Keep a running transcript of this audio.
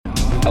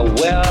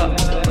aware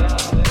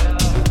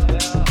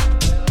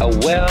of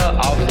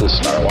this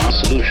marijuana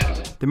solution.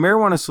 The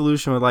Marijuana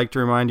Solution would like to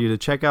remind you to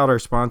check out our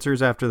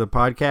sponsors after the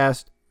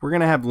podcast. We're going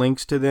to have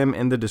links to them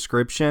in the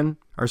description.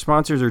 Our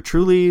sponsors are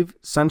Trulieve,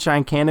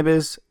 Sunshine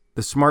Cannabis,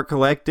 The Smart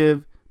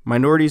Collective,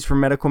 Minorities for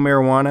Medical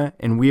Marijuana,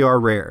 and We Are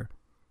Rare.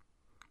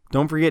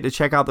 Don't forget to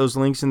check out those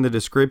links in the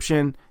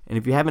description. And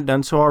if you haven't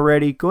done so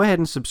already, go ahead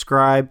and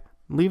subscribe.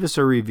 Leave us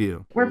a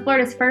review. We're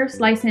Florida's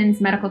first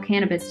licensed medical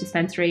cannabis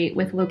dispensary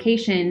with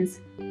locations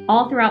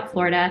all throughout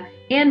Florida,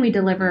 and we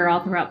deliver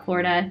all throughout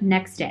Florida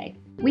next day.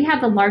 We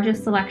have the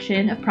largest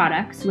selection of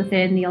products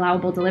within the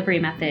allowable delivery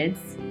methods.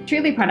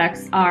 Trulieve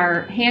products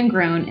are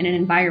hand-grown in an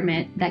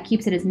environment that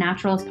keeps it as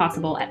natural as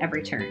possible at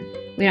every turn.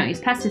 We don't use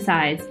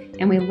pesticides,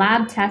 and we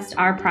lab test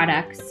our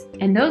products,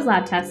 and those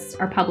lab tests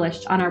are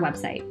published on our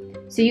website.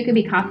 So you can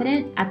be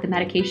confident at the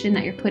medication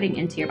that you're putting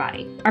into your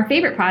body. Our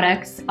favorite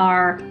products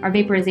are our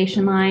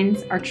vaporization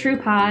lines, our True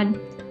Pod,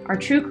 our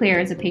True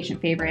Clear is a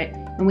patient favorite,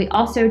 and we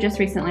also just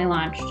recently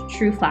launched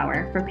True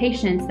Flower for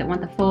patients that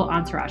want the full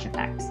entourage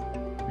effect.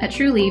 At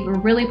Trulieve, we're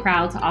really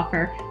proud to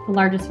offer the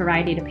largest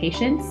variety to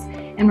patients,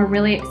 and we're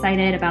really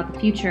excited about the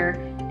future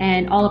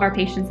and all of our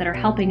patients that are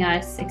helping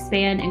us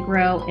expand and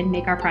grow and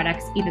make our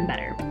products even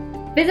better.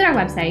 Visit our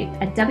website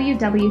at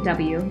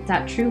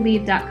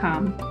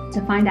www.trulieve.com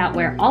to find out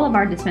where all of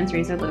our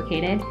dispensaries are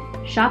located,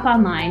 shop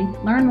online,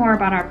 learn more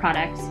about our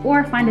products,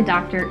 or find a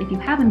doctor if you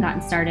haven't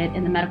gotten started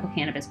in the medical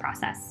cannabis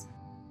process.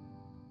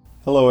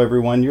 Hello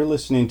everyone, you're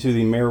listening to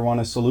the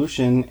Marijuana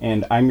Solution,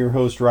 and I'm your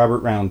host Robert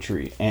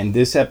Roundtree. And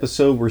this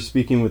episode we're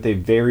speaking with a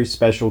very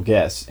special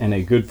guest and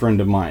a good friend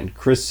of mine,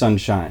 Chris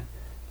Sunshine,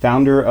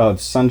 founder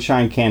of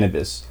Sunshine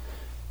Cannabis.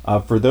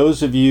 For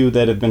those of you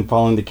that have been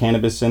following the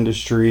cannabis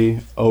industry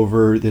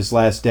over this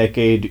last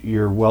decade,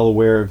 you're well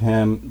aware of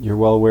him, you're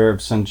well aware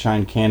of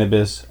Sunshine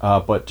Cannabis,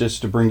 but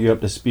just to bring you up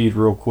to speed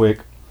real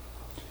quick,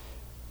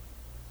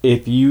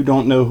 if you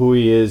don't know who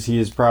he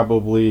is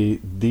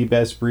probably the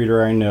best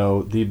breeder I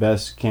know, the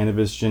best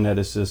cannabis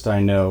geneticist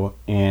I know,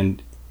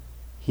 and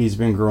he's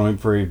been growing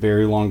for a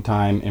very long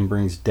time and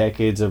brings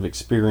decades of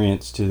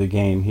experience to the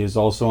game. He is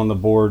also on the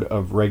board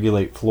of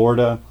Regulate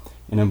Florida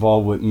and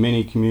involved with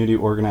many community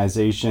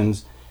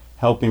organizations,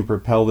 helping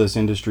propel this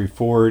industry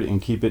forward and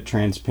keep it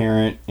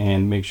transparent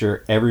and make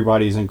sure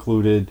everybody's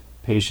included,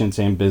 patients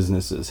and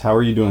businesses. How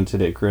are you doing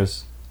today,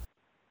 Chris?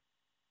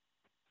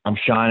 I'm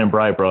shining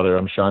bright, brother.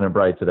 I'm shining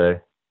bright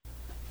today.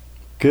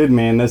 Good,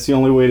 man. That's the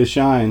only way to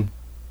shine.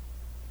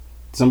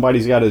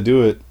 Somebody's got to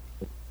do it.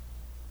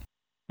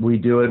 We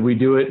do it,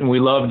 and we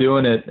love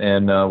doing it,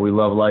 and we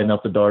love lighting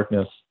up the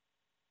darkness.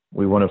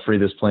 We want to free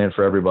this plant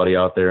for everybody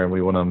out there, and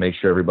we want to make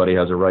sure everybody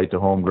has a right to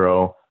home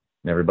grow,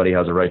 and everybody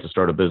has a right to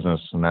start a business,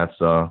 and that's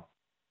a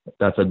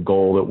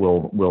goal that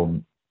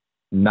will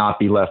not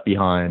be left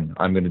behind.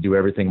 I'm going to do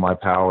everything in my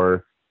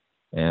power,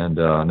 and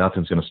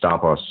nothing's going to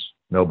stop us.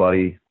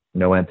 Nobody.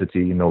 No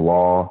entity, no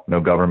law, no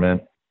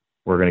government.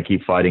 We're going to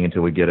keep fighting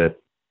until we get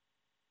it.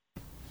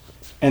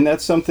 And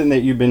that's something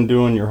that you've been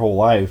doing your whole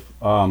life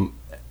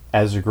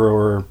as a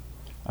grower,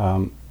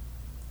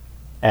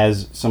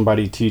 as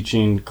somebody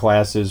teaching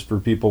classes for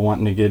people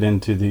wanting to get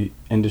into the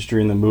industry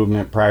and the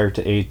movement prior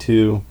to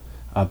A2,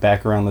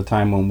 back around the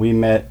time when we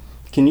met.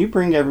 Can you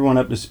bring everyone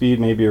up to speed,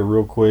 maybe a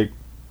real quick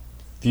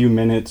few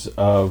minutes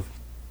of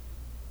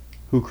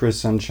who Chris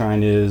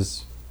Sunshine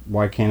is,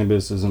 why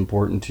cannabis is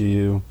important to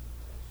you?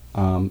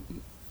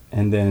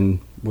 And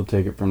then we'll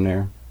take it from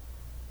there.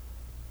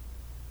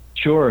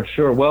 Sure.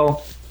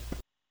 Well,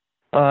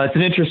 it's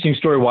an interesting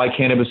story why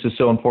cannabis is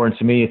so important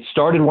to me. It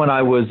started when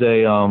I was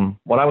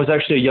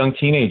actually a young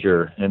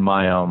teenager, and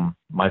my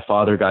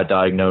father got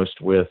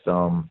diagnosed with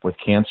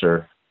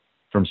cancer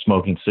from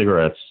smoking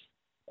cigarettes.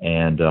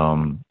 And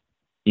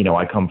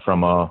I come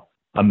from a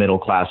middle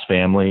class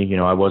family.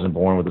 I wasn't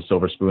born with a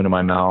silver spoon in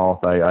my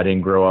mouth. I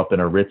didn't grow up in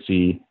a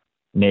ritzy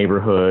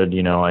neighborhood.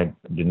 I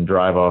didn't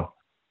drive a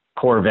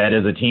Corvette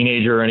as a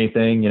teenager or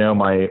anything.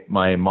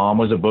 My mom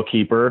was a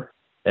bookkeeper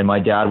and my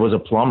dad was a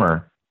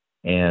plumber.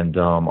 And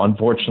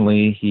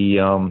unfortunately, he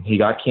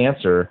got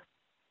cancer.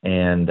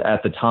 And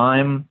at the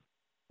time,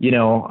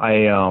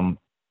 of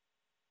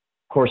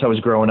course, I was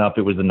growing up.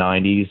 It was the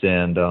 90s,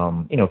 and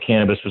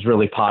cannabis was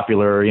really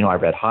popular. I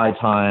read High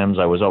Times.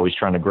 I was always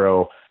trying to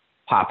grow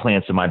pot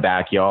plants in my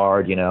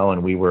backyard.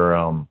 And we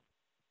were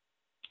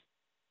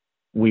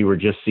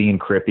just seeing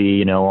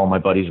Crippy. All my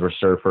buddies were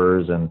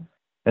surfers,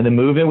 and the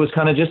movement was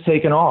kind of just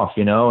taking off,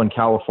 and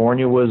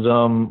California was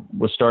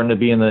starting to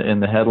be in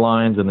the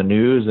headlines and the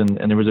news,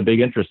 and there was a big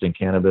interest in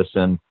cannabis,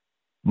 and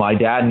my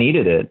dad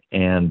needed it.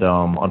 And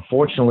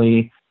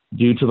unfortunately,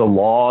 due to the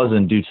laws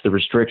and due to the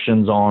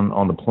restrictions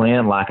on the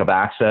plant, lack of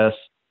access,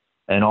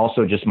 and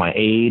also just my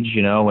age,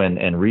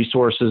 and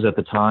resources at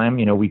the time,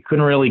 we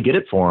couldn't really get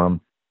it for him.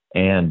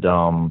 And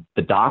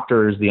the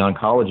doctors, the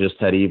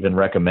oncologist, had even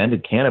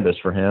recommended cannabis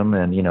for him,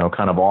 and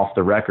kind of off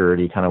the record,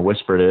 he kind of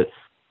whispered it.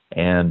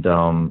 And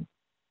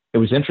it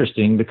was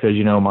interesting because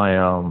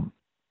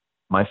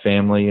my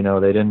family,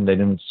 they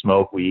didn't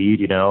smoke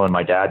weed, and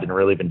my dad didn't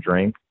really even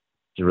drink.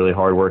 He's a really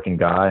hardworking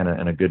guy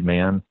and a good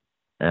man.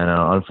 And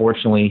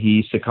unfortunately,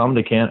 he succumbed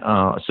to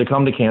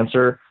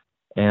cancer,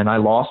 and I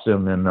lost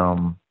him in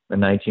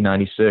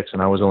 1996,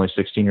 and I was only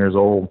 16 years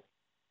old,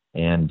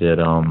 and it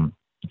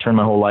turned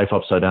my whole life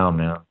upside down,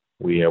 man.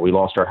 We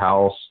lost our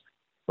house.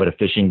 We had a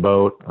fishing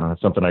boat,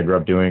 something I grew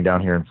up doing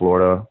down here in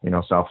Florida,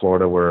 South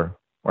Florida, where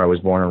I was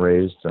born and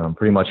raised.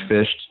 Pretty much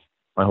fished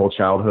my whole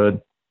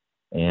childhood,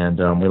 and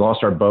we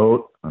lost our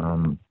boat.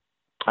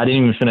 I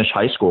didn't even finish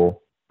high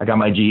school. I got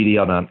my GED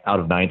out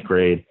of ninth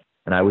grade,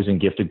 and I was in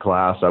gifted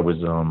class. I was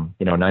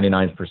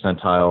 99th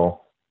percentile.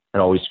 Had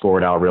always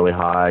scored out really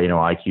high,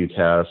 IQ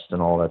test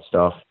and all that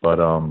stuff. But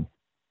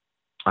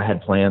I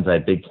had plans. I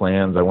had big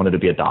plans. I wanted to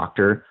be a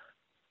doctor.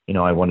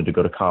 I wanted to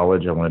go to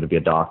college. I wanted to be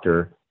a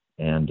doctor.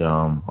 And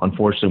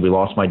unfortunately, we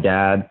lost my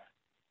dad.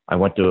 I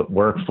went to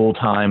work full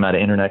time at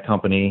an internet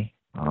company,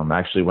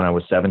 actually when I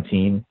was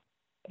 17.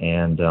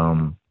 And,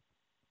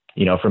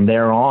 from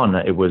there on,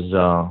 it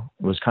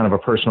was kind of a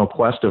personal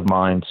quest of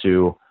mine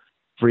to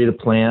free the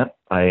plant.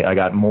 I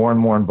got more and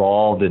more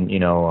involved and,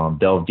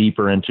 delved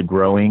deeper into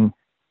growing.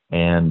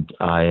 And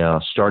I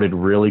started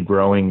really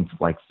growing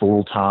like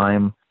full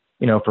time,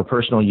 for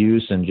personal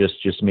use and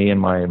just me and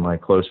my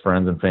close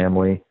friends and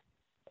family.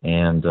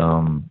 And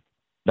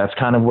that's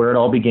kind of where it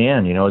all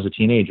began, as a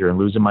teenager and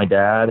losing my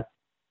dad.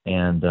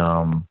 And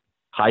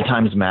High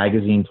Times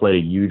magazine played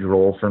a huge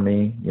role for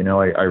me.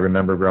 I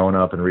remember growing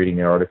up and reading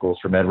the articles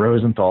from Ed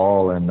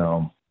Rosenthal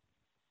and,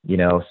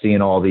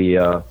 seeing all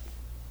the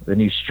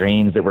new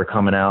strains that were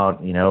coming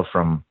out,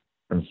 from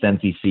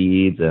Sensi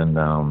Seeds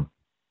and,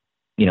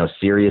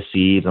 Sirius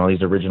Seeds and all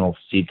these original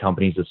seed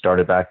companies that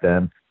started back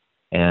then.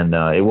 And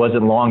it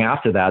wasn't long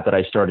after that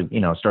I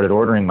started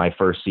ordering my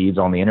first seeds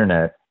on the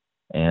internet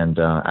and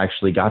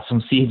actually got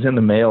some seeds in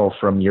the mail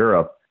from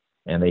Europe.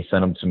 And they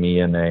sent them to me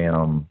in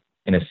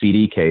a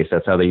CD case.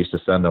 That's how they used to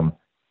send them,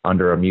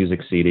 under a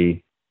music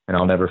CD. And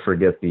I'll never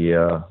forget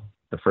the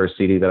first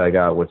CD that I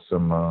got with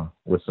some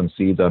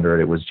seeds under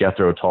it. It was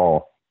Jethro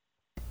Tull,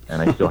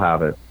 and I still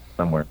have it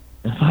somewhere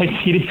in my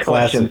CD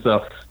collection.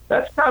 So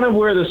that's kind of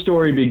where the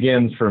story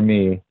begins for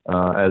me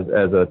as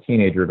a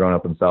teenager growing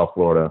up in South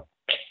Florida.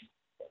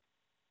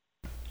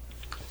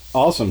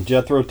 Awesome.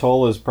 Jethro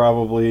Tull is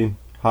probably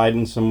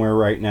hiding somewhere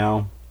right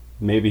now.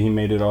 Maybe he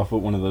made it off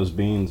with one of those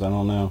beans. I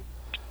don't know.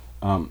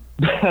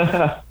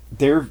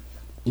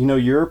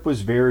 Europe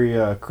was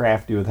very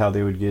crafty with how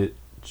they would get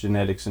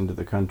genetics into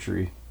the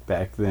country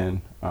back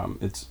then.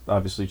 It's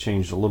obviously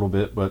changed a little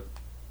bit, but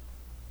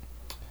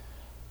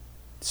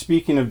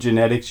speaking of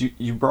genetics,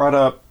 you brought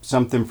up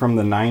something from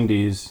the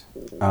 90s,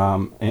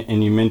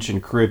 and you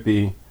mentioned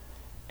Crippy.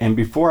 And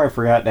before I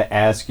forgot to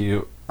ask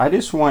you, I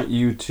just want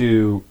you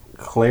to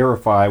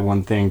clarify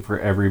one thing for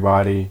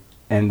everybody,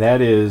 and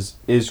that is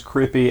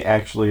Crippy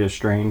actually a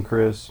strain,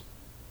 Chris?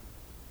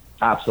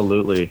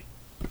 Absolutely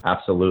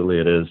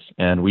it is.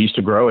 And we used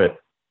to grow it.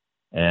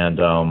 And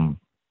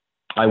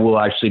I will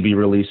actually be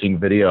releasing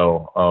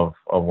video of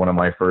one of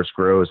my first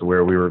grows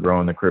where we were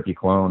growing the Crippy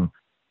clone.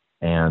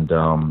 And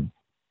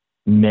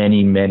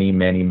many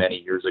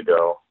years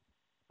ago,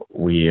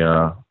 we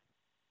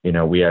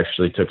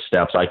actually took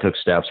steps. I took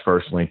steps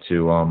personally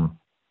to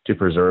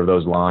preserve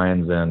those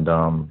lines and,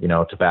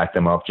 to back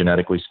them up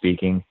genetically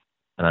speaking.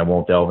 And I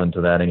won't delve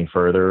into that any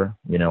further.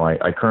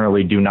 I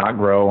currently do not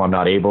grow. I'm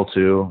not able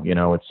to.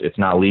 It's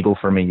not legal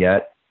for me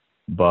yet.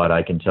 But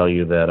I can tell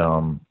you that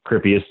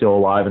Crippy is still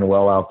alive and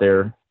well out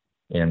there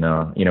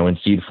in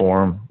seed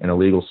form in a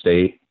legal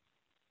state.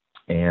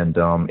 And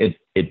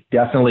it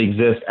definitely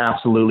exists.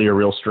 Absolutely a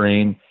real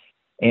strain.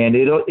 And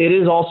it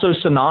is also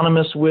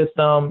synonymous with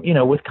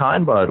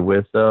kind bud,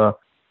 with the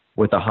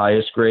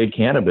highest grade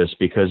cannabis,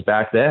 because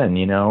back then,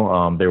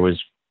 there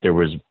was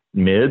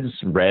mids,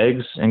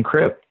 regs, and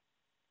crip.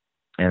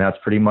 And that's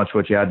pretty much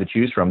what you had to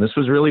choose from. This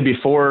was really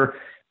before,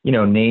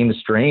 named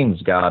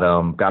strains got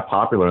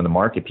popular in the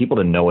market. People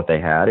didn't know what they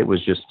had. It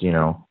was just,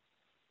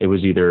 it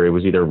was either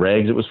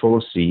regs, it was full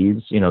of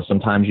seeds.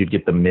 Sometimes you'd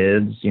get the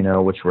mids,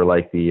 which were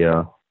like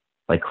the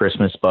like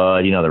Christmas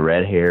bud, the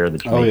red hair, the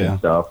Jamaican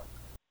stuff.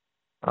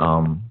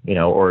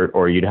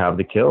 Or you'd have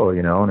the kill,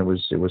 and it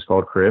was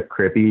called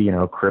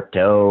Crippy,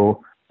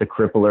 Crypto, the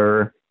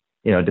Crippler.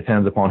 It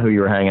depends upon who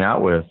you were hanging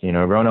out with.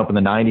 Growing up in the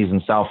 90s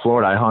in South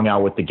Florida, I hung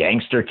out with the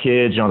gangster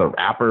kids, the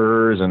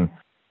rappers, and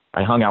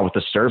I hung out with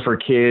the surfer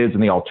kids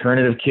and the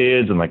alternative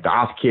kids and the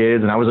goth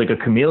kids. And I was like a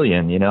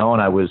chameleon,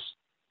 and I was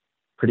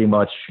pretty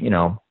much,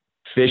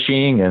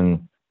 fishing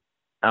and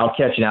out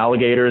catching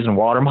alligators and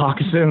water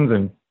moccasins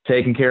and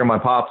taking care of my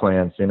pot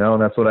plants, and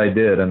that's what I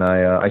did. And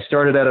I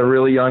started at a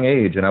really young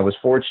age, and I was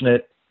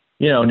fortunate,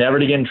 never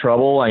to get in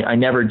trouble. I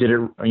never did it,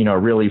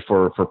 really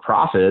for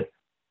profit.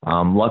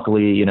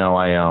 Luckily,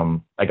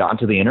 I got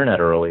into the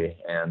internet early,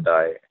 and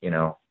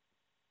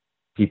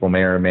people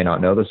may or may not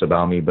know this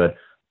about me, but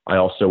I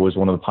also was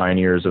one of the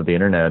pioneers of the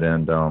internet,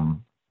 and,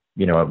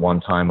 at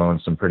one time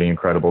owned some pretty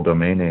incredible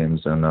domain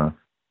names, and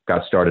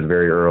got started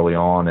very early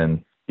on.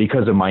 And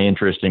because of my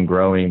interest in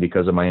growing,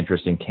 because of my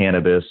interest in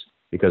cannabis,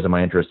 because of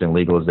my interest in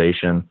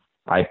legalization,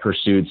 I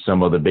pursued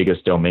some of the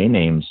biggest domain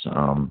names,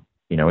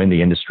 in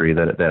the industry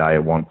that I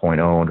at one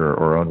point owned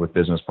or owned with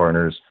business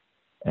partners.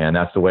 And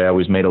that's the way I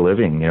always made a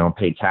living,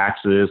 paid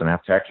taxes and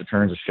have tax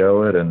returns to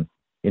show it. And,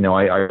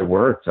 I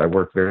worked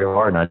very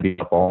hard, and I'd be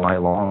up all night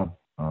long,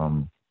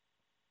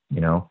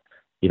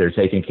 either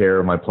taking care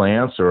of my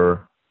plants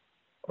or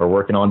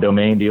working on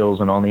domain deals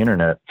and on the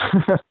internet.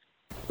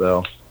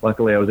 So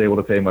luckily I was able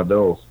to pay my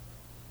bills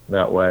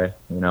that way,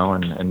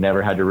 and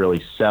never had to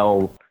really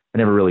sell. I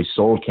never really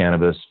sold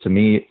cannabis. To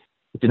me,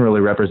 it didn't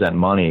really represent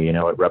money.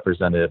 It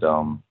represented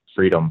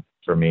freedom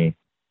for me,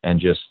 and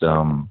just,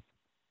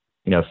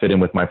 fit in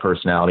with my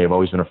personality. I've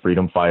always been a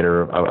freedom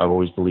fighter. I've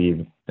always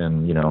believed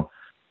in,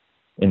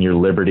 in your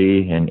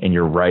liberty and in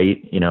your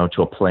right,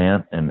 to a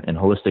plant and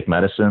holistic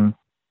medicine.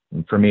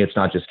 And for me, it's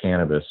not just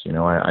cannabis.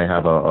 I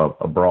have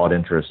a broad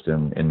interest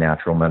in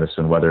natural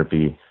medicine, whether it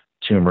be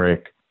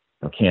turmeric,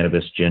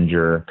 cannabis,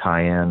 ginger,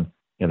 cayenne.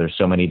 There's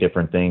so many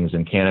different things,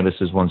 and cannabis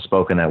is one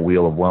spoke in that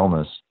wheel of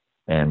wellness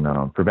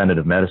and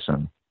preventative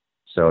medicine.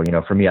 So,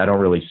 for me, I don't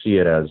really see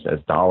it as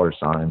dollar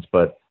signs,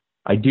 but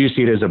I do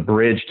see it as a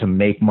bridge to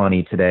make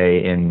money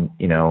today in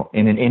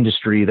an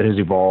industry that has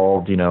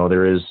evolved.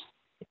 There is,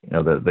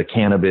 the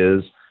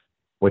Cannabiz,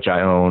 which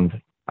I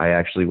owned. I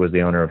actually was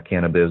the owner of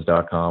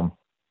Cannabiz.com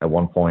at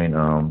one point,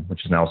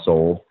 which is now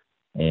sold.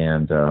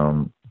 And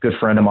a good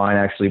friend of mine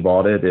actually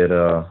bought it.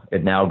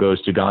 It now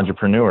goes to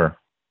Ganjapreneur.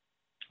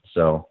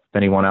 So if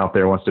anyone out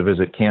there wants to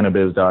visit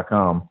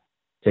Cannabiz.com,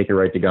 take it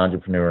right to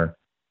Ganjapreneur.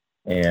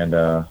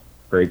 And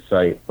great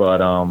site. But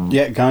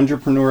yeah,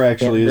 Ganjapreneur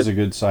actually is a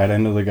good site. I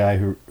know the guy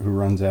who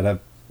runs that.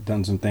 I've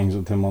done some things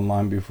with him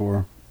online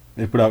before.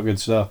 They put out good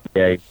stuff.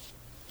 Yeah,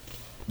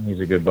 he's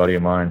a good buddy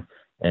of mine.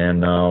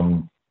 And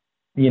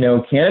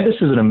cannabis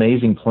is an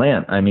amazing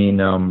plant. I mean,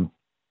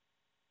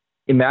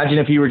 imagine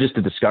if you were just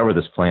to discover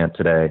this plant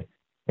today.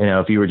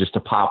 If you were just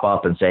to pop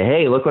up and say,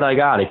 hey, look what I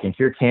got. It can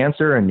cure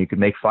cancer, and you can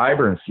make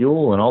fiber and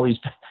fuel and all these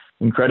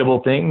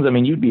incredible things. I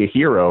mean, you'd be a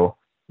hero.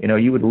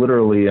 You would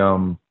literally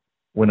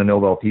win a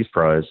Nobel Peace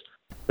Prize,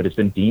 but it's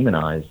been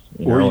demonized.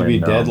 Or you'd be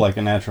dead like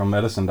a natural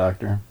medicine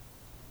doctor.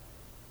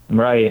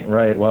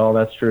 Right. Well,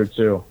 that's true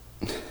too.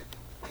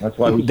 That's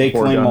why we they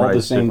claim all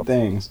the same too.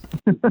 Things.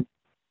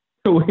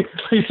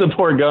 we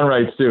support gun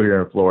rights too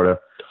here in Florida.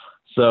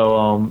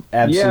 So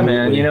yeah,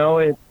 man,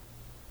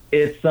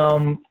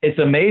 it's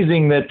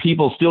amazing that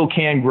people still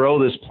can grow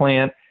this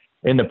plant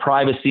in the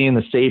privacy and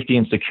the safety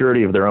and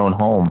security of their own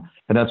home.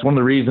 And that's one of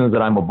the reasons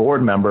that I'm a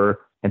board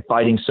member and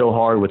fighting so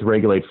hard with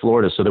Regulate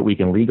Florida so that we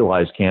can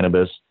legalize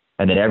cannabis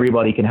and that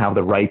everybody can have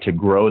the right to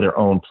grow their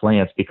own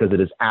plants, because it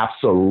is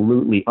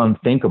absolutely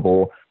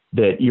unthinkable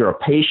that you're a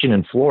patient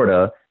in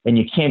Florida and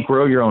you can't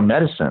grow your own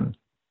medicine.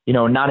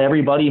 Not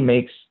everybody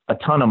makes a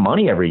ton of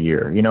money every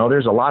year.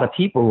 There's a lot of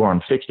people who are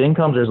on fixed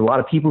incomes. There's a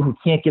lot of people who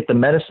can't get the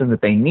medicine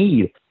that they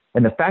need.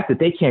 And the fact that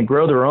they can't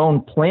grow their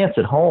own plants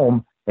at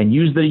home and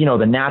use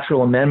the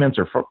natural amendments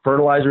or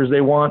fertilizers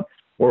they want,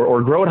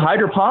 or grow it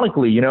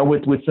hydroponically,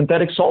 with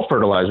synthetic salt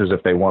fertilizers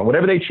if they want,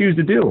 whatever they choose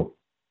to do.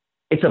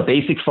 It's a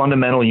basic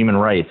fundamental human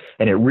right,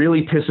 and it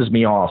really pisses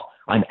me off.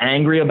 I'm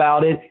angry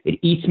about it. It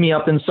eats me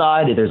up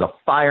inside. There's a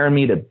fire in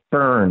me that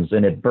burns,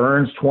 and it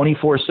burns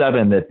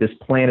 24/7 that this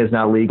plant is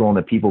not legal and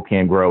that people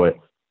can't grow it.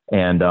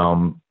 And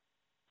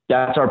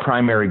that's our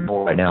primary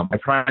goal right now. My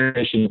primary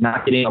mission is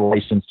not getting a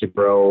license to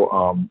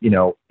grow,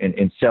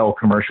 and sell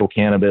commercial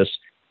cannabis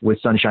with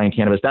Sunshine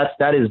Cannabis. That's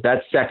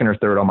second or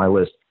third on my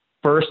list.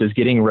 First is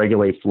getting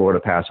Regulate Florida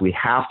passed. We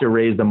have to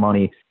raise the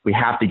money. We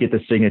have to get the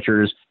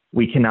signatures.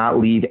 We cannot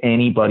leave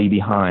anybody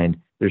behind.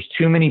 There's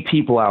too many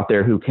people out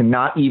there who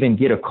cannot even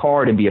get a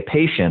card and be a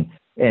patient.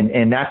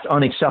 And that's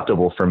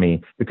unacceptable for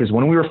me, because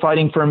when we were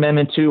fighting for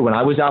Amendment 2, when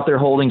I was out there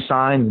holding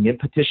signs and get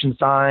petitions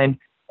signed,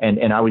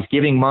 and I was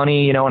giving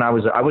money, and I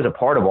was a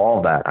part of all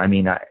of that. I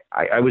mean,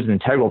 I was an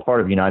integral part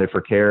of United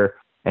for Care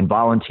and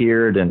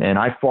volunteered, and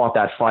I fought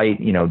that fight,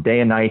 day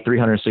and night,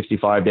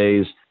 365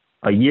 days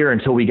a year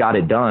until we got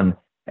it done.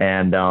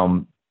 And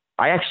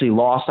I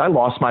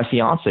lost my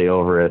fiance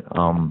over it.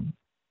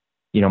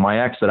 My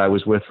ex that I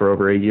was with for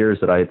over 8 years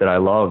that I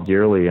loved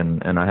dearly,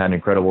 and I had an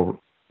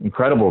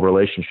incredible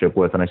relationship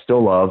with, and I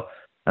still love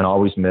and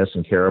always miss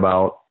and care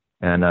about.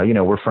 And,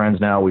 we're friends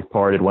now. We've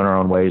parted, went our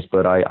own ways,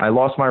 but I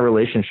lost my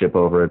relationship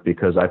over it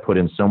because I put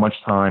in so much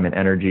time and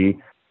energy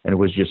and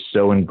was just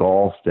so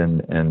engulfed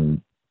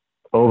and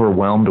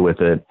overwhelmed with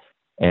it.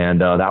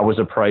 And that was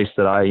a price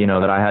that I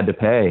had to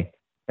pay.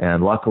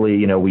 And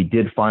luckily, we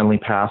did finally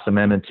pass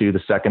Amendment 2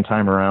 the second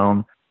time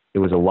around. It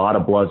was a lot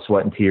of blood,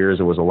 sweat, and tears.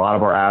 It was a lot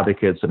of our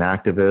advocates and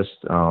activists,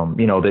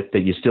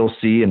 that you still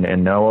see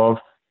and know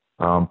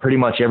of. Pretty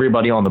much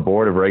everybody on the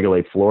board of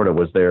Regulate Florida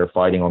was there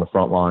fighting on the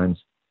front lines.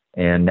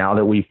 And now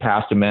that we've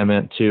passed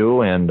Amendment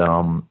 2 and,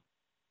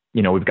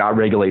 we've got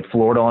Regulate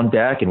Florida on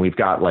deck, and we've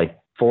got like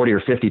 40 or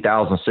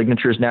 50,000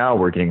 signatures now,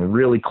 we're getting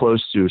really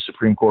close to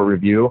Supreme Court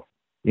review.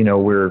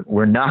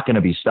 We're not going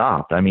to be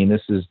stopped. I mean,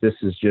 this is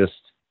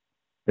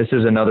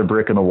another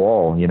brick in the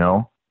wall,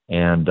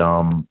 and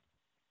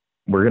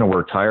we're going to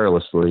work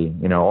tirelessly.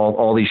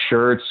 All these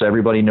shirts,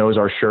 everybody knows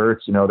our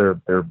shirts.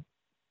 They're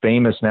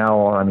famous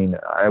now. I mean,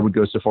 I would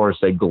go so far as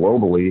to say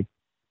globally.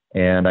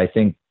 And I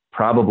think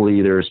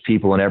probably there's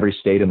people in every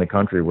state in the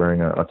country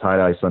wearing a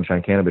tie-dye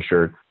Sunshine Cannabis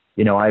shirt.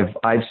 You know,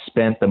 I've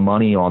spent the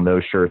money on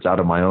those shirts out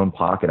of my own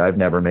pocket. I've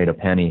never made a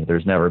penny.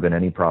 There's never been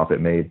any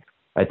profit made.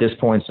 At this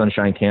point,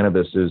 Sunshine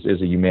Cannabis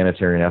is a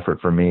humanitarian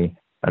effort for me.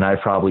 And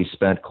I've probably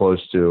spent close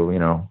to, you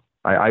know,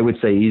 I would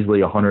say easily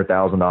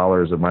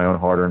 $100,000 of my own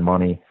hard-earned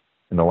money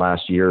in the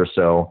last year or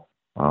so.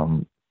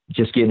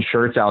 Just getting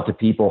shirts out to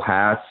people,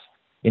 hats.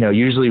 You know,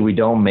 usually we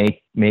don't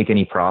make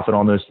any profit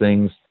on those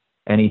things.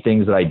 Any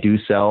things that I do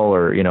sell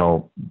or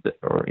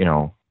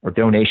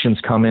donations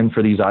come in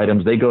for these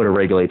items, they go to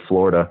Regulate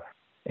Florida.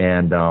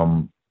 And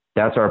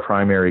that's our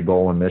primary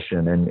goal and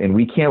mission. And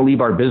we can't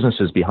leave our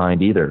businesses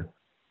behind either.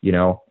 You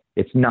know,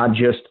 it's not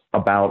just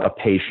about a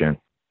patient.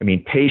 I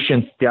mean,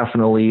 patients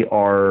definitely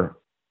are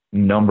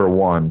number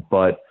one,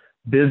 but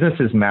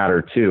businesses matter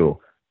too,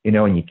 you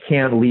know, and you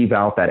can't leave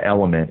out that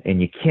element,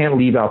 and you can't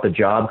leave out the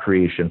job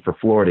creation for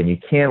Florida, and you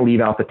can't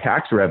leave out the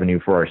tax revenue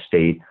for our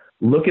state.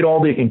 Look at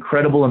all the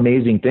incredible,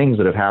 amazing things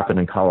that have happened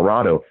in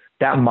Colorado.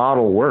 That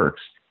model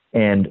works,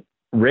 and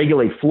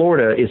Regulate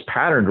Florida is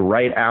patterned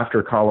right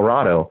after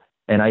Colorado.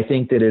 And I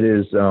think that it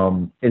is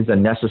a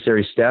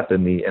necessary step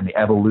in the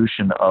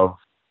evolution of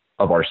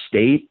our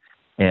state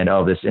and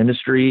of this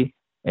industry.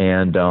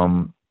 And,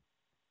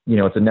 you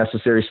know, it's a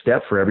necessary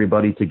step for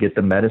everybody to get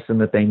the medicine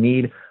that they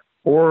need,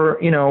 or,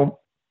 you know,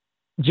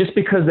 just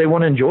because they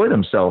want to enjoy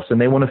themselves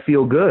and they want to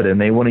feel good and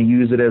they want to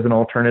use it as an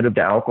alternative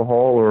to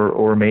alcohol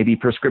or maybe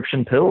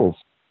prescription pills.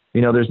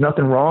 You know, there's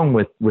nothing wrong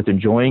with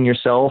enjoying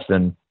yourself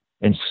and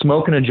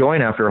smoking a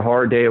joint after a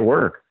hard day at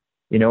work,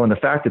 you know, and the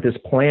fact that this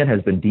plant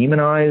has been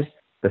demonized,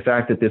 the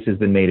fact that this has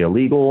been made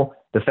illegal,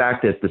 the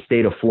fact that the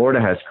state of Florida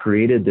has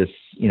created this,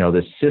 you know,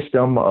 this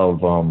system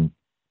of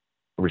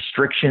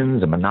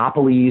restrictions and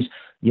monopolies,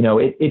 you know,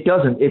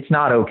 it's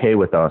not okay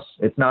with us.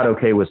 It's not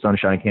okay with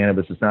Sunshine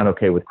Cannabis. It's not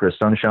okay with Chris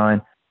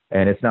Sunshine,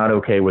 and it's not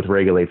okay with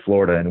Regulate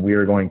Florida. And we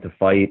are going to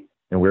fight,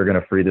 and we're going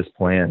to free this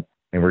plant,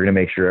 and we're going to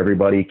make sure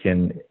everybody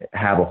can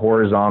have a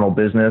horizontal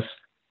business.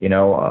 You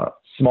know,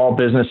 small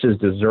businesses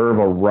deserve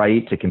a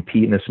right to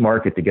compete in this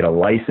market, to get a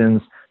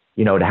license,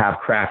 you know, to have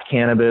craft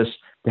cannabis,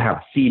 to have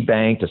a seed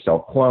bank, to sell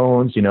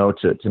clones, you know,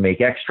 to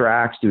make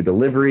extracts, do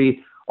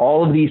delivery.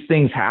 All of these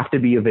things have to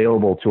be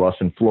available to us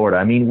in Florida.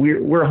 I mean,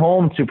 we're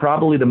home to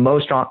probably the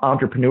most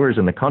entrepreneurs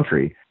in the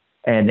country.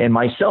 And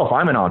myself,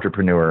 I'm an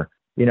entrepreneur,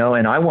 you know,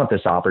 and I want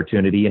this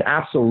opportunity. And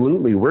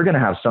absolutely, we're going to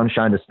have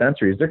Sunshine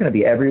dispensaries. They're going to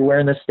be everywhere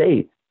in the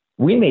state.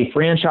 We may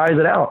franchise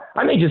it out.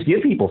 I may just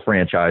give people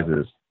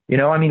franchises. You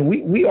know, I mean,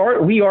 we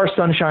are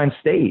Sunshine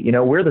State. You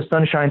know, we're the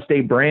Sunshine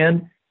State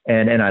brand.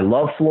 And I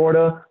love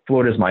Florida.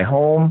 Florida's my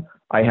home.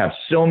 I have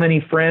so many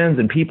friends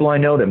and people I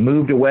know that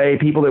moved away,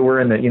 people that were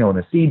in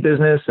the seed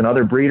business and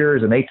other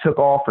breeders, and they took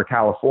off for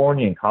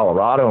California and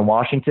Colorado and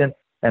Washington,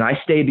 and I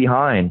stayed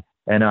behind.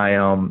 And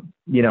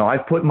I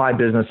put my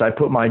business, I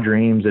put my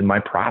dreams and my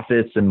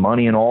profits and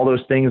money and all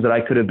those things that I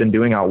could have been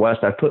doing out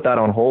west. I put that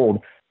on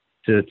hold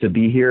to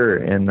be here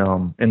in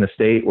the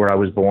state where I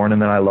was born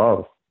and that I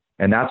love.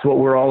 And that's what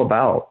we're all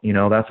about. You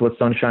know, that's what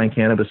Sunshine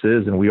Cannabis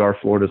is, and we are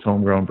Florida's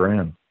homegrown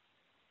brand.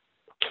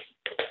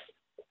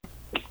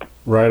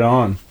 Right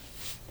on.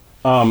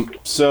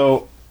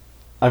 So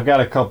I've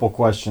got a couple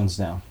questions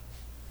now.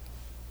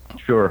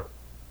 Sure.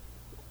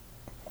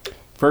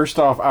 First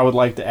off, I would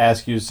like to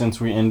ask you,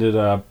 since we ended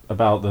up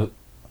about the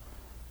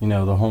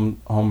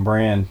home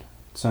brand,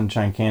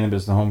 Sunshine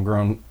Cannabis, the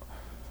homegrown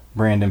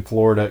brand in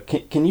Florida.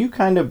 Can you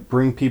kind of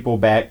bring people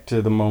back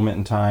to the moment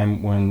in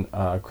time when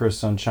Chris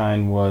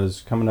Sunshine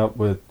was coming up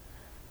with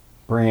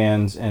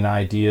brands and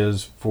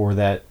ideas for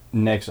that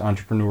next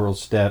entrepreneurial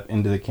step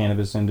into the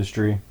cannabis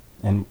industry?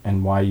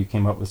 And why you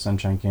came up with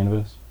Sunshine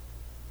Cannabis?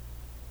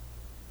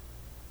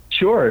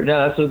 Sure.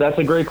 Yeah, that's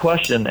a great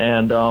question.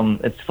 And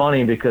it's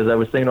funny because I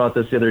was thinking about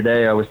this the other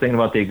day. I was thinking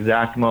about the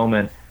exact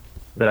moment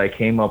that I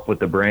came up with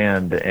the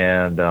brand.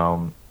 And,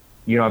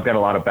 I've got a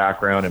lot of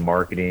background in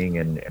marketing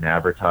and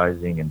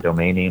advertising and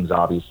domain names,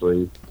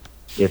 obviously.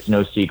 It's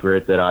no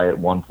secret that I, at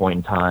one point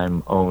in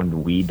time,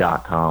 owned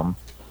weed.com.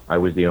 I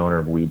was the owner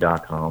of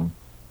weed.com.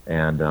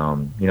 And,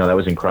 that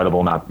was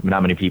incredible. Not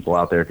many people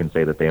out there can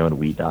say that they owned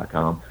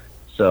weed.com.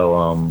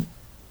 So,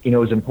 it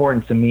was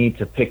important to me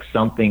to pick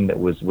something that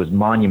was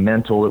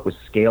monumental, it was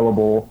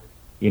scalable,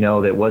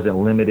 that wasn't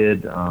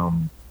limited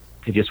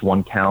to just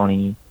one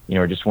county,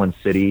 or just one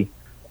city.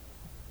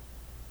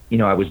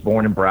 I was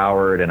born in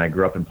Broward and I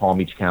grew up in Palm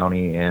Beach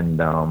County. And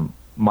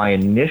my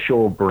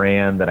initial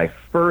brand that I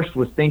first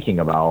was thinking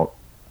about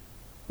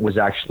was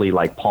actually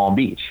like Palm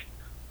Beach.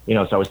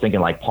 So I was thinking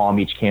like Palm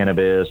Beach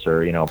Cannabis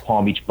or,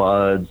 Palm Beach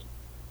Buds.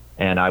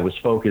 And I was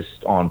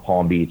focused on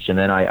Palm Beach. And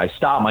then I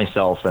stopped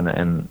myself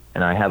and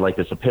I had like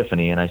this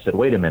epiphany. And I said,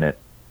 wait a minute.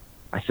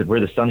 I said,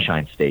 we're the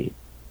Sunshine State.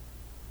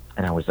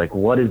 And I was like,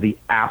 what is the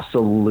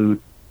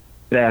absolute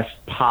best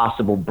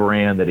possible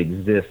brand that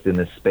exists in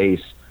this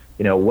space?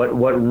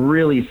 What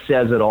really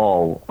says it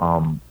all?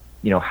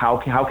 How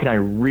can I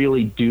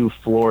really do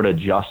Florida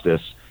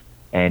justice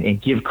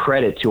and give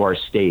credit to our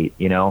state?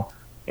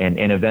 and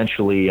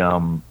eventually,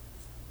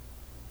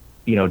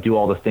 do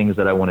all the things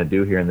that I want to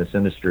do here in this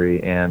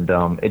industry. And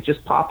it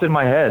just popped in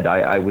my head.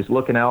 I was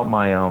looking out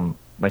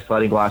my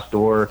sliding glass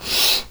door.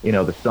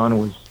 The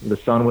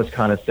sun was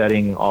kind of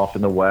setting off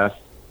in the west,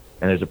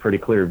 and there's a pretty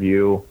clear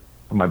view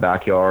from my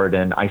backyard.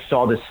 And I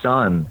saw the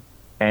sun,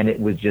 and it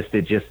was just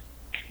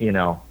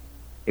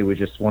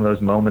one of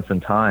those moments in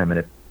time,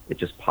 and it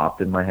just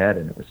popped in my head,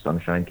 and it was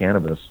Sunshine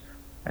Cannabis.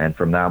 And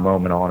from that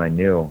moment on, I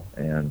knew,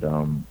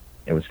 and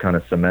it was kind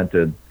of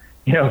cemented,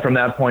 from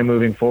that point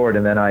moving forward.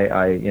 And then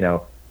I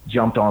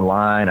jumped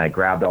online. I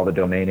grabbed all the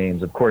domain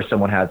names. Of course,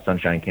 someone had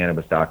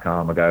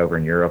sunshinecannabis.com. A guy over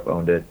in Europe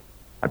owned it.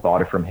 I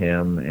bought it from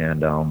him,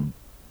 and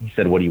he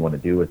said, "What do you want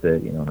to do with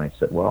it?" And I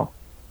said,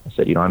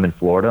 I'm in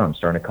Florida. I'm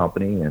starting a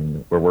company,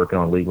 and we're working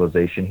on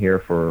legalization here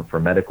for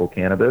medical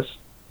cannabis.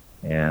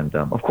 And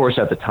of course,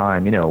 at the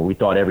time, we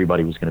thought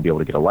everybody was going to be able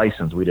to get a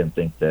license. We didn't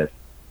think that,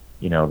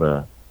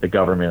 the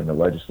government and the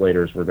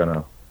legislators were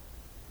going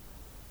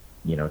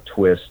to,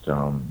 twist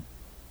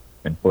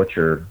and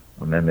butcher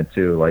Amendment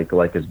 2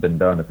 like has been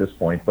done at this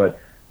point. But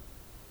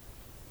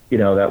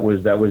that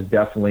was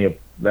definitely a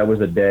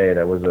day.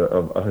 That was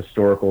a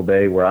historical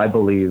day where I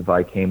believe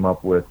I came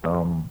up with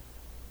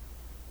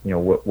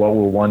what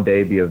will one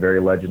day be a very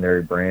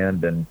legendary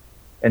brand and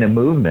a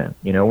movement.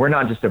 We're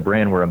not just a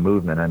brand, we're a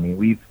movement. I mean,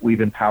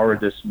 we've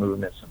empowered this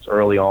movement since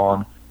early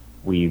on.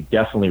 We've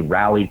definitely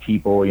rallied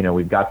people.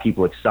 We've got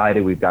people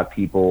excited. We've got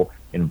people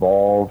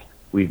involved.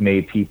 We've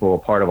made people a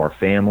part of our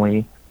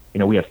family.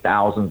 We have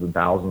thousands and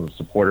thousands of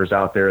supporters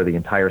out there, the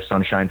entire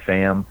Sunshine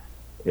fam.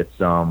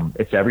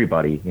 It's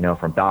everybody,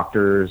 from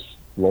doctors,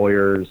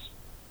 lawyers,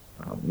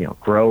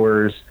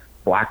 growers,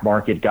 black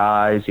market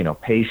guys,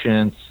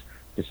 patients,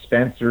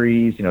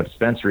 dispensaries,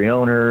 dispensary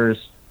owners.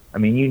 I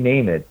mean, you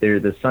name it.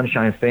 The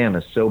Sunshine fam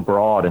is so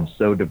broad and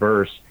so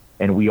diverse,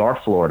 and we are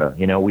Florida.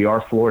 We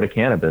are Florida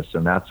cannabis,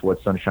 and that's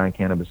what Sunshine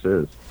Cannabis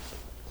is.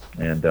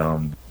 And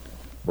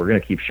we're going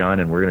to keep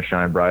shining. We're going to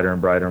shine brighter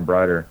and brighter and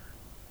brighter.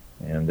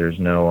 And there's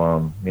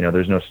no,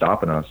 there's no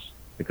stopping us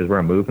because we're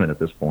a movement at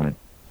this point.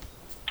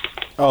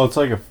 Oh, it's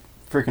like a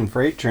freaking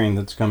freight train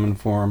that's coming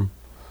for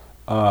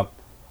them.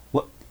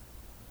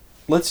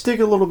 Let's dig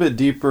a little bit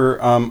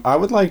deeper. I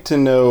would like to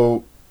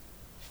know,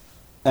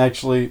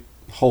 actually,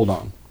 hold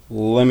on.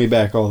 Let me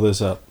back all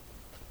this up.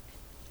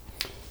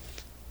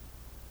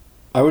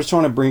 I was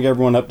trying to bring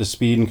everyone up to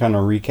speed and kind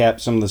of recap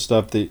some of the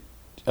stuff that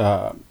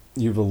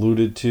you've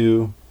alluded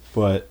to,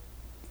 but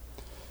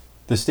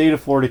the state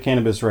of Florida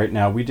cannabis right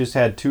now, we just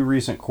had 2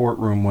 recent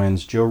courtroom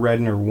wins. Joe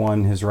Redner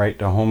won his right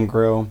to home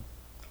grow,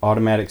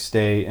 automatic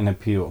stay, and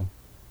appeal.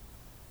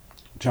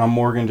 John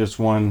Morgan just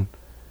won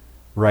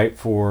right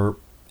for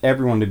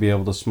everyone to be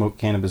able to smoke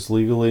cannabis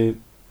legally,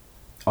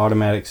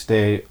 automatic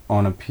stay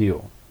on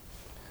appeal.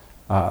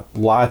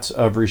 Lots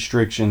of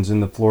restrictions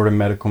in the Florida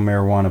medical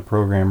marijuana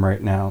program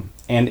right now.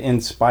 And in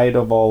spite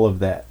of all of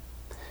that,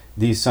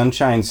 the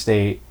Sunshine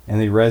State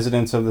and the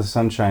residents of the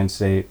Sunshine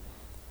State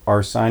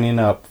are signing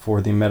up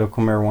for the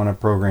medical marijuana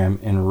program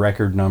in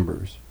record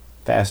numbers,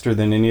 faster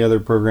than any other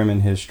program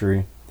in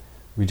history.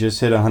 We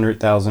just hit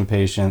 100,000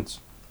 patients.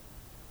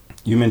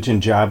 You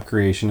mentioned job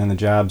creation and the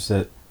jobs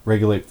that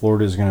Regulate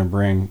Florida is going to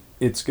bring.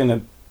 It's going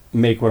to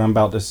make what I'm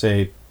about to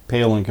say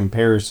pale in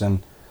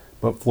comparison,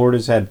 but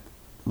Florida's had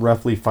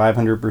roughly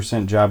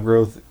 500% job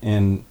growth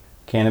in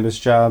cannabis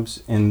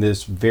jobs in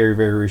this very,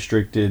 very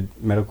restricted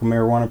medical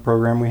marijuana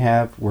program we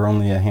have, where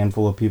only a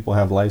handful of people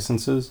have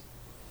licenses.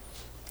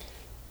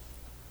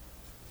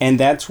 And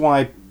that's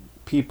why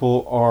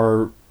people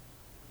are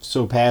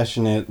so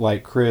passionate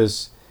like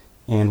Chris,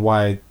 and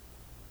why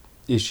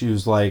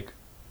issues like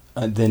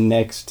the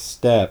next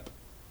step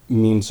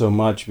mean so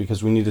much,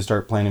 because we need to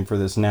start planning for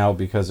this now,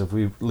 because if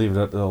we leave it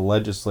up to the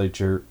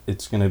legislature,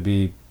 it's going to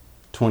be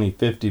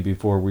 2050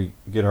 before we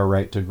get our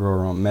right to grow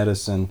our own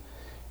medicine.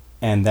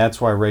 And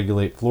that's why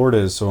Regulate Florida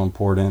is so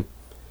important,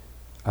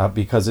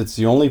 because it's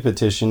the only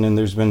petition, and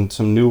there's been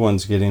some new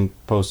ones getting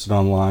posted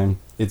online.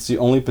 It's the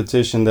only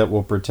petition that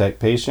will protect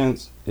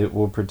patients, it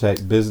will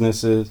protect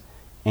businesses,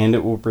 and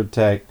it will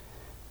protect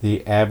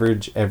the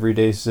average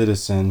everyday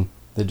citizen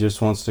that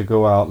just wants to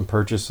go out and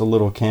purchase a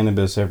little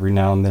cannabis every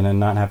now and then and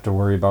not have to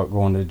worry about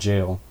going to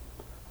jail.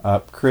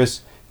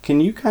 Chris, can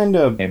you kind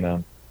of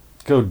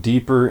go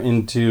deeper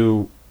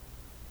into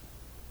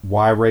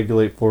why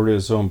Regulate Florida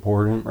is so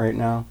important right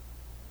now?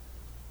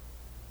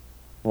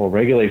 Well,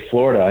 Regulate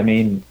Florida, I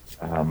mean,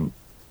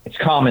 it's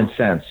common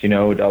sense. A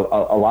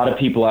lot of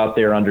people out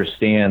there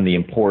understand the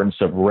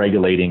importance of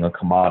regulating a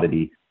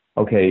commodity.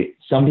 Okay,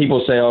 some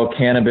people say, oh,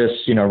 cannabis,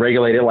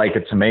 regulate it like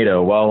a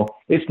tomato. Well,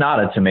 it's not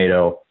a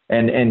tomato.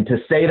 And to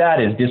say that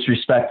is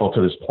disrespectful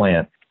to this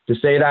plant. To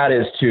say that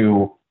is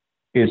to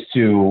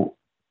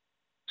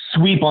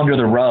sweep under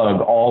the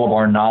rug all of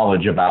our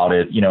knowledge about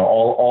it,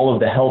 all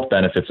of the health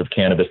benefits of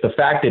cannabis. The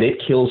fact that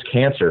it kills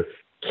cancer.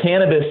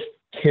 Cannabis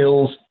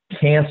kills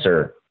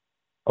cancer,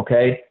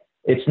 okay?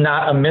 It's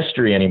not a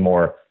mystery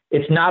anymore.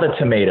 It's not a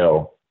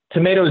tomato.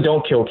 Tomatoes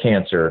don't kill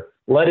cancer.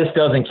 Lettuce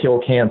doesn't kill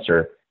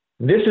cancer.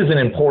 This is an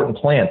important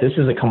plant. This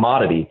is a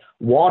commodity.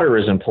 Water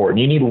is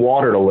important. You need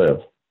water to live.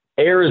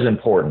 Air is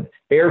important.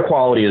 Air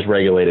quality is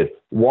regulated.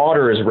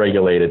 Water is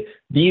regulated.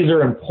 These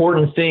are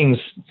important things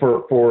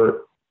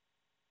for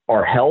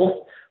our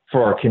health,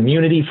 for our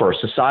community, for our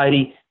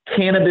society.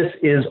 Cannabis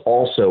is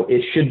also.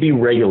 It should be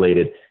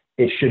regulated.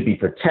 It should be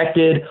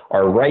protected.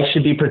 Our rights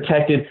should be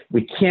protected.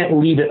 We can't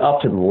leave it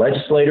up to the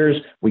legislators.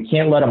 We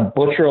can't let them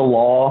butcher a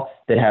law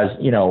that has,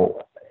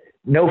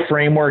 no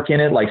framework in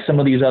it, like some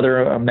of these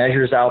other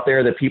measures out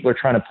there that people are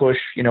trying to push,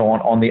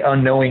 on the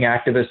unknowing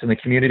activists in the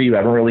community who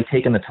haven't really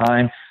taken the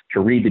time to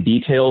read the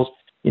details.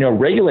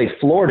 Regulate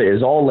Florida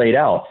is all laid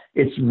out.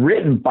 It's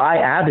written by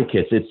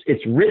advocates.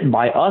 It's written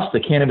by us, the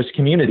cannabis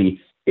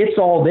community. It's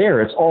all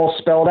there. It's all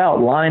spelled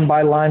out line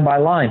by line by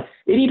line.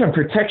 It even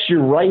protects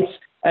your rights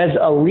as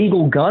a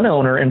legal gun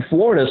owner in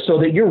Florida so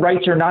that your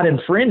rights are not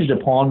infringed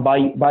upon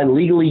by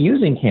legally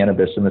using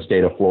cannabis in the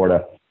state of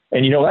Florida.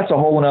 And, that's a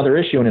whole other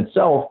issue in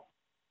itself.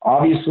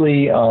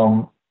 Obviously,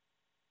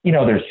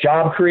 there's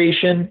job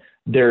creation.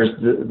 There's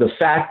the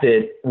fact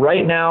that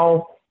right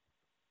now,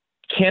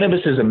 cannabis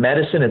is a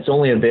medicine. It's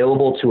only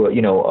available to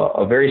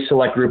a very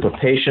select group of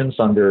patients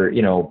under,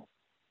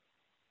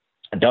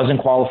 a dozen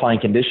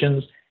qualifying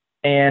conditions.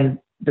 And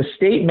the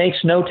state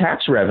makes no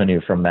tax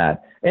revenue from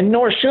that. And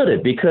nor should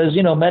it, because,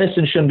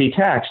 medicine shouldn't be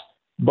taxed.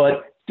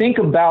 But think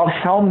about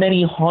how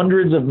many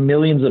hundreds of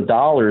millions of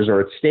dollars are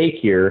at stake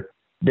here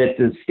that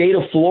the state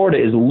of Florida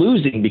is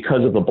losing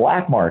because of the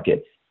black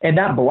market. And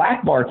that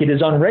black market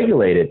is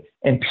unregulated.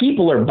 And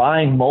people are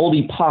buying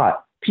moldy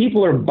pot.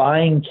 People are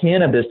buying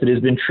cannabis that has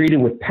been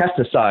treated with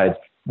pesticides,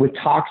 with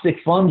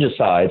toxic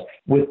fungicides,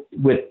 with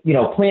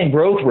plant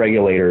growth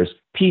regulators,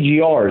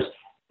 PGRs.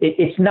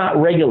 It's not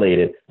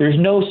regulated. There's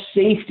no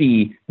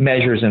safety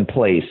measures in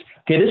place.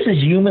 Okay, this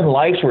is human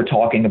lives we're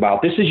talking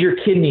about. This is your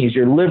kidneys,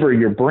 your liver,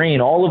 your brain.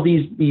 All of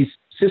these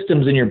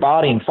systems in your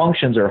body and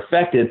functions are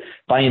affected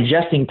by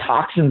ingesting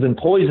toxins and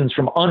poisons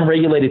from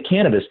unregulated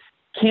cannabis.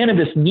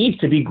 Cannabis needs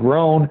to be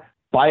grown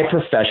by a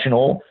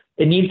professional.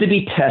 It needs to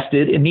be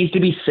tested. It needs to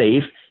be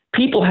safe.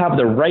 People have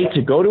the right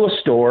to go to a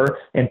store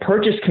and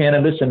purchase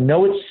cannabis and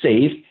know it's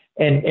safe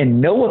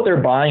and know what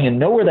they're buying and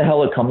know where the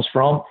hell it comes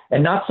from,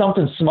 and not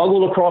something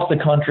smuggled across the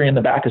country in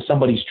the back of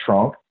somebody's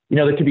trunk,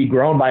 that could be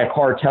grown by a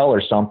cartel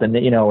or something,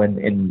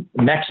 in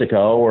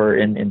Mexico or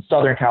in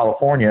Southern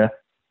California.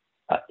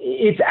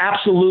 It's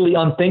absolutely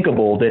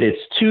unthinkable that it's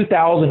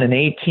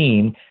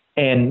 2018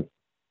 and,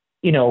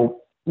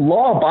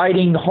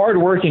 law-abiding,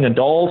 hardworking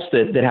adults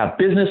that have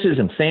businesses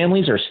and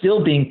families are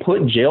still being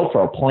put in jail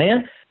for a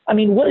plant. I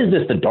mean, what is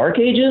this, the Dark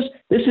Ages?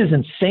 This is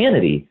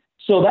insanity.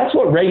 So that's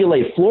what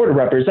Regulate Florida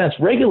represents.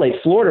 Regulate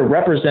Florida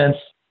represents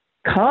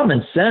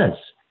common sense.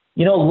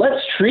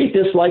 Let's treat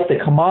this like the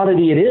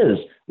commodity it is.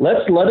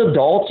 Let's let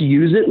adults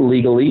use it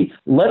legally.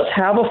 Let's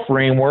have a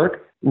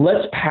framework.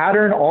 Let's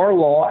pattern our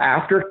law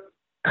after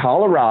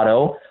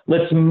Colorado.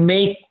 Let's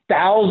make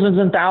thousands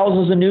and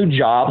thousands of new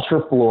jobs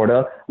for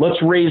Florida.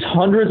 Let's raise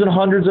hundreds and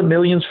hundreds of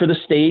millions for the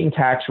state in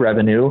tax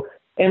revenue.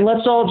 And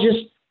let's all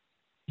just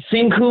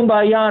sing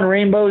Kumbaya and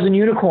rainbows and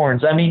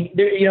unicorns. I mean,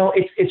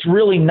 it's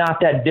really not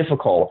that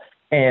difficult.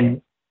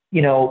 And,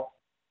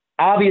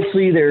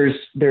 obviously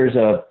there's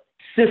a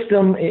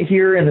system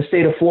here in the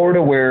state of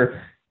Florida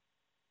where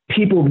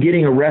people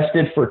getting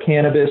arrested for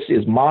cannabis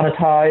is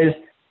monetized.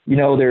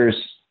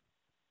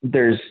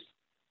 There's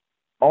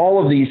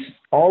all of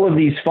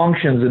these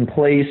functions in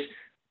place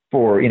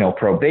for,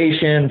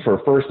 probation,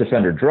 for first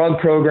offender drug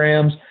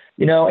programs,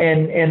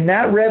 and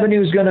that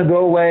revenue is going to go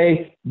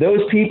away.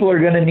 Those people are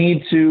going to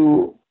need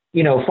to,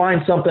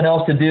 find something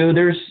else to do.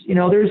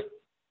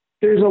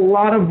 There's a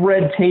lot of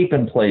red tape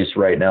in place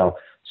right now.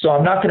 So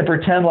I'm not going to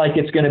pretend like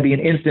it's going to be an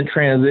instant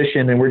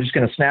transition and we're just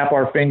going to snap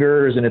our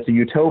fingers and it's a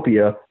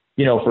utopia,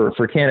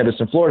 for cannabis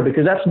in Florida,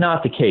 because that's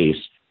not the case.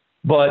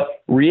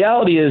 But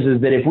reality is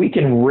that if we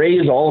can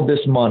raise all of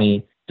this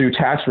money through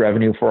tax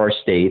revenue for our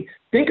state,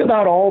 think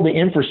about all the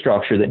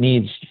infrastructure that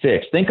needs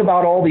fixed. Think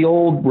about all the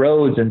old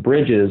roads and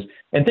bridges,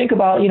 and think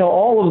about,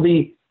 all of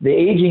the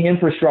aging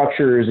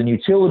infrastructures and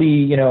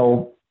utility,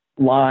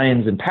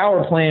 lines and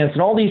power plants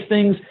and all these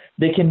things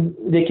they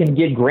can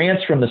get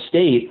grants from the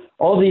state.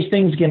 All of these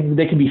things can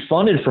be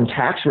funded from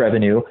tax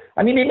revenue.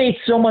 I mean, they made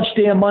so much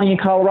damn money in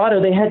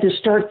Colorado, they had to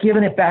start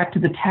giving it back to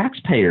the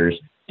taxpayers.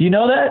 Do you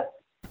know that?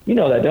 You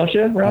know that, don't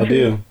you,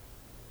 Roundtree? I do.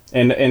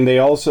 And they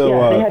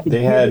also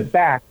they had it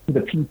back to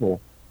the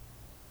people.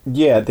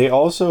 Yeah, they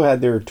also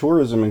had their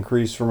tourism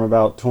increase from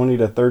about 20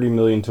 to 30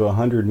 million to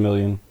 100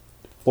 million.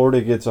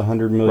 Florida gets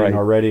 100 million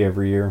already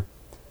every year.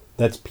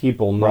 That's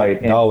people,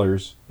 not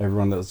dollars.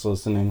 Everyone that's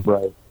listening.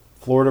 Right.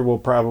 Florida will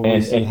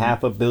probably see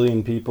 500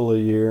 million people a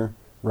year.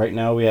 Right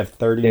now we have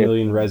 30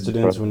 million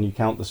residents when you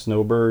count the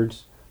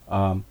snowbirds.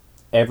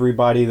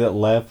 Everybody that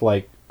left,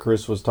 like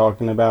Chris was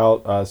talking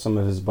about, some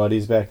of his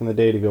buddies back in the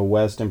day, to go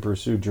west and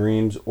pursue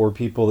dreams, or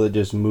people that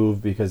just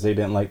moved because they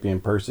didn't like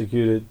being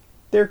persecuted,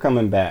 they're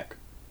coming back.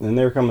 And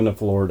they're coming to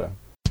Florida.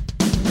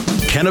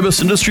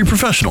 Cannabis industry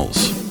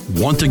professionals.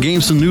 Want to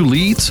gain some new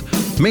leads?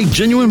 Make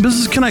genuine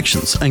business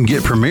connections and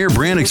get premier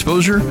brand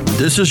exposure.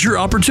 This is your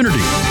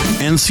opportunity.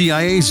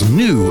 NCIA's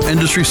new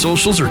industry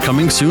socials are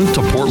coming soon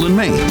to Portland,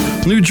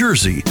 Maine, New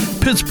Jersey,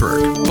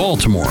 Pittsburgh,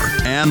 Baltimore,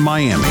 and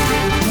Miami.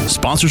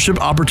 Sponsorship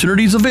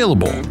opportunities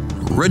available.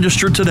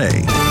 Register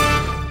today.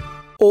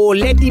 Oh,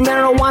 let the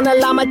marijuana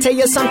llama tell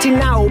you something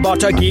now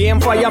about a game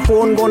for your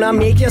phone gonna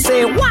make you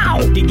say, wow!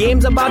 The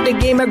game's about the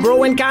game of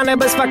growing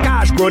cannabis for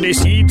cash. Grow the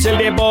seed, sell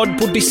the bud,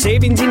 put the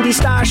savings in the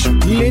stash.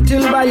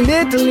 Little by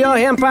little, your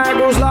empire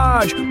grows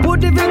large.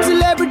 Put the big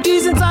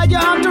celebrities inside your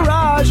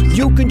entourage.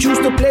 You can choose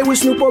to play with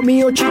Snoop or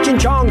me or Cheech and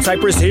Chong,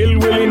 Cypress Hill,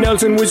 Willie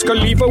Nelson, Wiz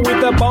Khalifa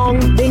with a bong.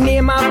 The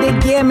name of the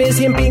game is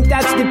Hemp Inc.,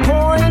 that's the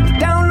point.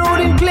 Download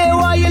and play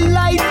while you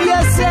light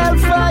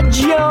yourself a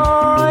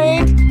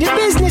joint. The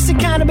business of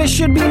cannabis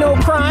should be no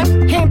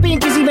crime. Hemp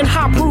Inc. is even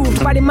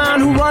hot-proofed by the man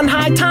who run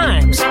High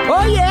Times.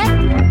 Oh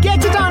yeah?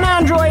 Get it on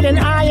Android and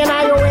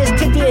iOS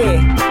today.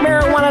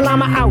 Marijuana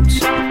llama out.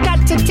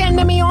 Got to tend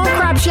to me on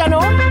crops, you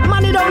know.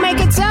 Money don't make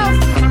itself.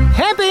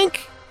 Hemp Inc.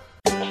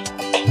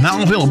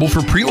 Now available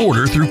for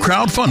pre-order through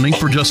crowdfunding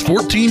for just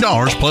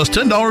 $14 plus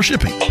 $10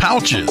 shipping.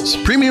 Pouches,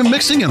 premium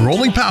mixing and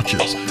rolling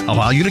pouches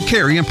allow you to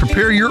carry and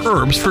prepare your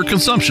herbs for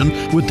consumption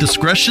with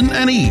discretion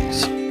and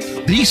ease.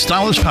 These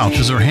stylish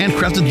pouches are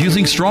handcrafted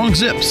using strong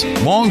zips,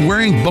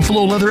 long-wearing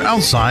buffalo leather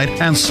outside,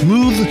 and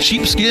smooth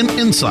sheepskin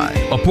inside.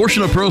 A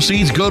portion of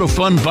proceeds go to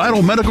fund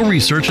vital medical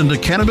research into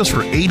cannabis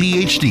for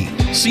ADHD.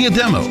 See a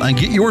demo and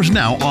get yours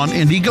now on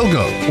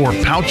Indiegogo or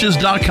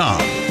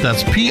pouches.com.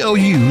 That's POUCHZ.com.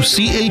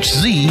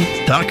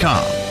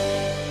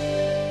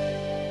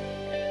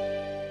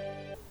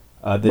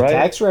 The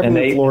tax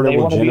revenue Florida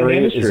will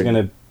generate is going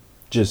to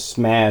just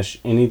smash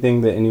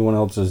anything that anyone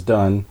else has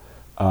done.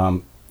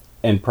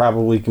 And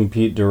probably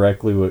compete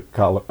directly with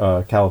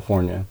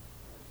California.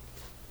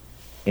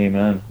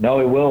 Amen.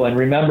 No, it will. And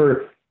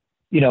remember,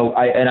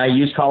 I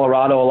use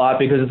Colorado a lot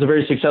because it's a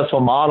very successful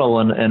model,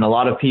 and a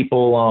lot of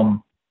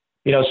people,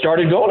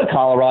 started going to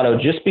Colorado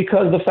just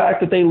because of the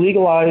fact that they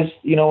legalized,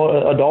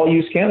 adult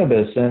use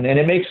cannabis, and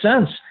it makes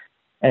sense.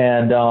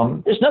 And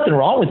there's nothing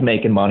wrong with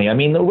making money. I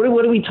mean, what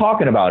are we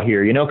talking about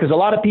here? Because a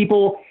lot of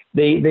people,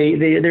 they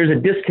there's a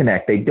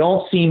disconnect. They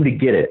don't seem to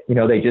get it.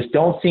 They just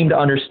don't seem to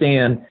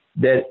understand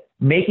that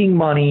making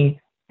money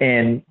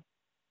and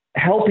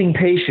helping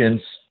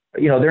patients,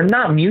 they're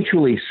not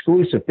mutually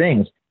exclusive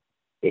things.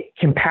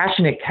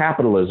 Compassionate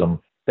capitalism,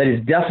 that is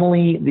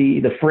definitely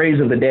the phrase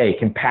of the day,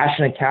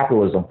 compassionate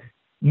capitalism.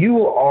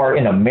 You are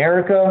in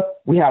America.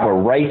 We have a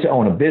right to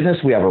own a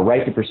business. We have a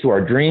right to pursue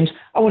our dreams.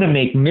 I want to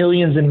make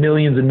millions and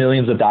millions and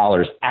millions of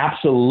dollars.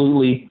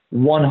 Absolutely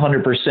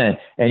 100%.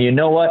 And you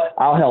know what?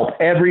 I'll help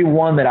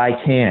everyone that I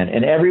can,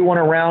 and everyone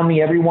around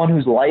me, everyone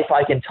whose life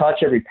I can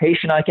touch, every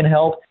patient I can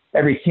help,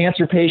 every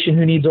cancer patient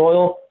who needs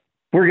oil,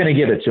 we're going to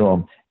give it to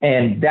them.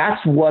 And that's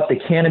what the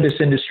cannabis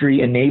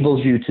industry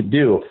enables you to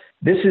do.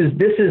 This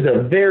is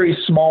a very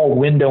small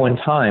window in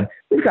time.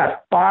 We've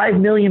got 5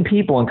 million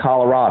people in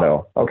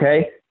Colorado,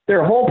 okay?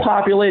 Their whole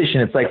population,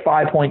 it's like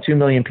 5.2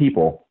 million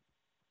people.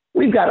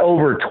 We've got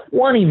over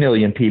 20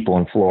 million people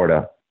in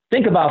Florida.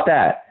 Think about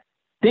that.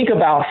 Think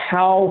about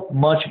how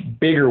much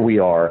bigger we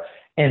are,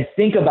 and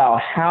think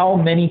about how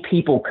many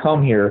people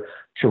come here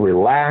to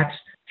relax,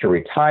 to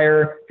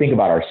retire. Think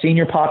about our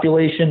senior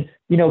population.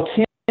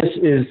 Cannabis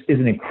is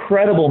an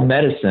incredible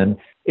medicine.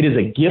 It is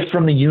a gift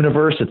from the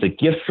universe. It's a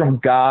gift from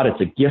God.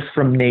 It's a gift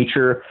from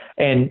nature.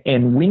 And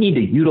we need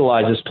to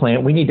utilize this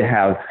plant. We need to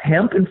have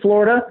hemp in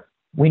Florida.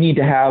 We need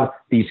to have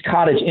these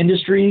cottage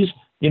industries.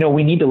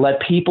 We need to let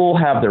people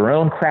have their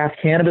own craft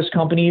cannabis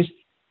companies.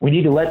 We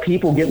need to let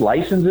people get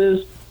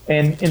licenses.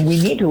 And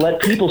we need to let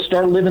people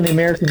start living the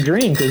American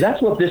dream, because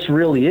that's what this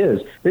really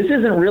is. This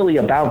isn't really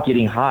about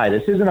getting high.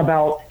 This isn't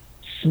about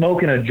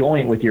smoking a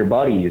joint with your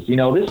buddies.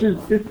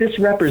 This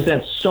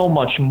represents so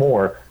much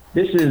more.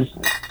 This is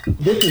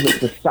a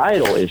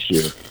societal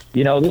issue.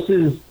 This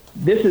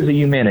is a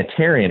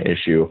humanitarian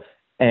issue.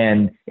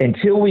 And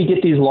until we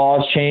get these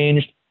laws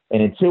changed,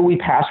 and until we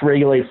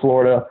regulate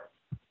Florida,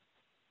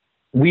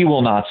 we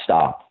will not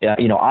stop.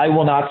 I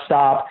will not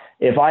stop.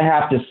 If I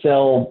have to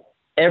sell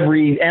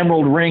every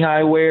emerald ring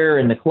I wear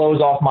and the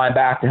clothes off my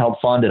back to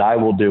help fund it, I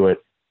will do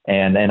it.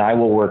 And I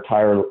will work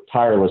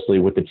tirelessly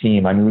with the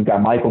team. I mean, we've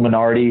got Michael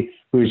Minardi,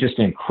 who is just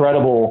an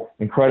incredible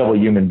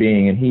human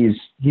being. And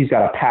he's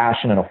got a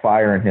passion and a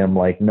fire in him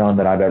like none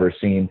that I've ever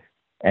seen.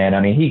 And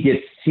I mean, he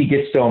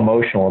gets so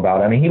emotional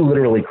about it. I mean, he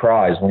literally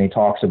cries when he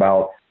talks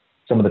about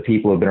some of the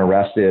people who have been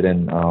arrested,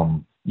 and,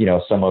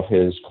 some of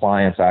his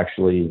clients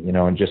actually,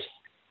 and just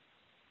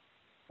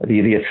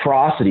the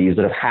atrocities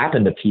that have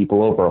happened to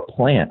people over a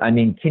plant. I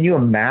mean, can you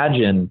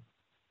imagine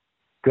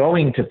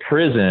going to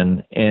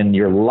prison and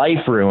your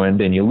life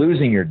ruined, and you're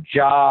losing your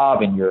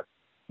job, and you're,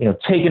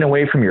 taken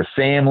away from your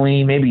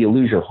family? Maybe you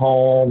lose your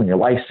home and your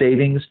life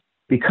savings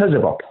because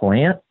of a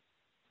plant,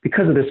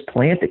 because of this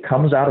plant that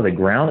comes out of the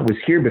ground. It was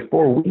here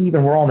before we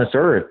even were on this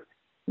earth.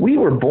 We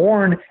were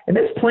born, and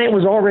this plant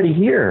was already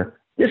here.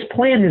 This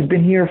plant has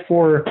been here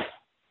for,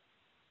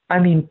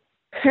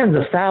 tens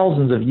of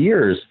thousands of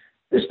years.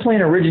 This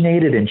plant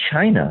originated in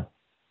China.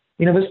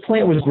 This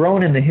plant was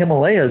grown in the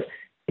Himalayas.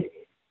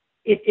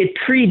 It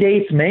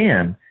predates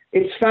man.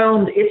 It's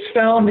found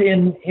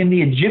in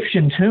the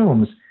Egyptian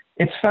tombs.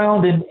 It's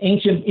found in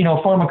ancient,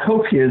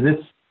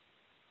 pharmacopoeias.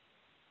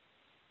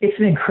 It's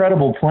an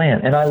incredible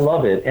plant, and I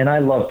love it. And I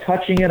love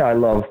touching it. I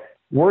love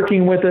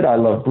working with it. I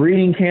love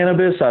breeding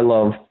cannabis. I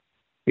love,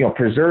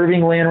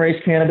 preserving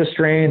landrace cannabis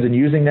strains and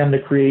using them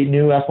to create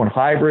new F1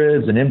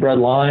 hybrids and inbred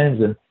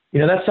lines. And,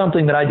 that's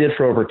something that I did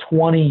for over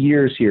 20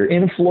 years here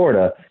in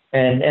Florida.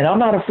 And I'm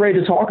not afraid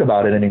to talk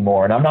about it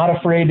anymore. And I'm not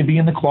afraid to be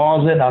in the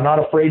closet. And I'm not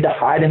afraid to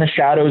hide in the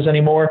shadows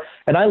anymore.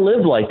 And I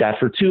lived like that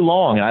for too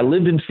long. And I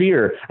lived in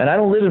fear. And I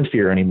don't live in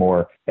fear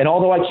anymore. And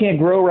although I can't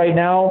grow right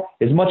now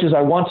as much as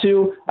I want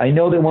to, I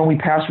know that when we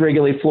pass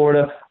Regulate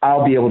Florida,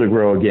 I'll be able to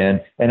grow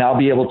again. And I'll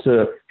be able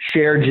to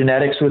share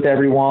genetics with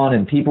everyone.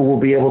 And people will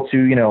be able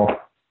to,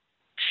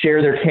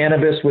 share their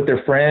cannabis with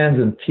their friends.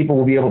 And people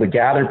will be able to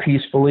gather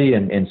peacefully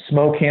and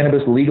smoke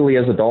cannabis legally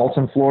as adults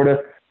in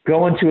Florida.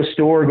 Go into a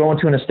store, go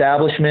into an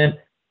establishment,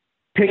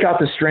 pick out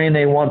the strain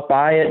they want,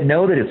 buy it,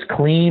 know that it's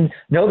clean,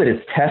 know that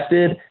it's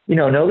tested,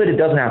 know that it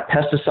doesn't have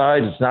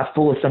pesticides, it's not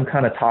full of some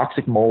kind of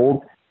toxic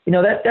mold.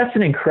 That's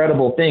an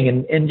incredible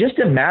thing. And just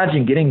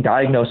imagine getting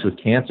diagnosed with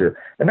cancer.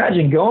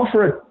 Imagine going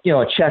for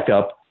a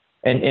checkup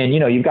and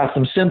you've got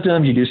some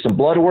symptoms, you do some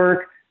blood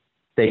work,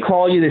 they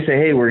call you, they say,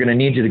 hey, we're going to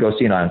need you to go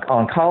see an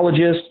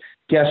oncologist.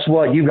 Guess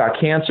what? You've got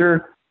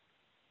cancer.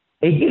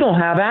 And you don't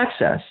have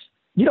access.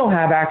 You don't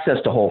have access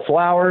to whole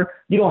flower.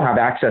 You don't have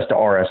access to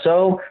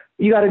RSO.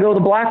 You got to go to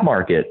the black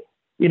market,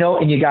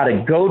 and you got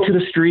to go to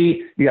the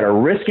street. You got to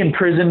risk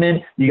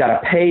imprisonment. You got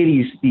to pay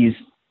these,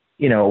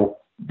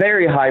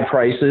 very high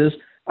prices.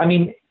 I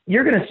mean,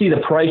 you're going to see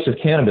the price of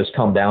cannabis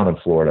come down in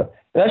Florida.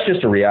 That's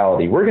just a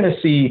reality. We're going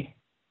to see,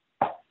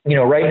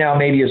 right now,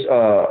 maybe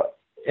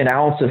an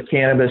ounce of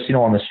cannabis,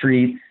 on the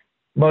street.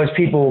 Most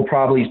people will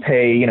probably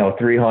pay,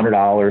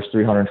 $300,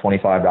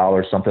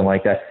 $325, something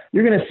like that.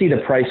 You're going to see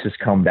the prices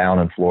come down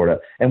in Florida.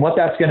 And what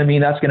that's going to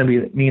mean,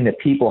 mean that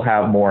people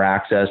have more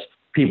access.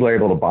 People are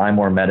able to buy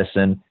more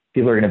medicine.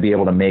 People are going to be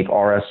able to make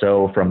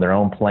RSO from their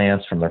own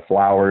plants, from their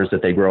flowers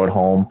that they grow at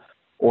home,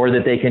 or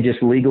that they can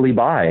just legally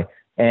buy.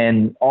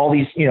 And all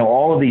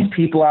of these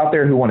people out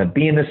there who want to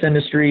be in this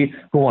industry,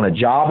 who want a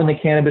job in the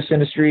cannabis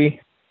industry,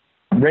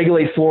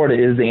 Regulate Florida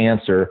is the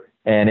answer.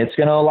 And it's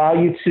going to allow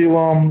you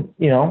to,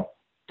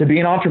 to be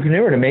an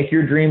entrepreneur, to make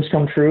your dreams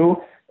come true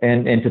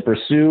and to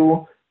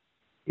pursue,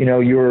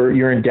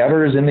 your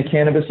endeavors in the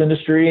cannabis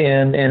industry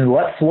and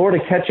let Florida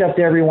catch up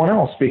to everyone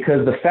else.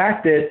 Because the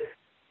fact that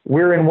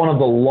we're in one of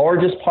the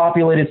largest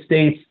populated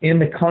states in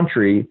the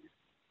country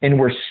and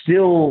we're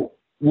still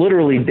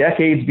literally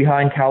decades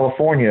behind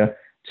California,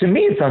 to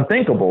me, it's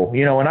unthinkable,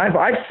 and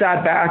I've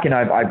sat back and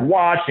I've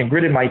watched and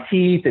gritted my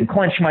teeth and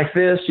clenched my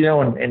fists,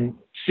 and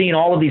seen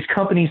all of these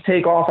companies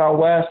take off out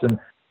west and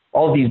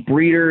all of these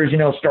breeders,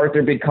 start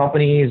their big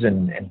companies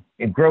and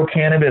grow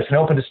cannabis and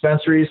open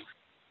dispensaries.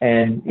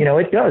 And,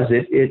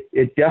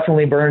 it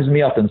definitely burns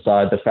me up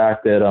inside, the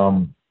fact that,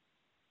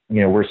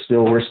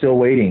 we're still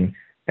waiting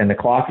and the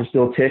clock is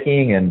still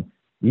ticking and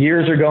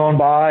years are going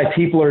by.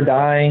 People are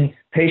dying.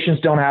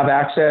 Patients don't have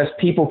access.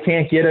 People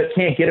can't get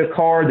a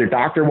card. Their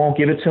doctor won't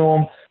give it to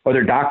them, or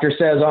their doctor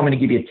says, oh, I'm going to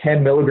give you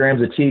 10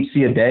 milligrams of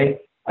THC a day.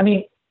 I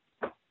mean,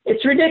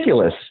 it's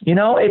ridiculous.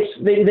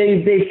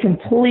 They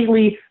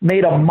completely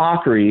made a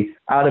mockery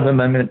out of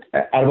Amendment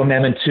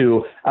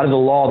 2, out of the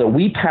law that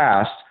we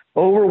passed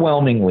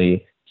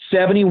overwhelmingly,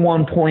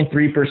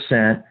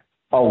 71.3%,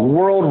 a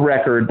world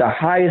record, the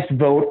highest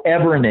vote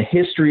ever in the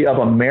history of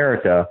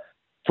America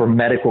for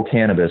medical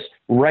cannabis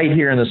right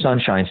here in the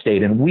Sunshine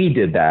State. And we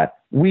did that.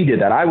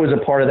 I was a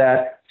part of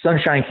that.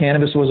 Sunshine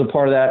Cannabis was a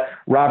part of that.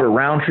 Robert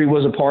Roundtree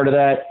was a part of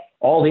that.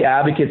 All the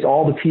advocates,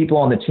 all the people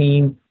on the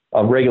team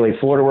of Regulate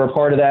Florida were a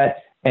part of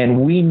that.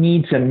 And we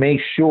need to make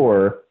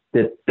sure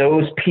that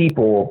those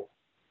people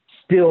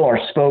still are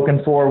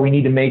spoken for. We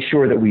need to make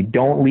sure that we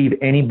don't leave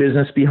any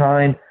business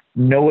behind,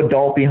 no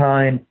adult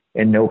behind,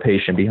 and no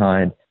patient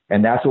behind.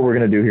 And that's what we're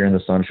going to do here in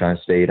the Sunshine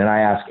State. And I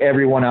ask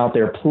everyone out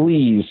there,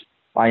 please,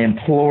 I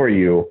implore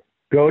you,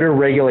 go to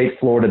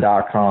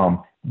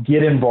regulateflorida.com,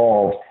 get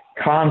involved,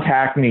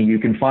 contact me. You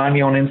can find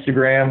me on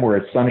Instagram. We're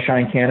at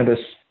Sunshine Cannabis.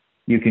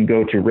 You can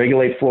go to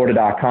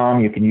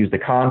regulateflorida.com. You can use the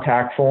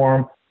contact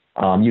form.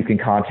 You can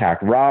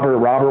contact Robert.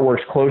 Robert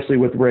works closely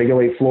with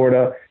Regulate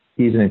Florida.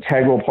 He's an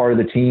integral part of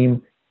the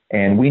team,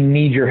 and we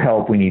need your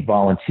help. We need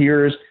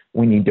volunteers.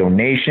 We need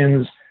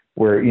donations.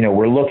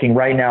 We're looking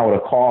right now at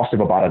a cost of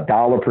about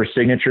 $1 per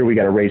signature. We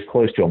got to raise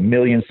close to 1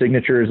 million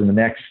signatures in the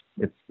next,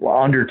 it's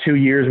under 2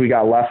 years we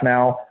got left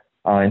now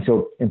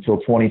until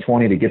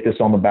 2020 to get this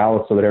on the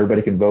ballot so that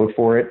everybody can vote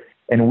for it.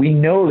 And we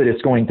know that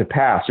it's going to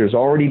pass. There's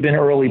already been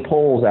early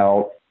polls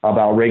out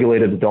about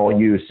regulated adult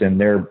use, and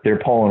they're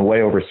polling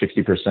way over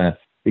 60%,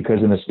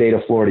 because in the state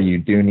of Florida, you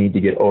do need to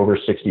get over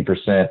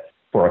 60%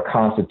 for a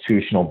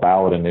constitutional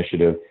ballot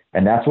initiative.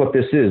 And that's what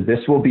this is.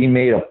 This will be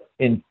made a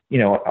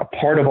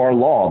part of our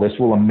law. This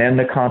will amend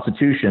the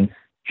Constitution,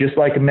 just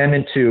like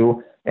Amendment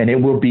 2, and it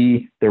will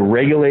be the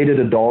regulated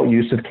adult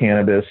use of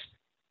cannabis.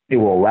 It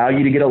will allow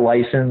you to get a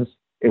license.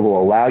 It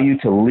will allow you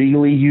to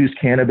legally use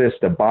cannabis,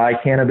 to buy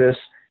cannabis.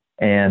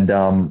 And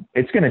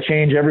it's going to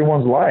change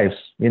everyone's lives,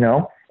 you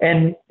know.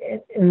 And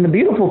the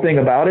beautiful thing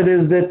about it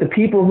is that the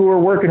people who are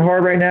working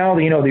hard right now,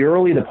 you know,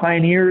 the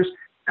pioneers,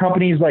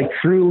 companies like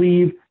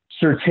TrueLeaf,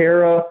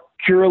 Certera,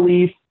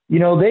 Curaleaf, you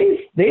know,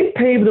 they've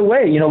paved the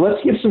way. You know,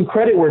 let's give some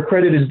credit where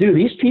credit is due.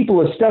 These people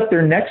have stuck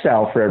their necks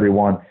out for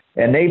everyone,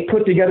 and they've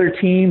put together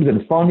teams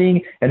and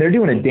funding, and they're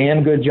doing a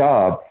damn good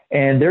job.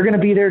 And they're going to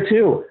be there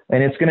too.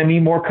 And it's going to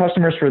mean more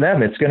customers for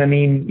them. It's going to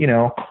mean, you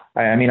know,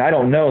 I mean, I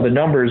don't know. The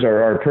numbers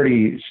are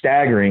pretty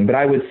staggering, but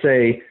I would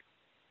say,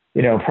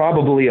 you know,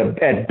 probably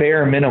at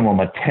bare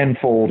minimum, a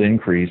tenfold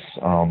increase,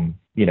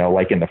 you know,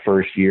 like in the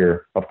first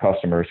year of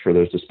customers for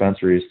those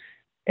dispensaries.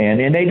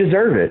 And they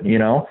deserve it. You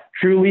know,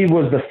 TrueLeaf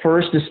was the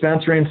first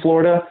dispensary in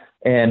Florida,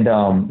 and,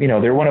 you know,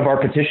 they're one of our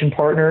petition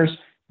partners.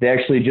 They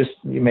actually just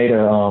made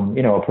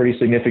a pretty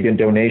significant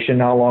donation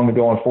not long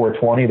ago on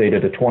 420. They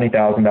did a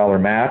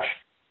 $20,000 match.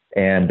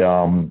 And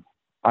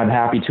I'm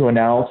happy to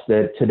announce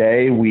that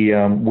today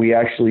we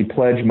actually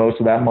pledged most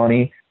of that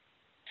money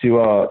to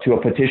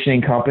a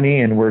petitioning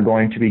company, and we're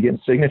going to be getting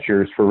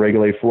signatures for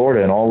Regulate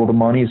Florida. And all of the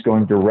money is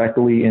going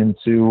directly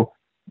into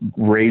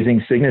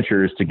raising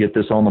signatures to get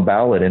this on the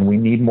ballot. And we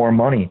need more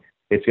money.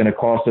 It's going to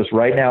cost us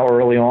right now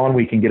early on.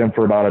 We can get them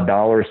for about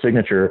 $1 a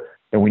signature,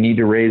 and we need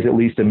to raise at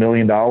least $1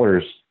 million.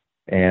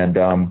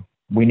 And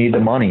we need the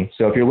money.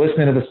 So if you're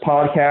listening to this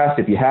podcast,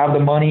 if you have the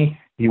money,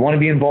 if you want to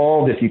be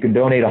involved, if you can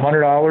donate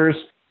 $100,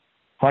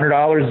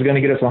 $100 is going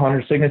to get us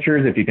 100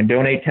 signatures. If you can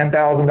donate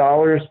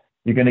 $10,000,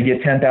 you're going to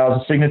get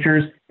 10,000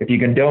 signatures. If you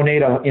can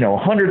donate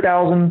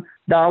 $100,000,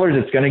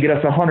 it's going to get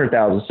us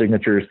 100,000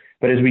 signatures.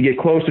 But as we get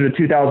closer to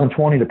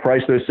 2020, the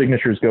price of those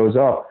signatures goes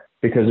up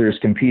because there's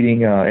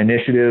competing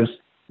initiatives,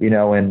 you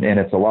know, and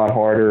it's a lot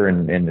harder,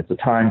 and it's a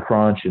time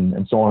crunch,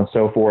 and so on and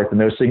so forth. And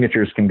those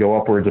signatures can go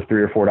upwards of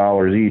 $3 or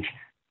 $4 each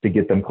to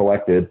get them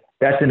collected.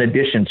 That's in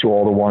addition to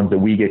all the ones that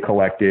we get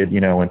collected, you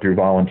know, and through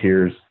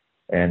volunteers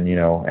and, you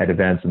know, at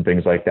events and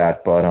things like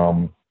that. But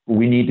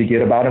we need to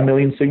get about 1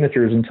 million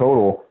signatures in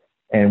total,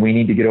 and we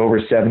need to get over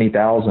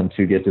 70,000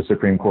 to get to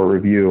Supreme Court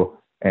review.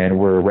 And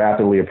we're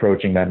rapidly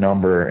approaching that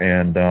number.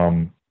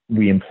 And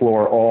we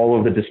implore all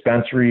of the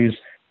dispensaries,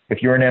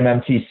 if you're an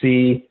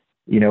MMTC,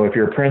 you know, if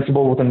you're a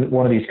principal within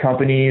one of these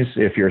companies,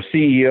 if you're a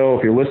CEO,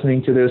 if you're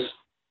listening to this,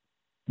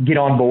 get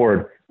on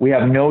board. We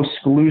have no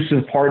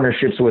exclusive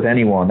partnerships with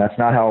anyone. That's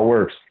not how it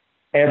works.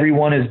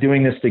 Everyone is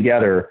doing this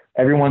together.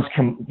 Everyone's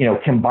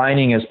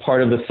combining as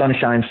part of the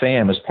Sunshine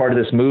fam, as part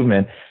of this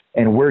movement.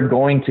 And we're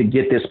going to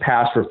get this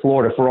passed for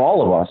Florida, for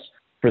all of us,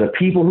 for the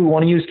people who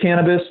want to use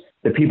cannabis,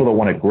 the people that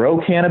want to grow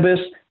cannabis,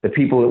 the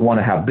people that want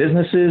to have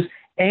businesses,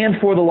 and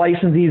for the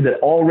licensees that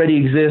already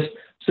exist,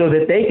 so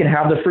that they can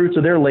have the fruits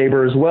of their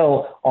labor as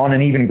well on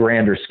an even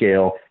grander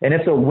scale. And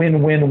it's a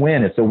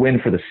win-win-win. It's a win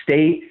for the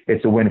state.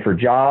 It's a win for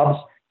jobs.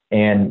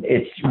 And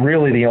it's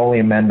really the only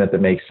amendment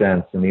that makes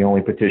sense, and the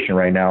only petition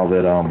right now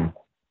that,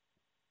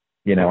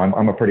 you know,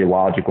 I'm a pretty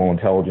logical,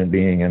 intelligent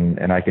being,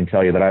 and I can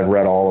tell you that I've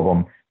read all of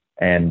them.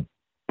 And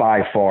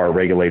by far,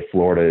 Regulate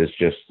Florida is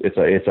just,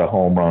 it's a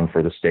home run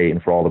for the state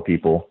and for all the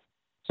people.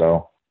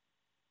 So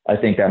I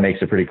think that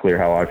makes it pretty clear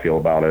how I feel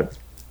about it.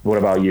 What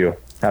about you?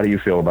 How do you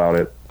feel about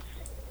it?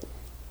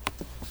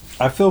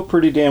 I feel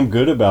pretty damn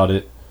good about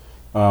it.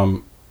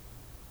 In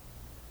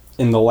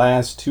the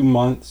last 2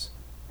 months,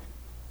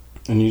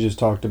 and you just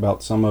talked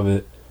about some of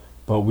it,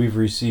 but we've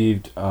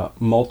received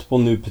multiple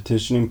new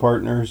petitioning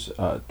partners,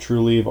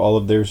 TrueLeaf, all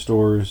of their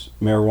stores,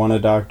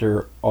 Marijuana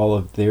Doctor, all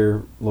of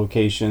their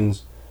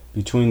locations.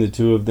 Between the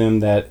two of them,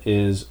 that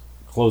is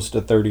close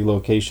to 30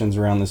 locations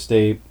around the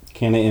state.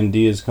 Canna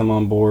MD has come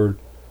on board.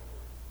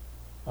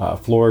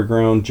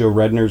 Floridian, Joe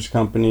Redner's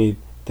company,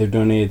 they've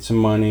donated some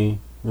money.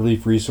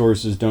 Relief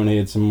Resources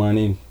donated some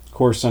money. Of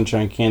course,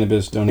 Sunshine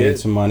Cannabis donated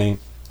some money.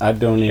 I've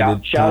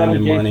donated time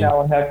and money.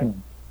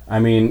 I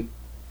mean,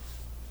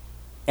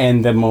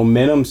 and the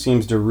momentum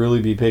seems to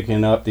really be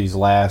picking up these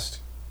last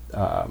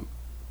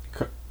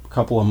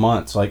couple of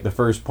months, like the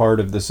first part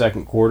of the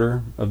second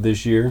quarter of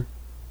this year.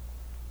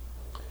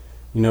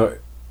 You know,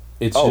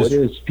 it's just,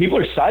 it is. People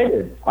are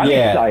excited. I'm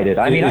excited.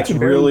 I mean, I'm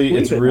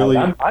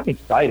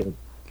excited.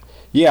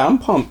 Yeah, I'm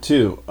pumped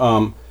too.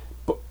 I'm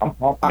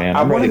pumped, man.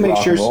 I want to make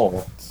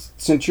sure,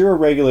 since you're a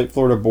Regulate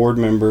Florida board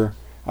member,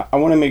 I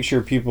want to make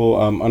sure people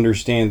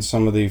understand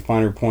some of the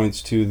finer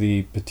points to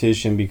the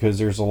petition, because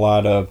there's a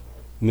lot of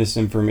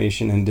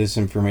misinformation and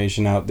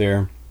disinformation out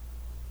there.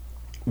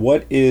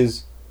 What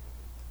is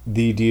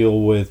the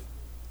deal with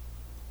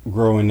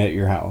growing at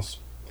your house?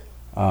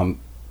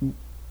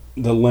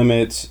 The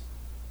limits,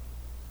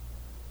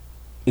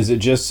 is it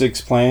just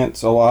 6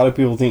 plants? A lot of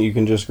people think you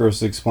can just grow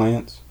 6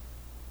 plants.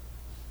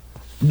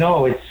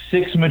 No, it's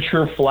 6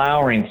 mature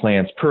flowering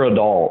plants per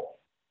adult.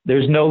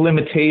 There's no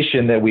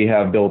limitation that we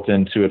have built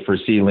into it for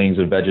seedlings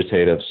and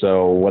vegetative.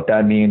 So what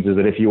that means is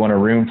that if you want a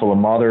room full of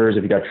mothers,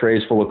 if you got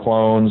trays full of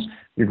clones,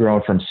 you're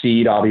growing from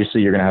seed.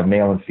 Obviously, you're going to have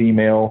male and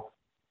female,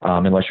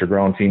 unless you're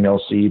growing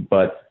female seed.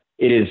 But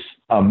it is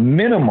a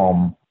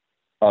minimum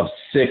of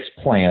 6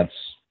 plants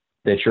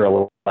that you're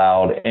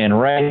allowed. And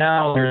right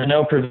now there's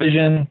no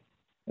provision.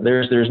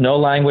 There's no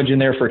language in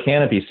there for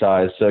canopy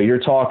size. So you're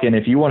talking,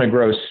 if you want to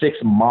grow 6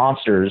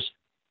 monsters,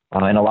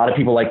 and a lot of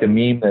people like the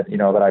meme that,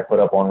 that I put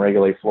up on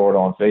Regulate Florida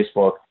on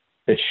Facebook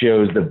that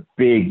shows the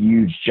big,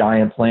 huge,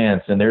 giant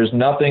plants. And there's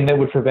nothing that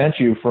would prevent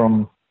you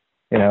from,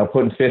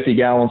 putting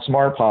 50-gallon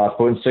smart pots,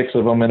 putting 6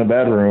 of them in a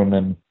bedroom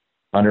and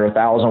under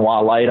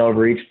 1,000-watt light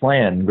over each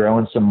plant, and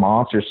growing some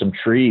monsters, some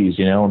trees,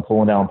 and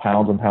pulling down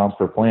pounds and pounds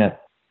per plant.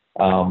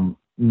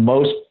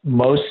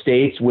 Most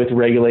states with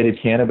regulated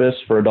cannabis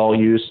for adult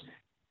use,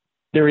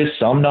 there is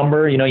some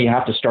number, you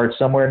have to start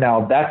somewhere.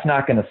 Now, that's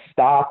not going to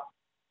stop,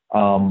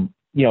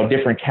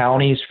 different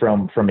counties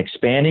from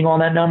expanding on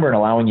that number and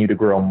allowing you to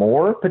grow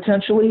more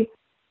potentially.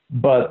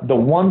 But the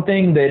one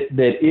thing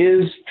that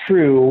is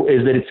true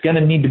is that it's going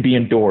to need to be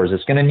indoors.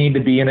 It's going to need to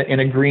be in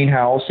a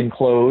greenhouse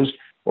enclosed,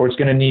 or it's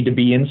going to need to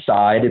be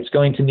inside. It's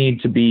going to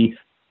need to be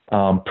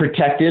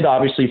protected,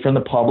 obviously, from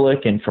the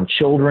public and from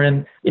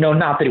children.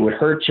 Not that it would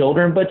hurt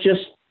children, but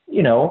just,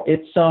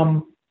 it's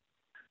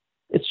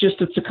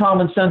a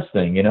common sense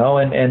thing,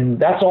 and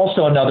that's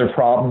also another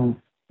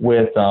problem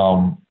with,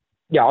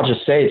 I'll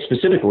just say it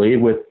specifically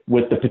with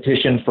the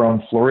petition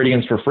from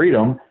Floridians for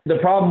Freedom. The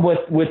problem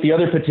with the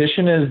other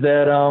petition is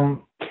that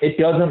it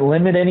doesn't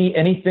limit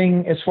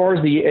anything as far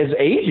as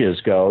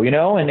ages go,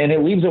 and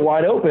it leaves it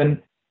wide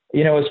open.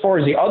 As far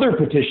as the other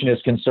petition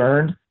is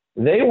concerned,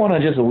 they want to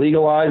just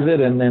legalize it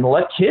and then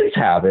let kids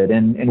have it.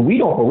 And we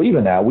don't believe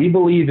in that. We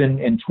believe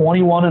in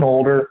 21 and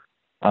older,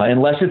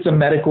 unless it's a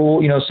medical,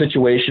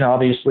 situation,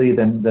 obviously,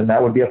 then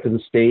that would be up to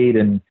the state.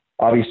 And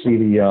obviously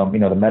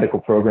the medical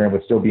program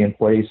would still be in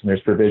place, and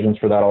there's provisions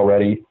for that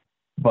already.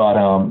 But,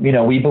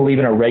 we believe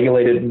in a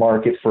regulated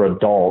market for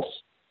adults.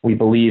 We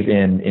believe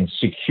in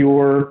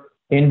secure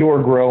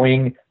indoor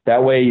growing.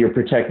 That way you're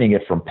protecting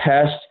it from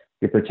pests,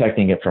 you're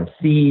protecting it from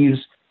thieves,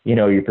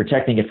 you're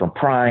protecting it from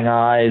prying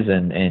eyes,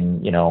 and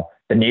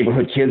the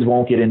neighborhood kids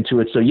won't get into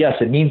it. So yes,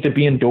 it needs to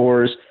be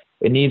indoors.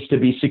 It needs to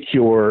be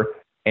secure.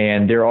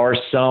 And there are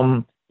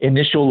some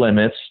initial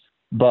limits,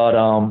 but,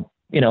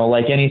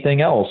 like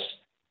anything else,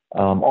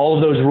 all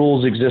of those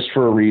rules exist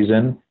for a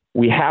reason.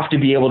 We have to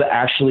be able to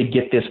actually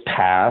get this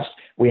passed.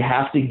 We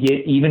have to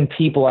get even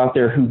people out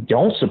there who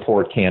don't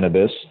support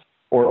cannabis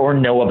or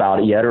know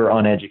about it yet or are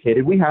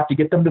uneducated. We have to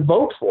get them to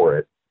vote for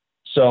it.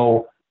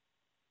 So,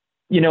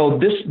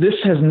 this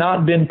has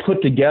not been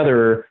put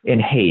together in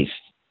haste.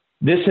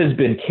 This has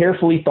been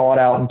carefully thought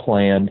out and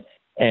planned.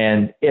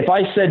 And if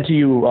I said to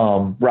you,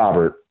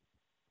 Robert,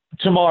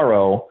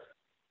 tomorrow,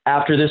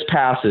 after this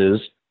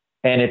passes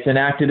and it's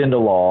enacted into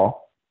law,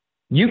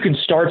 you can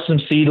start some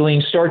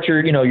seedlings, start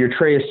your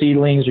tray of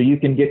seedlings, or you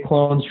can get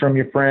clones from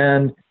your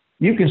friend.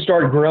 You can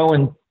start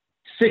growing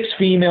 6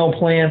 female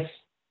plants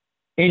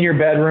in your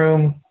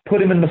bedroom, put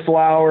them in the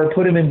flower,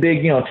 put them in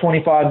big,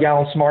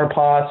 25-gallon smart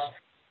pots,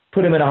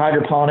 put them in a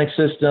hydroponic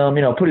system,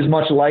 put as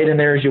much light in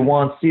there as you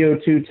want,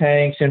 CO2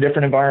 tanks,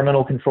 different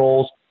environmental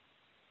controls.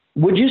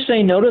 Would you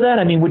say no to that?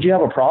 I mean, would you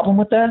have a problem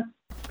with that?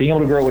 Being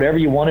able to grow whatever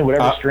you wanted,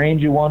 whatever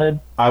strains you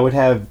wanted? I would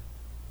have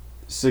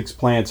 6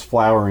 plants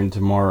flowering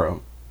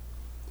tomorrow.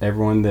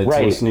 Everyone that's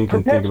listening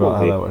can think about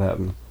how that would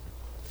happen.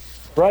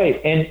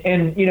 Right.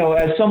 And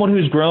as someone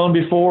who's grown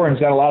before and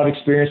has got a lot of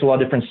experience, a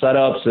lot of different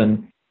setups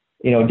and,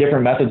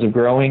 different methods of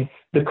growing,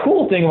 the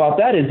cool thing about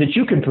that is that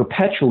you can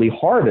perpetually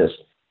harvest.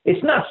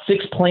 It's not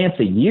 6 plants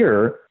a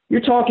year.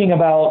 You're talking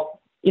about,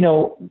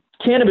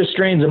 cannabis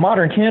strains, a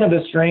modern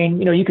cannabis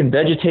strain, you can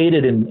vegetate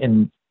it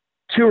in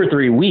 2 or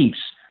 3 weeks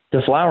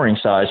to flowering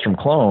size from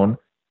clone.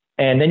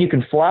 And then you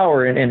can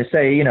flower and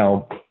say,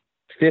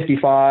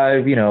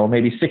 55,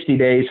 maybe 60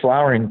 days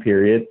flowering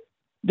period,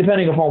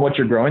 depending upon what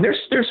you're growing.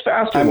 There's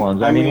faster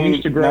ones. I mean, we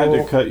used to grow. Not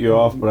to cut you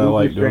off, but I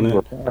like doing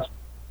it.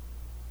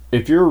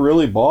 If you're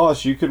really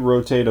boss, you could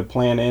rotate a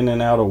plant in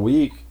and out a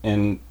week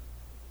and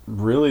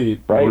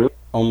really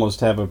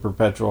almost have a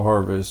perpetual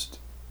harvest.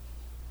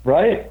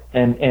 Right.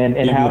 And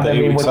have, what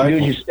you do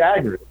is you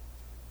stagger it.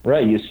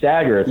 Right. You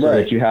stagger it so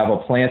that you have a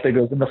plant that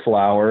goes into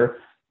flower,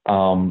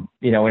 and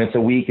it's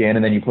a week in,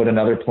 and then you put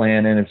another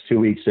plant in, it's 2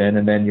 weeks in,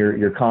 and then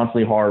you're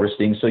constantly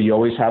harvesting. So you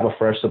always have a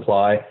fresh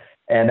supply.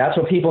 And that's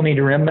what people need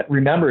to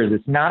remember is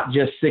it's not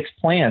just 6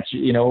 plants.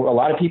 A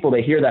lot of people,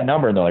 they hear that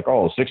number and they're like,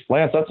 oh, 6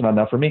 plants, that's not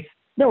enough for me.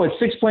 No, it's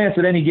 6 plants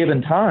at any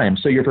given time.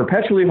 So you're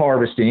perpetually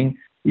harvesting.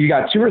 You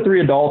got 2 or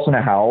 3 adults in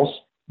a house.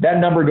 That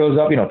number goes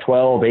up,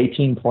 12,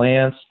 18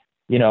 plants,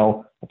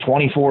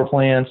 24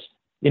 plants.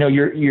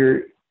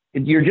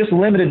 You're just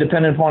limited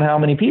depending upon how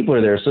many people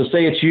are there. So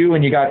say it's you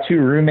and you got 2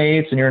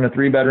 roommates and you're in a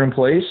 3-bedroom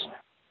place,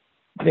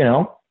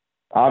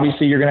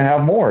 obviously you're going to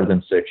have more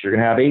than 6. You're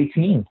going to have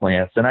 18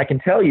 plants. And I can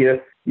tell you,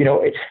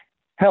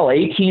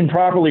 18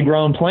 properly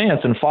grown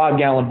plants in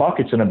 5-gallon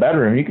buckets in a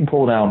bedroom, you can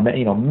pull down,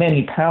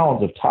 many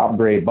pounds of top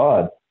grade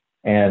bud.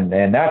 And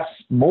that's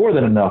more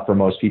than enough for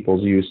most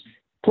people's use.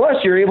 Plus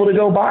you're able to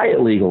go buy it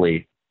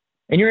legally.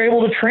 and you're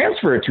able to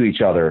transfer it to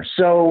each other.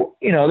 So,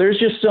 there's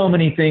just so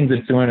many things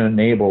it's going to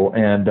enable,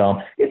 and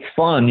it's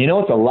fun.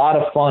 It's a lot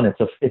of fun.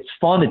 It's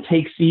fun to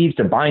take seeds,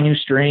 to buy new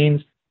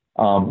strains,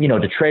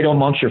 to trade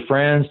amongst your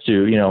friends,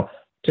 to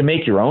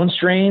make your own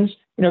strains.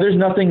 There's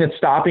nothing that's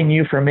stopping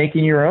you from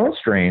making your own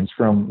strains,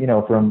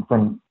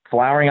 from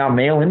flowering out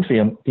male and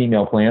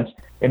female plants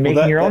and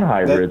making your own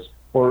hybrids,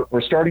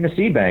 or starting a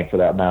seed bank for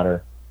that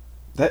matter.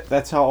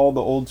 That's how all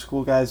the old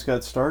school guys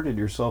got started,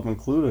 yourself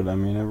included. I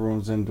mean,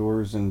 everyone's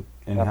indoors and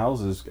in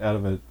houses out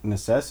of a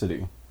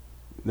necessity.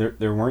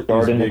 There weren't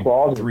these big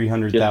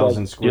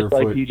 300,000 square foot.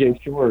 Just like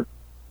DJ Short.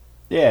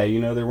 Yeah,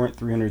 there weren't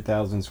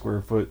 300,000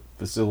 square foot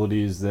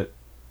facilities that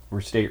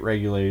were state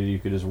regulated. You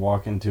could just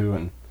walk into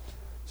and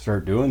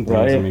start doing things.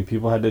 Right. I mean,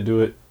 people had to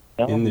do it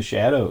in the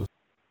shadows.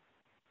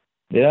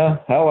 Yeah,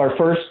 hell, our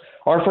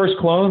first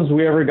clones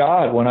we ever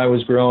got when I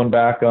was growing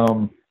back,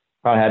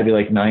 probably had to be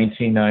like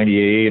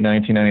 1998,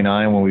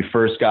 1999 when we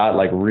first got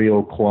like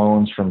real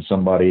clones from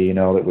somebody,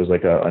 that was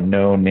like a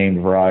known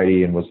named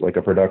variety and was like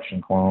a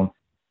production clone.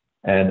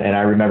 And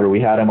I remember we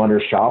had them under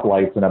shop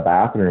lights in a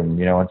bathroom,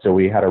 and so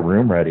we had a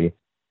room ready,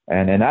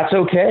 and that's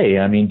okay.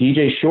 I mean,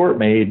 DJ Short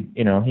made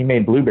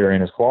blueberry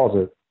in his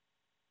closet.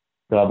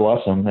 God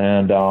bless him.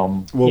 And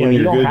when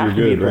you're good, you're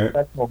good, right?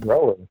 Professional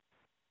grower.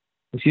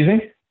 Excuse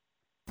me?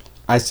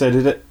 I said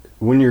it.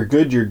 When you're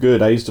good, you're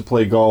good. I used to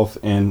play golf,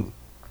 and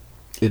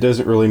it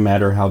doesn't really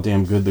matter how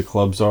damn good the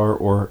clubs are,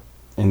 or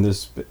in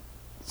this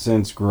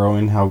sense,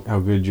 growing how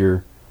good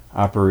your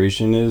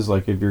operation is.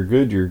 Like, if you're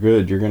good, you're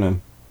good. You're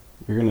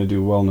gonna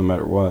do well no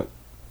matter what.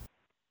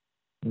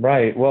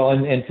 Right. Well,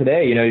 and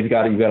today, you've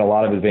got a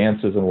lot of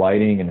advances in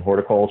lighting and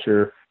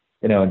horticulture,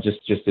 and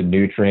just the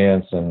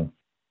nutrients and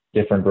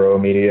different grow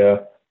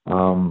media.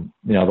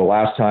 The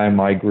last time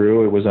I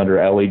grew, it was under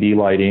LED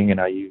lighting,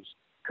 and I used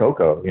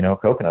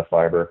coconut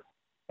fiber,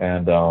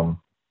 and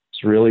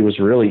it was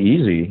really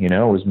easy. It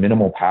was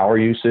minimal power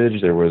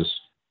usage. There was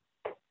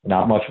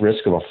not much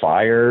risk of a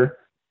fire.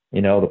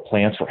 The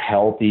plants were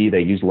healthy.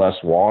 They used less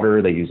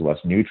water. They used less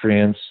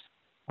nutrients.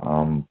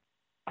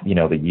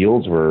 The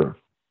yields were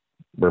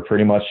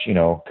pretty much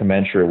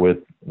commensurate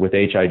with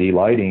HID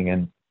lighting,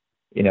 and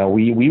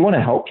we want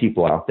to help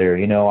people out there.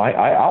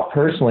 I'll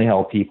personally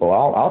help people.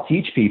 I'll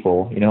teach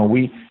people.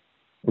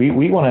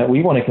 We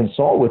want to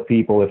consult with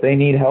people if they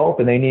need help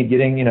and they need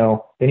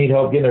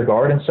help getting their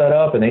garden set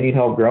up and they need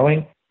help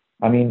growing.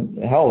 I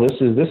mean, hell, this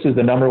is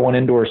the number one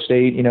indoor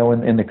state, in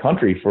the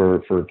country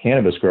for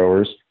cannabis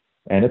growers.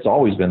 And it's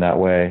always been that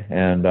way.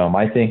 And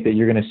I think that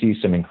you're going to see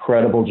some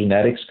incredible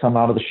genetics come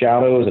out of the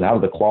shadows and out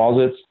of the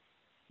closets.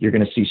 You're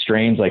going to see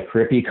strains like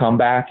Crippy come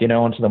back,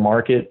 into the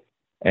market.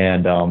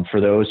 And for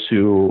those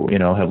who,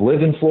 have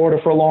lived in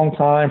Florida for a long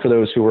time, for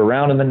those who were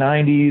around in the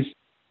 90s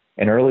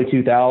and early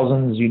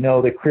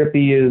 2000s, that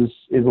Crippy is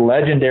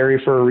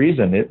legendary for a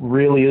reason. It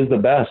really is the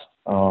best.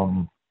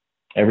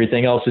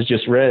 Everything else is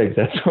just rigged.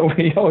 That's what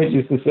we always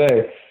used to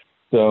say.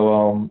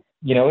 So,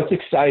 it's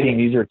exciting.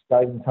 These are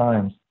exciting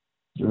times.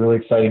 These are really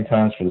exciting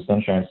times for the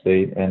Sunshine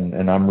State.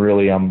 And I'm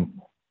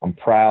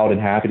proud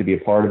and happy to be a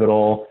part of it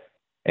all.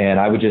 And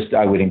I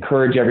would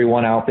encourage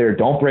everyone out there,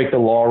 don't break the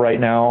law right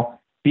now.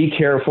 Be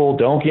careful.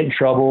 Don't get in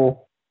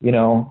trouble.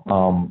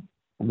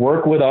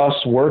 Work with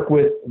us. Work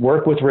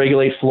with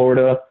Regulate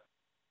Florida.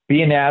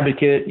 Be an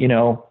advocate.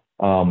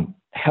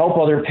 Help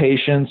other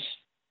patients.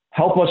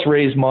 Help us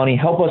raise money.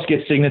 Help us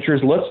get signatures.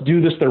 Let's do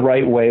this the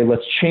right way.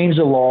 Let's change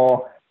the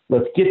law.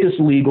 Let's get this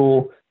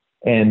legal,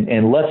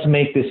 and let's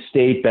make this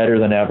state better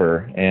than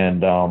ever.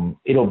 And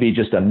it'll be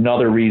just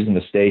another reason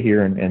to stay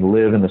here and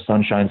live in the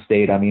Sunshine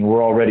State. I mean,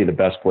 we're already the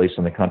best place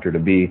in the country to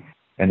be.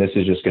 And this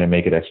is just going to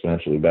make it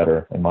exponentially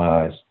better in my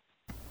eyes.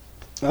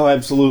 Oh,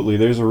 absolutely.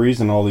 There's a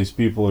reason all these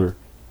people are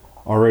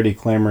already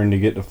clamoring to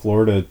get to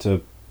Florida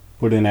to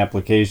put in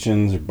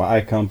applications or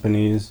buy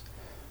companies.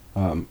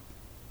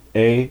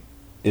 A,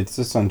 it's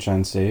the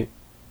Sunshine State.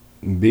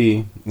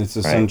 B, it's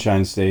the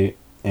Sunshine State.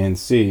 And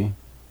C,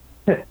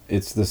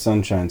 it's the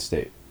Sunshine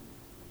State.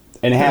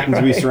 And it happens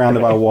to be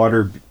surrounded by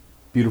water,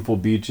 beautiful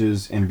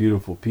beaches, and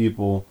beautiful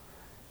people.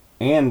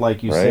 And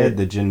like you said,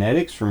 the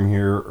genetics from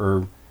here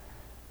are...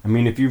 I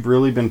mean, if you've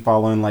really been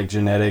following like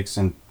genetics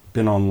and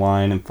been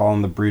online and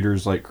following the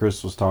breeders like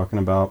Chris was talking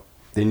about,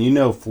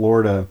 then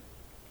Florida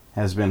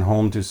has been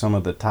home to some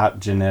of the top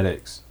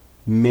genetics,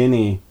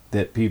 many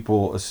that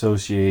people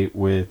associate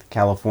with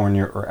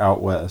California or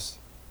out west,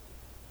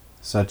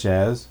 such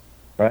as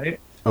OG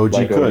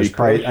like Kush. OG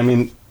Kush. I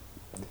mean,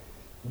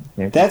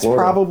 that's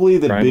Florida. Probably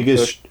the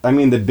biggest. I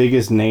mean, the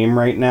biggest name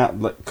right now,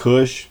 like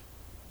Kush.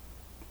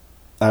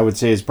 I would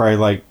say is probably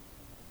like.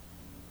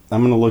 I'm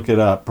going to look it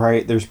up.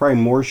 There's probably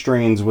more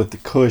strains with the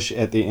Kush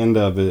at the end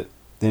of it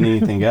than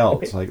anything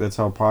else. Like, that's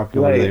how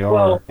popular they are.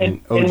 Well,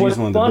 and OG's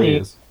one of the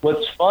biggest.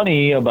 What's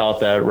funny about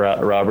that,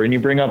 Robert, and you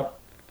bring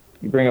up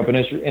an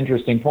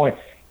interesting point.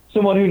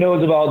 Someone who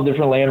knows about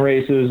different land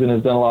races and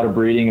has done a lot of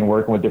breeding and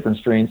working with different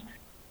strains.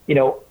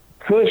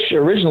 Kush,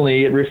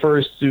 originally, it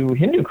refers to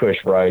Hindu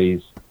Kush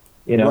varieties,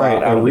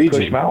 out of the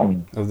Kush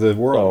Mountain of the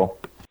world.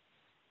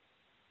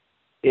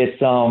 it's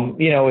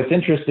it's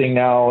interesting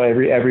now.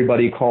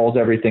 Everybody calls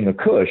everything a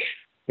Kush.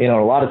 A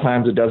lot of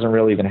times it doesn't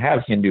really even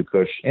have Hindu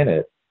Kush in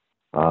it.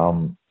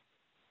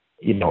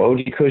 OG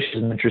Kush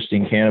is an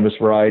interesting cannabis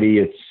variety.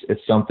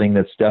 It's something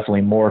that's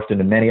definitely morphed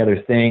into many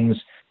other things.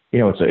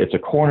 It's a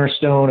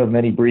cornerstone of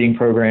many breeding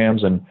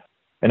programs and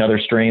other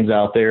strains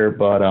out there.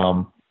 But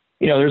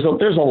there's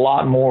a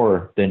lot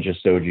more than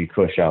just OG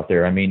Kush out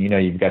there. I mean,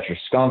 you've got your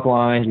skunk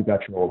lines, you've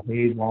got your old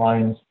haze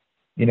lines,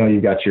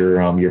 you've got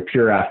your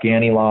pure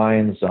Afghani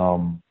lines,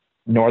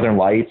 Northern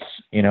Lights.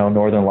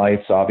 Northern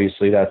Lights,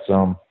 obviously, that's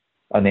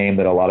a name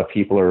that a lot of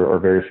people are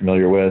very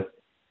familiar with.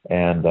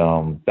 And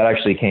that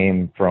actually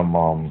came from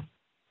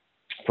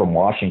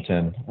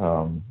Washington.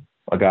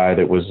 A guy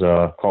that was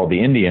called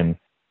the Indian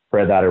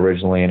bred that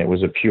originally, and it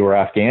was a pure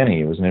Afghani.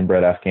 It was an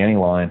inbred Afghani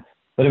line.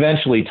 But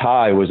eventually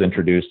Thai was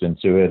introduced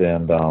into it,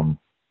 and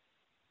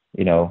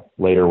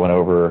later went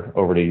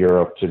over to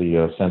Europe to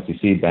the Sensi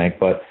Seed Bank.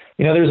 But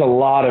there's a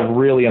lot of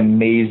really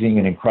amazing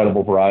and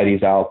incredible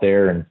varieties out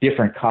there, and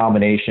different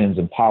combinations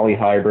and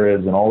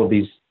polyhybrids and all of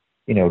these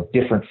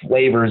different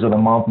flavors of the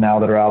month now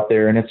that are out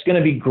there. And it's going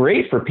to be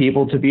great for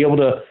people to be able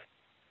to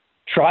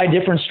try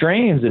different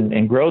strains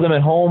and grow them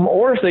at home.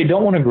 Or if they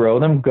don't want to grow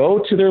them,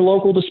 go to their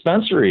local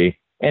dispensary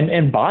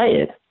and buy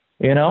it.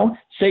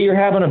 Say you're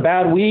having a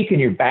bad week and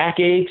your back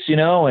aches,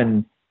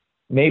 and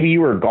maybe you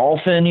were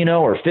golfing,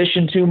 or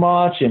fishing too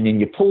much, and then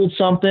you pulled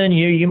something.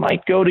 You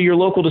might go to your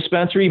local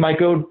dispensary. You might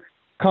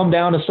come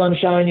down to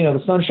Sunshine,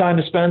 the Sunshine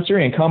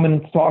dispensary, and come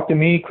and talk to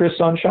me, Chris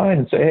Sunshine,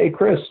 and say, hey,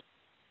 Chris,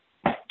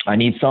 I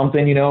need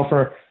something,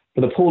 for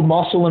the pulled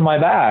muscle in my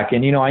back,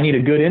 and, I need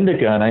a good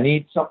indica, and I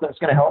need something that's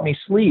going to help me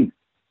sleep.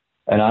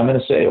 And I'm going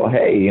to say, well,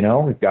 hey,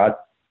 we've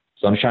got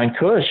Sunshine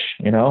Kush,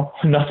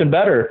 nothing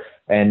better.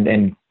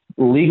 And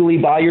legally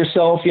buy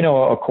yourself,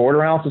 a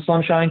quarter ounce of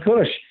Sunshine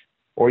Kush.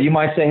 Or you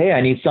might say, hey,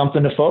 I need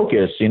something to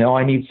focus.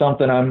 I need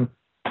something I'm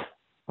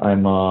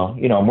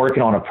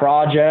working on a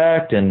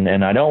project,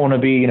 and I don't want to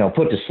be,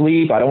 put to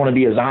sleep. I don't want to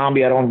be a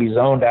zombie. I don't want to be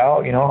zoned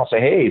out. I'll say,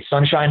 hey,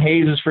 Sunshine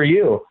Haze is for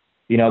you.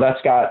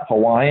 That's got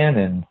Hawaiian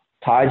and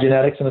Thai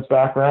genetics in its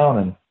background,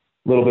 and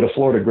a little bit of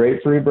Florida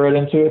grapefruit bred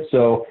into it.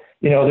 So,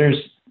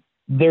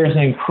 there's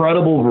an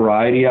incredible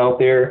variety out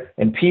there,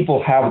 and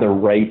people have the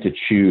right to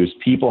choose.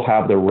 People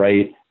have the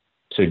right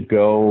to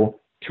go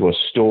to a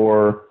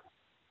store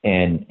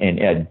and in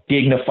a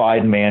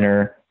dignified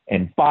manner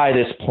and buy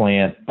this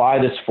plant, buy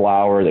this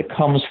flower that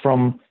comes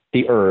from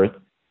the earth,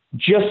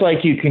 just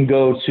like you can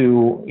go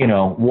to,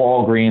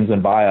 Walgreens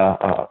and buy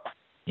a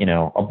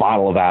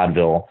bottle of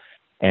Advil.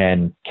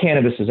 And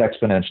cannabis is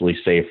exponentially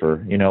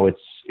safer.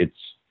 It's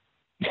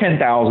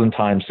 10,000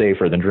 times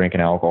safer than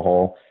drinking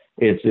alcohol.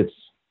 It's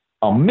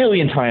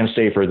 1,000,000 times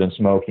safer than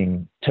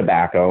smoking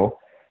tobacco.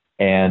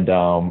 And,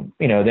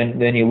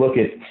 then you look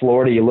at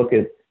Florida, you look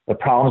at the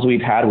problems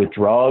we've had with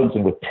drugs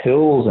and with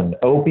pills and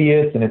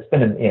opiates, and it's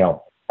been an,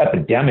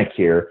 epidemic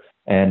here.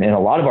 And a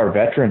lot of our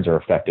veterans are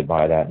affected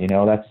by that.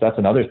 That's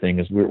another thing,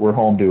 is we're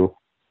home to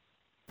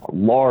a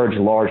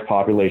large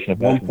population of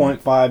veterans.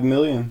 1.5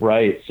 million.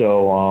 Right.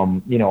 So,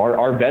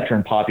 our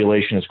veteran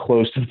population is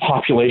close to the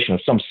population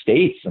of some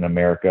states in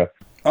America.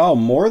 Oh,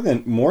 more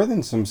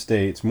than some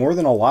states, more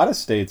than a lot of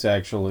states,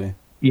 actually.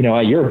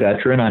 You're a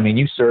veteran. I mean,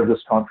 you served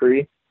this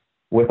country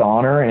with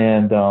honor,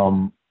 and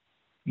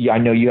I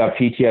know you have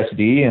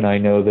PTSD, and I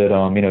know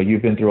that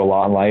you've been through a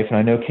lot in life, and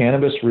I know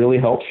cannabis really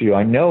helps you.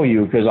 I know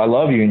you because I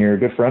love you, and you're a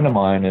good friend of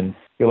mine, and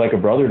you're like a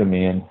brother to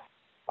me. And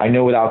I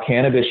know without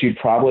cannabis, you'd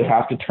probably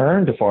have to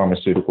turn to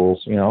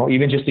pharmaceuticals,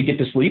 even just to get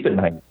to sleep at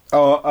night.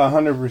 Oh,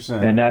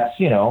 100%. And that's,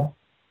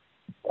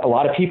 a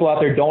lot of people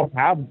out there don't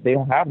have the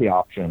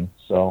option.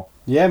 So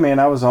yeah, man,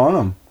 I was on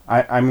them.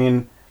 I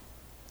mean,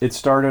 it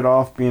started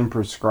off being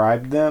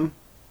prescribed them,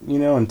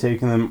 and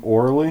taking them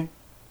orally,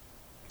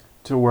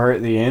 to where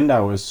at the end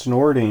I was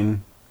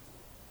snorting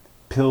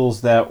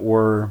pills that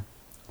were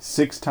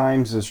 6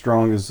 times as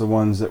strong as the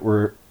ones that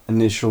were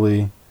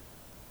initially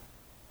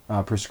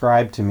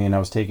prescribed to me, and I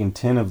was taking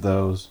 10 of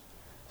those.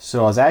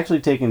 So I was actually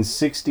taking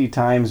 60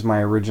 times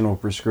my original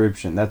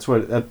prescription.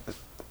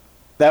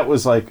 That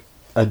was like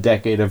a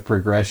decade of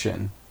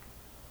progression.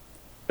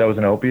 That was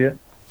an opiate?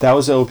 That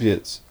was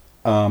opiates.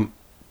 I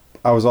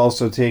was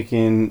also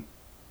taking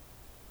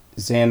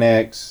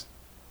Xanax,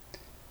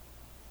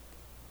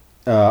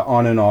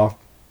 on and off,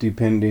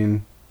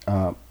 depending,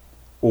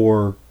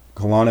 or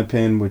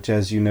Klonopin, which,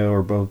 as you know,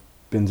 are both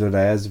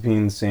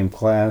benzodiazepines, same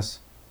class.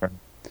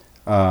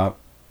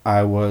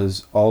 I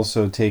was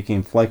also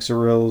taking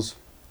Flexerils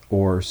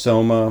or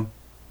Soma.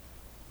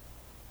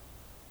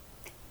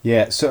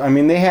 Yeah, so I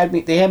mean, they had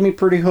me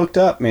pretty hooked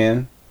up,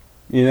 man.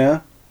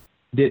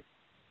 Did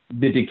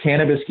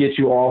cannabis get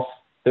you off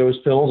those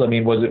pills? I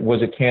mean,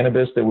 was it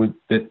cannabis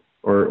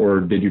or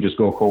did you just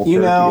go cold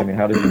turkey? I mean,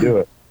 how did you do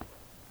it?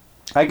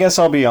 I guess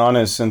I'll be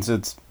honest, since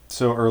it's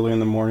so early in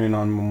the morning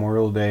on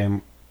Memorial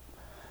Day.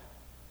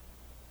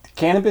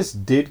 Cannabis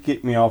did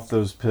get me off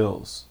those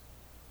pills.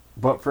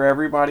 But for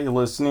everybody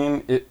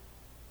listening,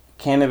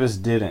 cannabis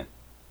didn't.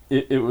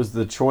 It was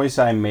the choice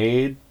I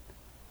made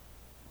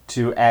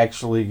to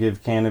actually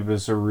give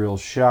cannabis a real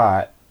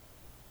shot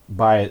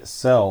by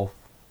itself,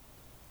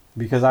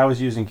 because I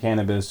was using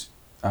cannabis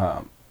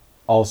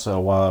also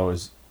while I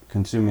was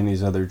consuming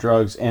these other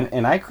drugs,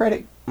 and I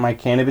credit my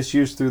cannabis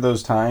use through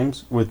those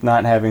times with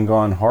not having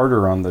gone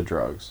harder on the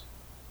drugs.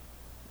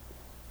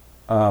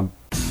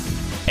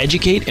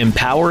 Educate,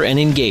 empower, and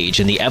engage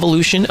in the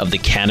evolution of the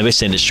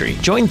cannabis industry.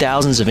 Join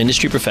thousands of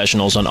industry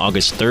professionals on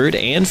August 3rd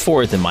and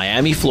 4th in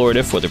Miami,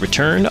 Florida for the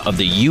return of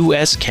the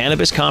U.S.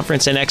 Cannabis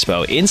Conference and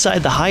Expo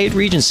inside the Hyatt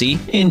Regency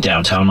in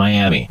downtown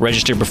Miami.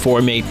 Register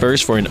before May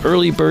 1st for an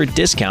early bird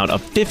discount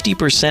of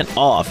 50%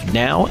 off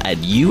now at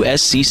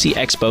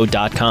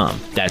usccexpo.com.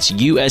 That's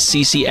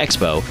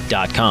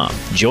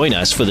usccexpo.com. Join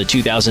us for the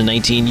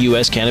 2019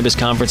 U.S. Cannabis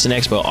Conference and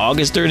Expo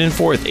August 3rd and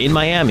 4th in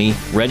Miami.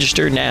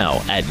 Register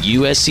now at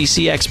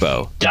usccexpo.com.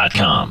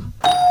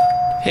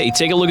 Hey,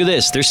 take a look at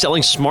this. They're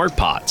selling smart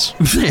pots.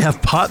 They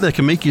have pot that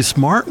can make you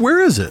smart?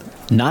 Where is it?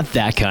 Not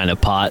that kind of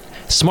pot.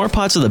 Smart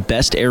pots are the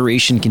best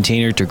aeration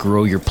container to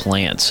grow your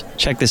plants.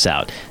 Check this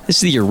out.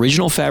 This is the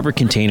original fabric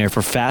container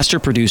for faster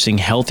producing,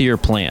 healthier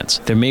plants.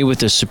 They're made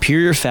with a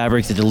superior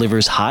fabric that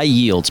delivers high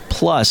yields.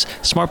 Plus,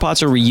 smart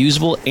pots are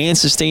reusable and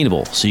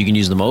sustainable, so you can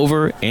use them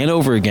over and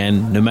over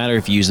again, no matter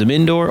if you use them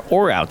indoor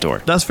or outdoor.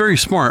 That's very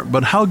smart,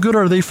 but how good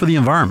are they for the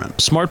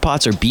environment? Smart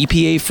pots are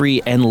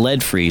BPA-free and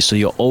lead-free, so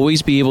you'll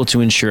always be able to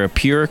ensure a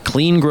pure,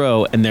 clean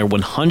grow, and they're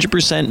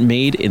 100%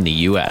 made in the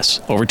U.S.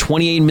 Over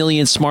 28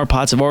 million smart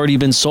pots have already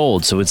been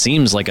sold, so it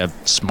seems like a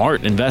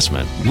smart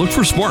investment. Look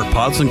for smart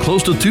pots in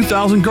close to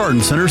 2,000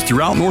 garden centers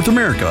throughout North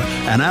America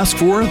and ask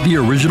for the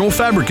original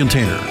fabric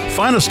container.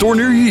 Find a store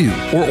near you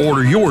or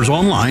order yours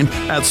online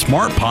at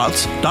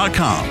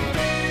smartpots.com.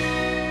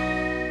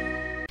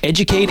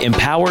 Educate,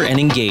 empower, and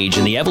engage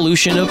in the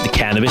evolution of the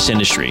cannabis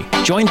industry.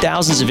 Join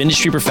thousands of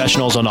industry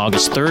professionals on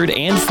August 3rd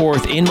and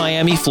 4th in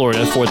Miami,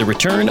 Florida for the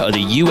return of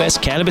the U.S.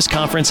 Cannabis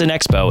Conference and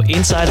Expo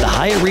inside the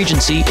Hyatt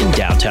Regency in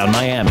downtown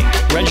Miami.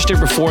 Register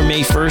before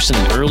May 1st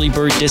and an early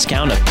bird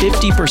discount of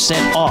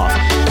 50% off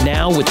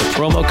now with the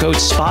promo code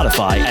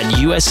Spotify at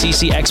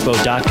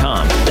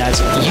usccexpo.com. That's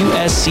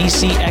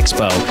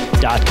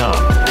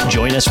usccexpo.com.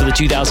 Join us for the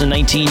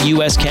 2019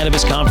 U.S.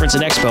 Cannabis Conference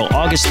and Expo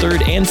August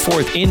 3rd and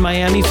 4th in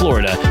Miami,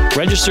 Florida.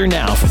 Register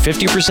now for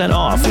 50%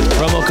 off with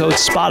promo code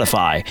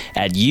Spotify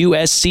at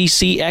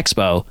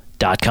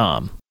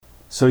usccexpo.com.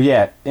 So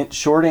yeah,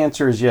 short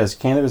answer is yes.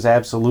 Cannabis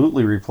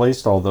absolutely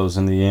replaced all those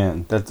in the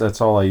end. That's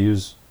all I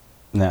use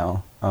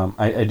now.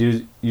 I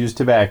do use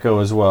tobacco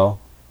as well,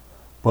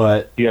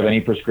 but Do you have any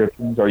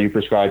prescriptions? Are you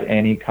prescribed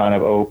any kind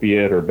of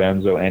opiate or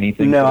benzo,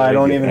 anything? no, I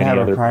don't even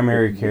have a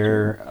primary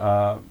care.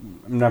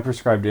 I'm not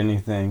prescribed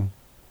anything.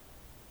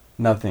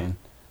 Nothing.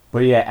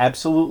 But yeah,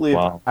 absolutely.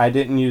 Wow. If I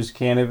didn't use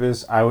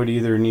cannabis, I would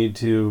either need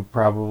to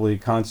probably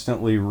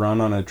constantly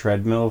run on a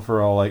treadmill for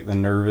all like the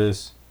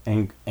nervous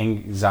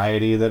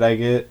anxiety that I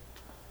get,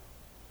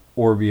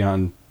 or be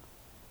on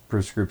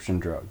prescription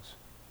drugs,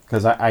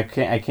 because I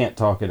can't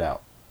talk it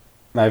out.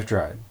 I've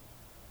tried.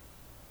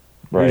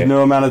 Right. There's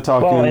no amount of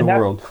talking in the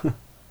world.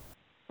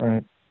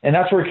 Right. And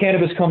that's where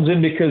cannabis comes in,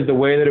 because the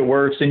way that it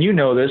works, and you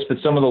know this, but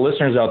some of the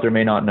listeners out there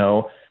may not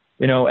know,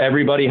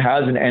 everybody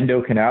has an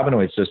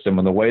endocannabinoid system,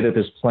 and the way that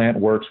this plant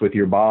works with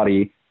your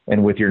body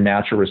and with your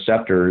natural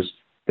receptors,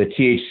 the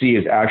THC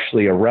is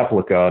actually a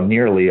replica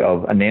nearly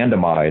of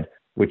anandamide,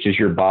 which is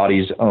your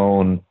body's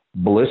own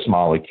bliss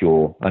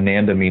molecule.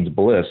 Ananda means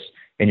bliss,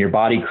 and your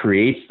body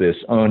creates this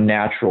own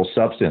natural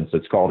substance.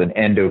 It's called an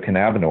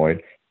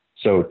endocannabinoid.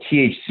 So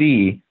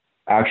THC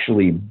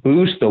actually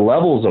boosts the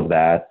levels of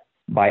that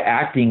by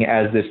acting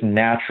as this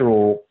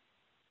natural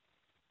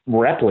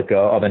replica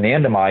of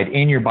anandamide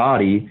in your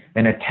body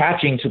and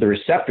attaching to the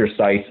receptor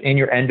sites in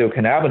your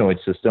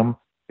endocannabinoid system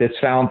that's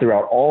found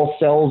throughout all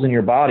cells in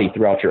your body,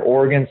 throughout your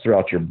organs,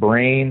 throughout your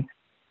brain,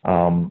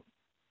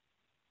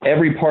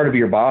 every part of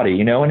your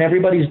body, and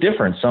everybody's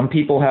different. Some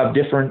people have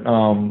different,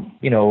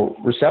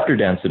 receptor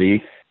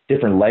density,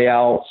 different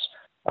layouts,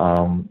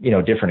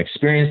 different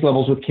experience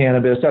levels with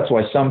cannabis. That's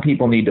why some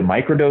people need to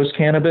microdose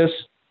cannabis.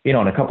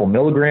 And a couple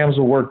milligrams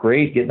will work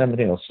great, getting them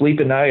to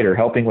sleep at night or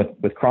helping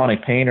with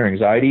chronic pain or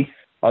anxiety.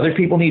 Other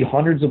people need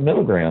hundreds of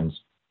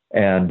milligrams.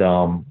 And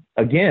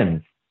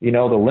again, the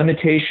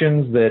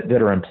limitations that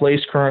are in place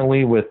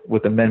currently with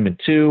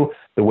Amendment 2,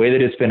 the way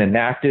that it's been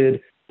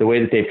enacted, the way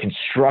that they've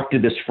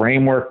constructed this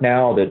framework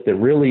now that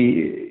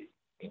really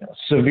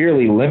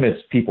severely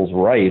limits people's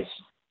rights,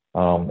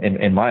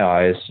 in my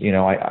eyes,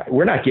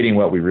 we're not getting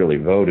what we really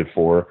voted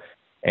for.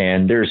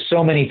 And there's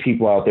so many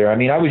people out there. I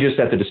mean, I was just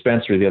at the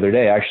dispensary the other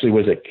day. I actually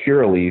was at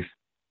Curaleaf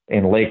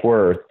in Lake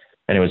Worth,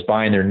 and it was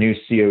buying their new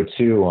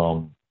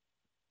CO2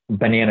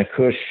 Banana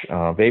Kush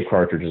vape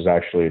cartridges.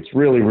 Actually, it's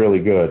really, really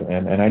good.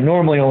 And I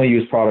normally only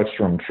use products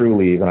from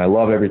Trulieve, and I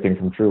love everything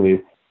from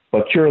Trulieve.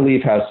 But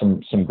Curaleaf has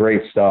some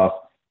great stuff.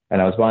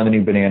 And I was buying the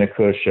new Banana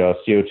Kush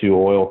CO2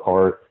 oil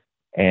cart,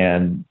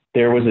 and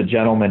there was a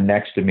gentleman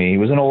next to me. He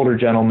was an older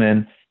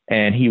gentleman,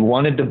 and he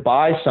wanted to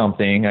buy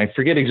something. I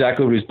forget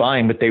exactly what he was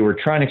buying, but they were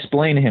trying to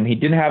explain to him he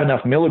didn't have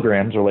enough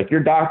milligrams, or like, your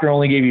doctor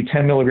only gave you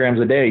 10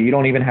 milligrams a day. You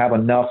don't even have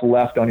enough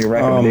left on your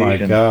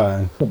recommendation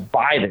to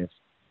buy this.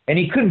 And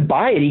he couldn't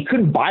buy it. He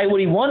couldn't buy what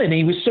he wanted. And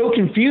he was so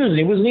confused.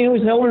 He was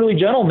an elderly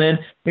gentleman.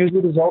 He was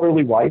with his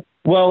elderly wife.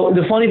 Well,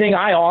 the funny thing,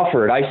 I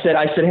offered, I said,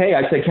 hey,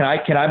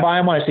 can I buy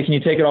him one? I said, can you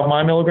take it off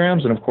my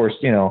milligrams? And of course,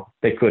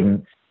 they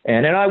couldn't.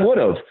 And I would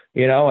have,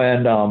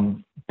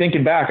 and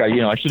thinking back, I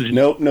should have.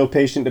 Nope, no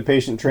patient to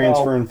patient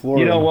transfer in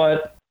Florida. You know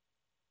what?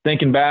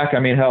 Thinking back, I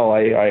mean, hell,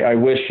 I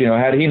wish,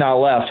 had he not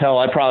left, hell,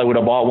 I probably would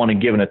have bought one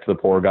and given it to the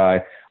poor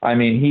guy. I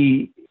mean,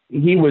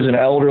 he was an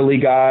elderly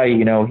guy,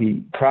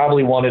 he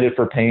probably wanted it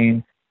for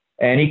pain,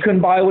 and he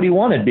couldn't buy what he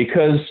wanted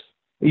because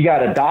he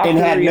got a doctor. And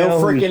had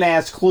no freaking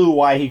ass clue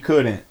why he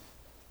couldn't.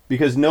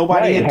 Because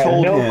nobody had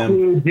told him.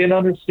 Clue, didn't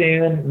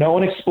understand. No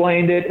one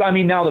explained it. I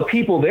mean, now the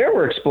people there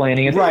were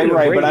explaining it. Right.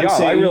 But I'm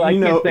saying,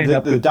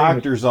 the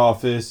doctor's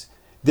office,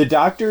 the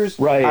doctors,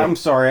 right. I'm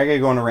sorry, I got to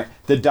go on a rant.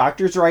 The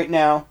doctors right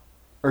now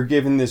are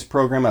giving this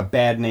program a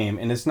bad name,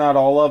 and it's not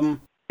all of them.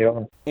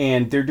 Yeah.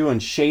 And they're doing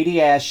shady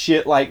ass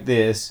shit like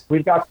this.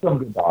 We've got some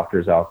good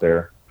doctors out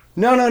there.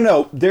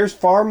 No. There's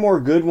far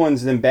more good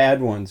ones than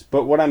bad ones.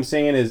 But what I'm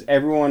saying is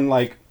everyone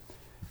like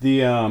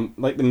the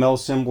Mel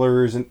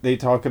Simblers, and they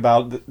talk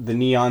about the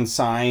neon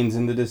signs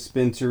and the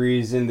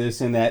dispensaries and this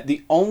and that.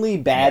 The only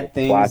bad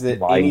things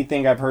that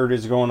anything I've heard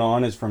is going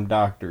on is from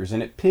doctors.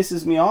 And it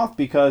pisses me off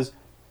because,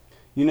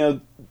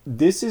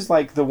 this is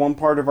like the one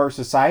part of our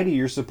society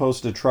you're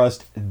supposed to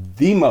trust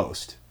the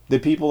most. The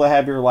people that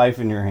have your life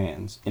in your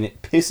hands. And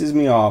it pisses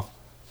me off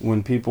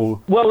when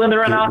people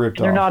they're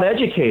not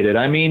educated.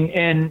 I mean,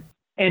 and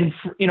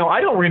I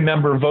don't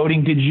remember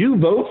voting. Did you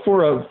vote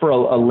for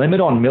a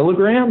limit on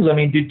milligrams? I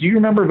mean, do you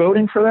remember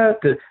voting for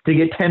that to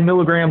get 10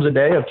 milligrams a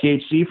day of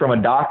THC from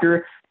a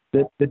doctor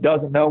that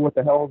doesn't know what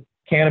the hell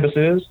cannabis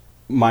is?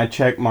 My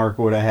check mark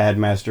would have had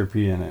Master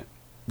P in it.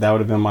 That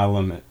would have been my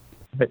limit.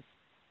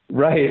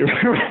 Right.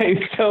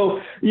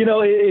 So,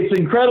 it's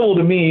incredible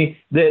to me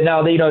that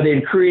now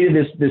they've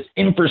created this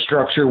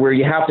infrastructure where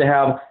you have to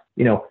have,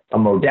 a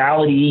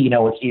modality,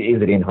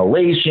 is it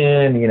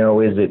inhalation,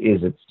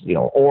 is it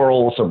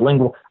oral,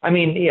 sublingual? I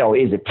mean,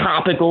 is it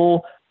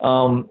topical?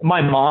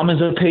 My mom is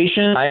a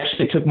patient. I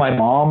actually took my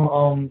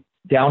mom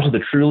down to the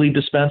Trulieve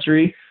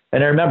dispensary,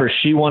 and I remember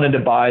she wanted to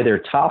buy their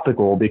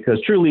topical because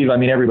Trulieve, I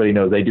mean, everybody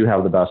knows they do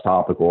have the best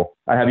topical.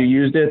 Have you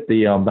used it,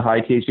 the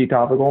high THC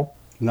topical?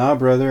 Nah,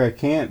 brother, I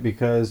can't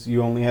because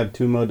you only have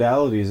two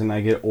modalities, and I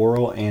get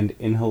oral and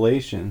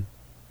inhalation.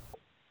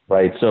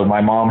 Right. So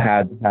my mom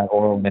had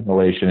oral and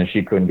inhalation, and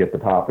she couldn't get the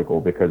topical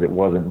because it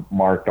wasn't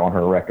marked on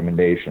her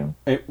recommendation.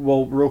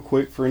 Well, real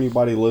quick for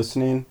anybody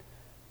listening,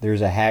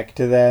 there's a hack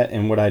to that,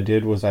 and what I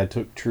did was I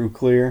took True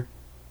Clear,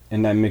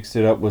 and I mixed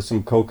it up with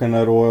some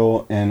coconut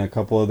oil and a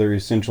couple other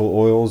essential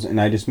oils, and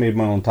I just made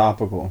my own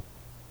topical.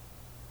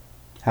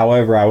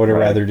 However, I would have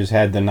rather just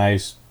had the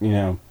nice,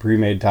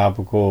 pre-made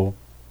topical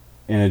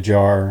in a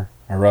jar.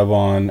 I rub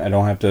on. I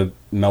don't have to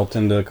melt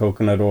into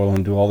coconut oil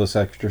and do all this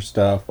extra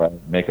stuff. Right.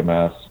 Make a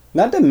mess.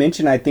 Not to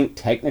mention, I think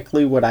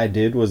technically what I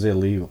did was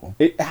illegal.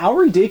 How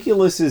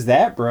ridiculous is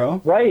that,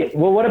 bro? Right.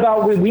 Well, what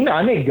about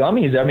I make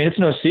gummies. I mean, it's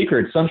no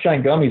secret.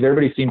 Sunshine gummies.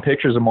 Everybody's seen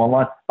pictures of them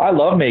online. I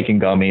love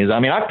making gummies. I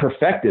mean, I've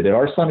perfected it.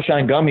 Our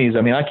Sunshine gummies.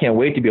 I mean, I can't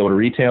wait to be able to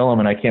retail them,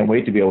 and I can't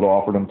wait to be able to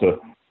offer them to,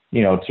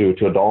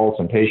 to adults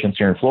and patients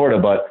here in Florida.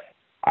 But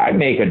I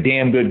make a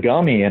damn good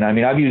gummy. And I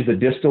mean, I've used the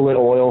distillate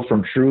oil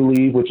from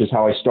Trulieve, which is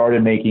how I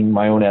started making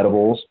my own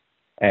edibles.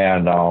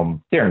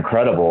 And they're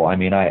incredible. I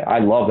mean, I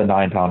love the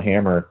 9-pound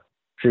hammer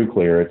True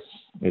Clear.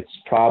 It's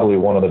probably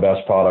one of the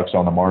best products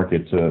on the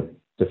market to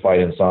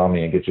fight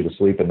insomnia and get you to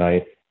sleep at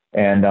night.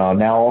 And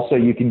now also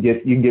you can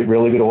get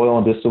really good oil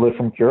and distillate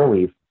from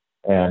Curaleaf.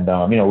 And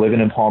living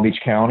in Palm Beach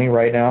County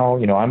right now,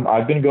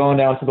 I've been going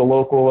down to the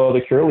local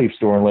the Curaleaf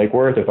store in Lake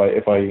Worth if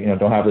I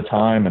don't have the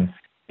time and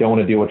don't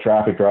want to deal with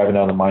traffic driving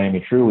down to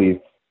Miami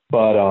Trulieve.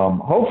 But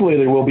hopefully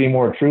there will be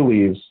more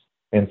Trulives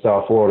in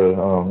South Florida,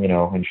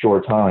 in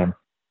short time.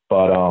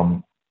 But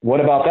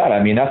what about that?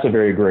 I mean, that's a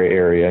very gray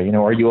area.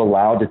 Are you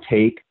allowed to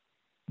take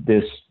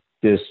this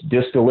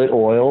distillate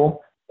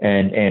oil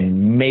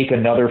and make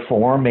another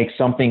form, make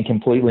something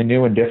completely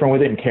new and different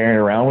with it and carry it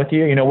around with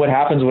you? What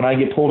happens when I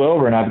get pulled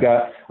over and I've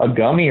got a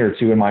gummy or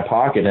two in my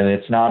pocket and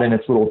it's not in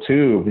its little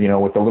tube,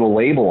 with the little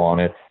label on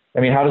it?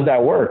 I mean, how does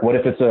that work? What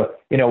if it's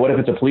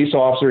a police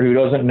officer who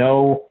doesn't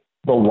know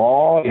the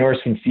law,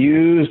 is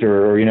confused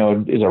or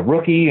is a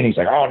rookie and he's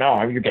like, oh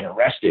no, you're getting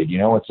arrested.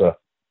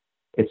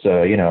 It's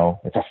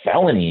a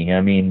felony.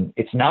 I mean,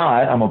 it's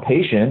not. I'm a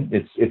patient.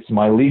 It's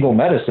my legal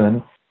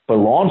medicine. But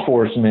law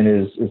enforcement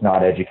is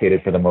not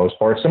educated for the most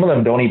part. Some of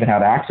them don't even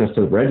have access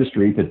to the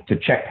registry to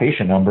check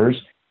patient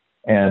numbers.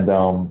 And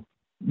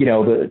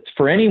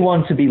for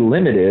anyone to be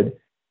limited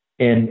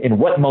in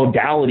what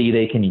modality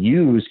they can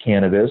use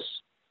cannabis,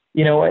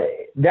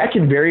 that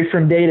can vary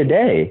from day to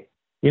day.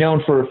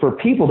 And for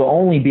people to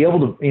only be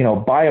able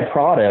to buy a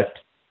product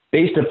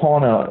based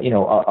upon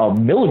a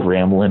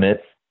milligram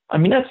limit, I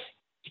mean, that's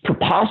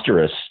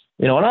preposterous.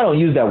 and I don't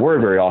use that word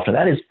very often.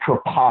 That is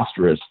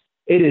preposterous.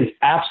 It is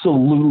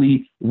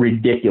absolutely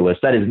ridiculous.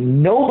 That is,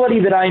 nobody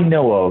that I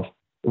know of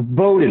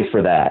voted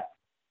for that.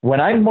 When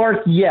I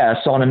marked yes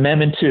on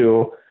Amendment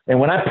 2, and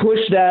when I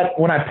pushed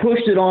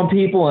it on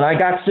people and I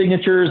got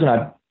signatures and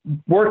I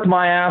worked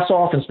my ass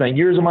off and spent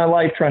years of my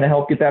life trying to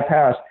help get that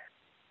passed,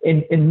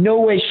 in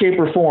no way, shape,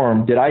 or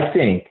form did I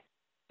think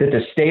that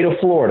the state of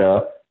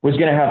Florida was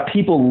going to have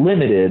people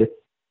limited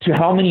to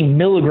how many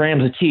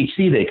milligrams of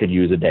THC they could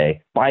use a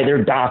day by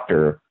their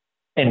doctor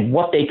and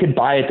what they could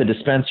buy at the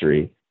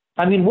dispensary.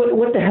 I mean,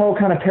 what the hell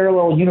kind of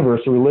parallel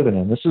universe are we living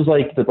in? This is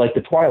like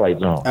the Twilight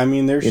Zone. I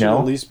mean, there should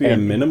at least be a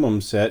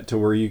minimum set to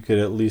where you could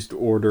at least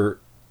order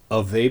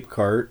a vape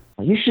cart.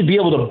 You should be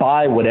able to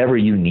buy whatever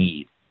you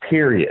need,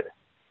 period.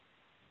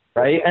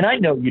 Right? And I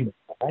know you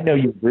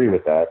agree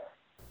with that.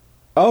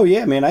 Oh,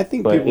 yeah, man. I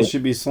think people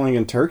should be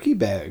slinging turkey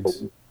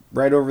bags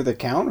right over the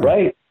counter.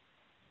 Right.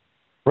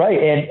 Right.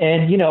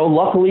 And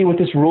luckily with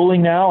this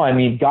ruling now, I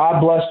mean,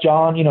 God bless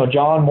John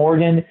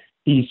Morgan.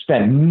 He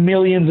spent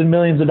millions and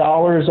millions of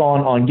dollars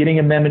on getting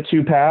Amendment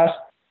 2 passed,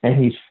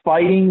 and he's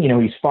fighting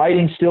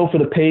still for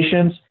the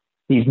patients.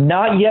 He's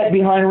not yet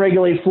behind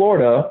Regulate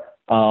Florida.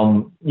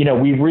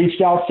 We've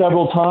reached out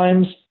several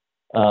times.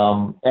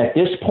 At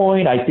this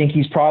point, I think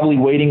he's probably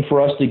waiting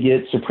for us to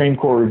get Supreme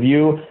Court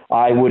review.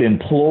 I would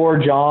implore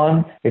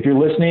John, if you're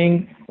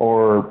listening,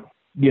 or,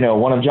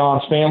 one of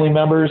John's family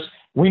members,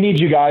 we need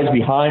you guys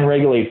behind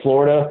Regulate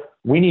Florida.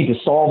 We need to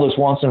solve this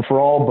once and for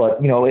all,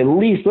 but, at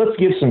least let's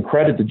give some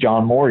credit to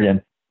John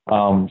Morgan.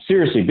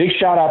 Seriously, big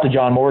shout out to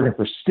John Morgan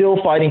for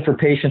still fighting for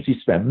patients. He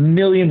spent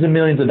millions and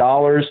millions of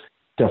dollars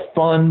to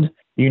fund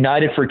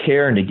United for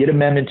Care and to get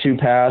Amendment 2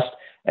 passed.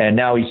 And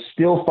now he's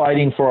still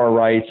fighting for our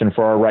rights and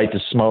for our right to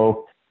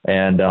smoke.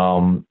 And,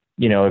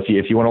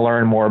 if you want to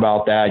learn more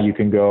about that, you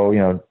can go,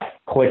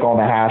 click on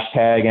the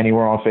hashtag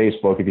anywhere on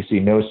Facebook. If you see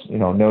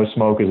no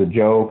smoke is a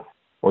joke,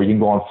 or you can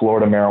go on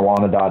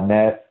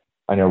floridamarijuana.net.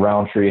 I know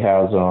Roundtree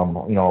has, a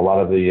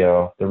lot of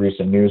the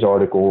recent news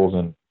articles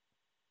and,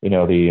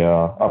 the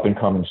up and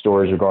coming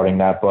stories regarding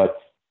that. But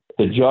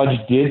the judge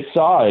did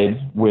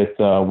side with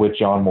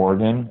John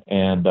Morgan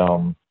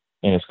and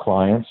his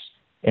clients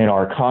in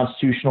our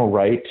constitutional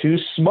right to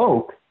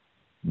smoke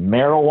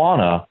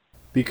marijuana.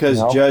 Because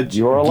Judge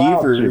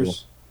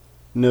Gevers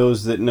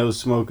knows that no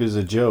smoke is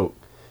a joke.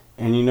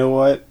 And you know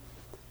what?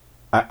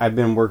 I've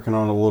been working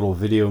on a little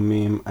video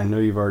meme. I know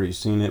you've already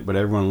seen it, but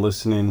everyone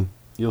listening,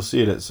 you'll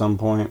see it at some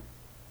point.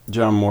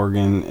 John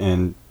Morgan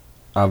and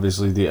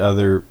obviously the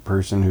other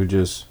person who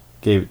just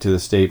gave it to the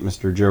state,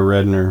 Mr. Joe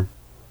Redner,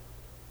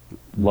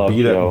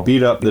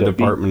 beat up the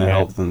Department of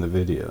Health in the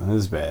video. It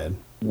was bad.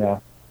 Yeah.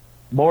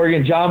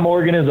 John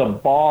Morgan is a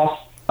boss.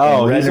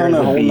 Oh, he's on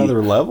a whole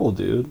nother level,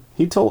 dude.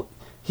 He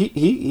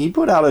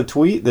put out a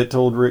tweet that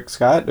told Rick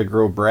Scott to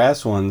grow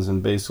brass ones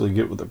and basically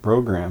get with the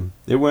program.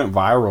 It went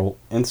viral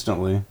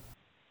instantly.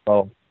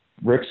 Oh,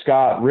 Rick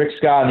Scott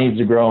needs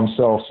to grow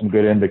himself some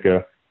good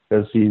indica,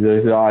 because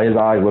his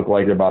eyes look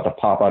like they're about to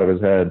pop out of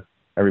his head.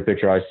 Every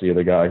picture I see of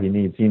the guy, he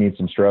needs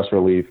some stress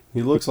relief.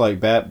 He looks like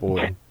Bat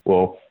Boy.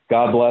 Well,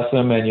 God bless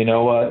him, and you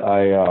know what?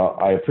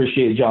 I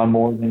appreciate John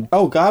Morgan.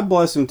 Oh, God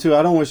bless him too.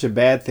 I don't wish a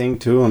bad thing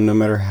to him, no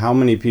matter how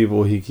many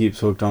people he keeps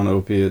hooked on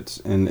opiates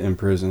in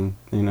prison.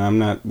 I'm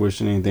not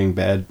wishing anything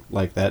bad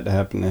like that to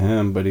happen to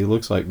him, but he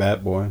looks like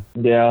Bat Boy.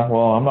 Yeah,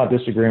 well, I'm not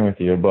disagreeing with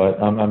you,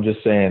 but I'm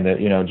just saying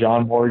that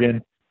John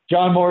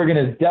Morgan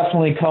has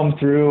definitely come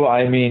through.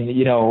 I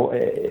mean,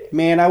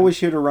 man, I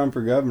wish he would have run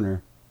for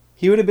governor.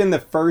 He would have been the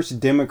first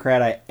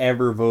Democrat I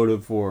ever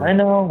voted for. I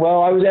know.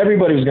 Well,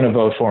 everybody was going to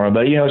vote for him,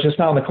 but it's just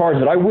not on the cards.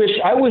 But I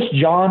wish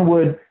John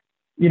would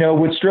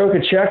stroke a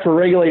check for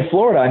Regulate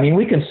Florida. I mean,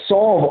 we can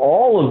solve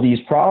all of these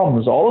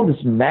problems. All of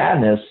this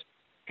madness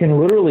can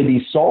literally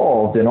be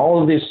solved, and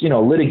all of this,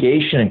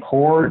 litigation in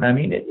court. I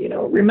mean,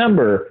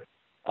 remember,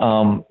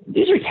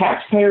 these are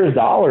taxpayers'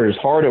 dollars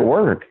hard at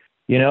work.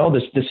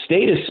 The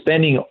state is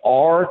spending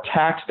our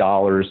tax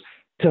dollars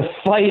to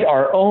fight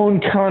our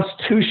own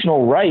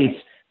constitutional rights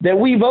that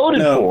we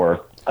voted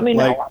for. I mean,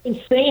 how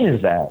insane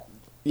is that?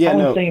 Yeah,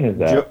 how insane is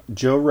that?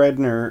 Joe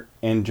Redner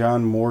and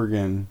John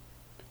Morgan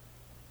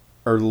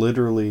are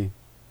literally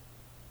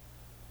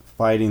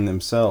fighting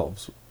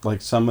themselves.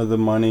 Like, some of the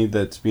money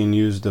that's being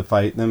used to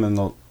fight them in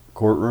the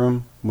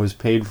courtroom was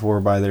paid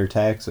for by their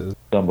taxes.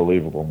 It's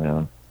unbelievable,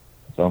 man.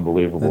 It's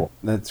unbelievable.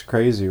 That's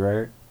crazy,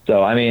 right?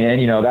 So, I mean,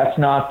 and that's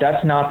not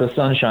the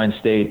Sunshine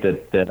State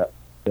that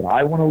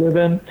I want to live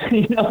in.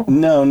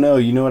 No.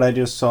 You know what I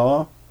just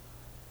saw?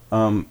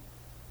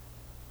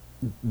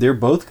 They're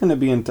both going to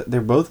be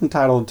they're both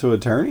entitled to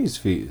attorney's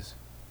fees,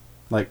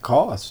 like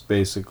cost,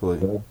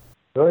 basically.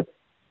 Good.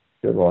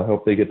 Well, I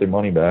hope they get their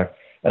money back,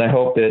 and I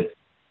hope that.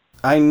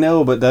 I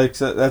know, but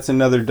that's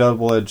another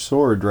double-edged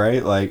sword,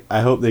 right? Like,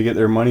 I hope they get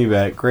their money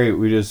back. Great,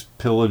 we just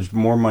pillaged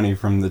more money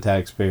from the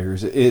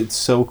taxpayers. It's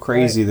so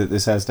crazy that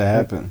this has to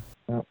happen.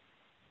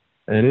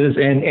 It is,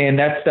 and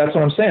that's what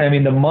I'm saying. I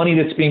mean, the money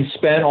that's being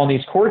spent on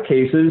these court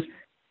cases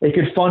it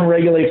could fund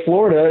Regulate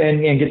Florida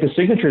and get the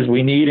signatures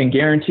we need and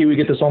guarantee we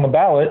get this on the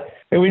ballot.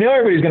 And we know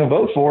everybody's going to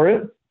vote for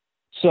it.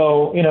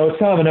 So, it's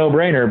kind of a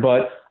no-brainer.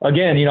 But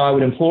again, I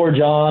would implore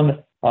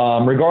John,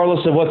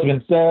 regardless of what's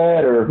been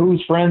said or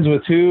who's friends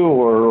with who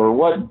or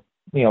what,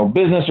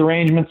 business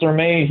arrangements are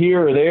made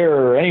here or there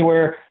or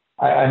anywhere.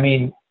 I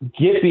mean,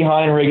 get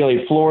behind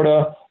Regulate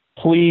Florida.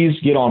 Please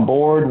get on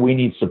board. We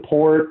need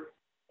support.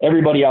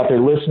 Everybody out there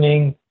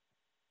listening,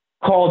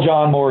 call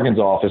John Morgan's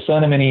office,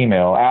 send him an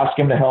email, ask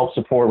him to help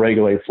support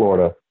Regulate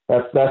Florida.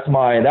 That's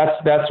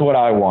what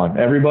I want.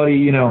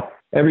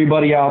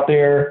 Everybody out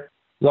there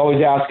is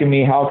always asking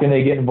me, how can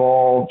they get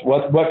involved?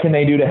 What can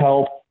they do to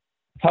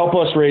help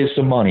us raise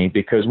some money,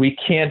 because we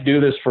can't do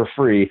this for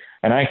free,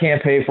 and I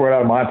can't pay for it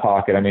out of my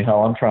pocket. I mean,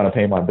 hell, I'm trying to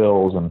pay my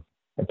bills and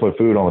put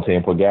food on the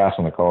table, put gas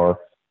in the car.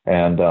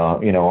 And,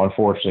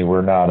 unfortunately,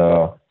 we're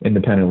not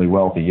independently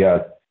wealthy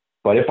yet.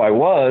 But if I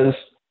was,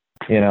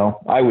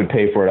 I would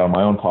pay for it out of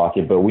my own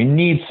pocket. But we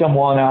need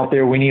someone out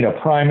there. We need a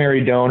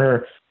primary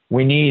donor.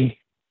 We need,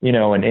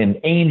 an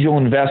angel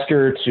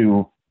investor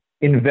to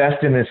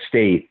invest in this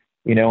state,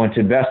 and to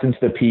invest into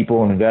the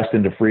people and invest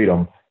into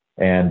freedom.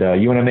 And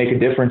you want to make a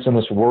difference in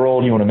this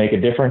world. You want to make a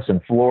difference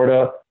in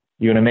Florida.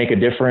 You want to make a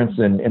difference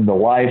in the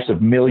lives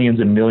of millions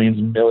and millions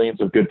and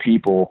millions of good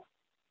people.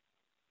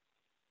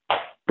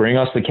 Bring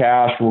us the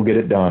cash. We'll get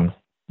it done.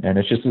 And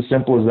it's just as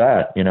simple as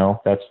that.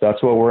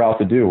 That's what we're out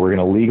to do. We're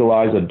going to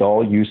legalize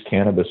adult use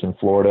cannabis in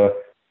Florida.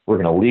 We're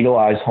going to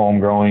legalize home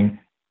growing,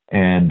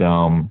 and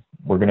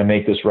we're going to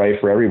make this right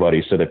for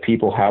everybody so that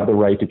people have the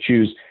right to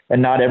choose.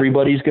 And not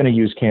everybody's going to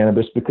use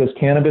cannabis, because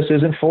cannabis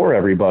isn't for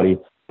everybody,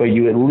 but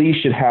you at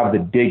least should have the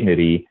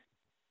dignity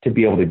to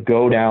be able to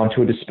go down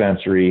to a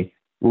dispensary,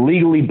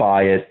 legally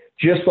buy it,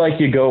 just like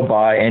you go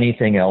buy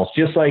anything else,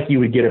 just like you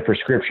would get a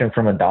prescription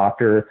from a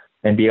doctor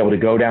and be able to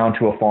go down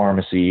to a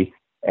pharmacy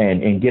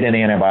and get an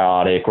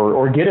antibiotic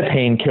or get a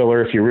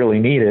painkiller if you really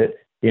need it.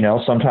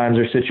 Sometimes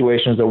there's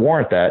situations that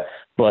warrant that.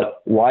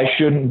 But why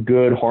shouldn't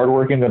good,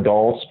 hardworking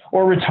adults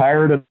or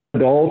retired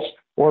adults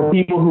or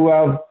people who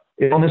have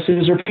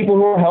illnesses or people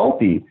who are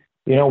healthy,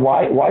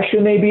 why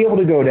shouldn't they be able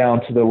to go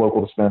down to the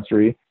local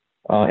dispensary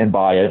and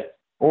buy it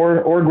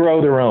or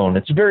grow their own?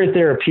 It's very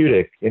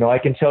therapeutic. I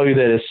can tell you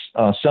that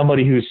as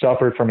somebody who's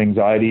suffered from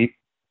anxiety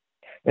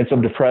and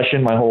some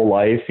depression my whole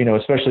life,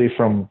 especially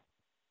from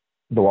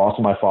the loss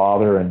of my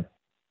father and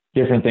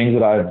different things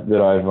that I've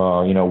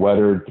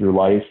weathered through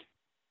life.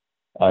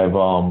 I've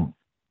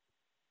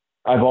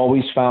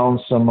always found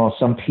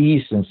some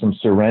peace and some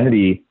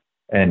serenity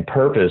and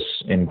purpose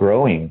in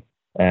growing.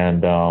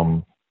 And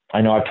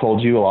I know I've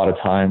told you a lot of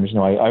times,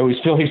 I always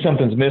feel like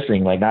something's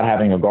missing, like not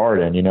having a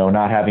garden,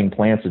 not having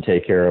plants to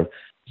take care of.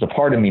 There's a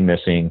part of me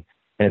missing.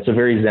 And it's a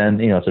very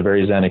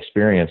zen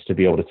experience to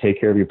be able to take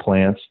care of your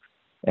plants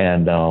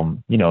and,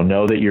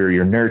 know that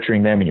you're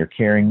nurturing them and you're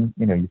caring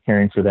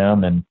for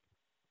them. And,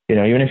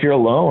 even if you're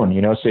alone,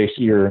 say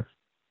you're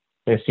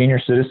a senior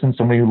citizen,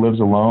 somebody who lives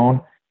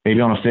alone,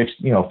 maybe on a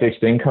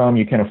fixed income,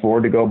 you can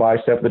afford to go buy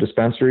stuff at the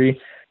dispensary,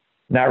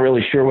 not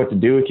really sure what to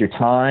do with your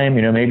time.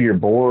 Maybe you're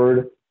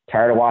bored,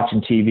 tired of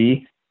watching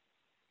TV.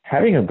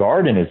 Having a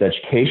garden is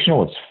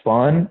educational. It's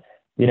fun.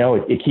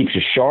 It keeps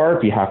you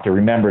sharp. You have to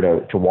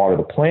remember to water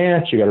the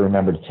plants. You got to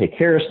remember to take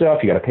care of stuff.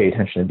 You got to pay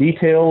attention to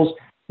details.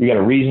 You got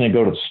a reason to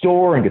go to the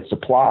store and get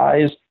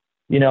supplies.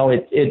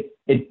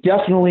 It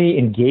definitely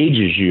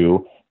engages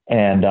you.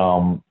 And,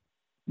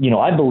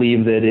 I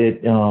believe that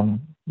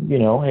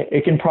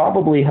it can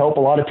probably help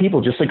a lot of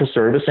people, just like a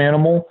service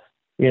animal.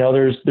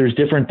 There's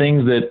different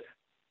things that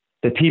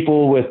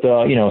people with,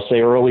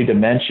 say early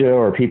dementia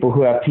or people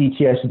who have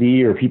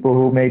PTSD or people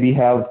who maybe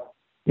have,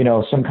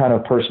 some kind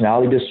of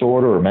personality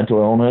disorder or mental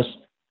illness,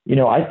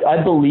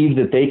 I believe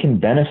that they can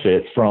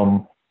benefit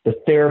from the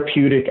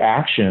therapeutic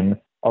action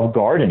of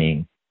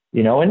gardening,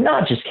 and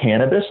not just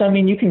cannabis. I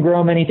mean, you can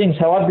grow many things.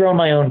 Hell, I've grown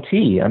my own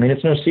tea. I mean,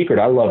 it's no secret.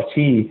 I love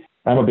tea.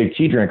 I'm a big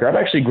tea drinker. I've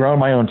actually grown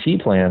my own tea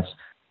plants,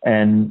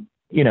 and,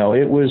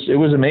 it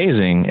was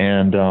amazing.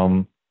 And,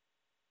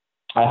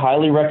 I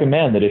highly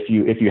recommend that if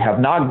you have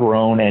not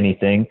grown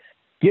anything,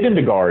 get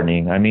into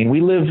gardening. I mean,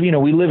 we live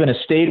in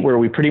a state where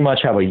we pretty much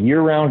have a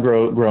year-round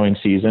growing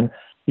season.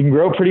 You can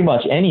grow pretty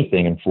much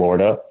anything in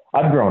Florida.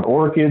 I've grown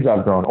orchids.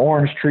 I've grown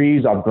orange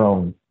trees. I've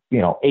grown,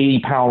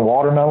 80-pound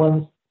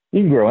watermelons.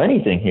 You can grow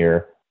anything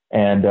here.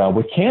 And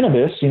with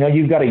cannabis,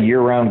 you've got a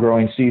year-round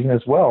growing season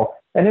as well.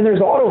 And then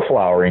there's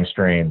auto-flowering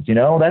strains.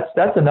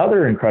 That's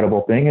another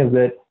incredible thing, is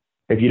that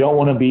if you don't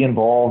want to be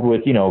involved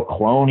with,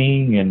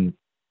 cloning and,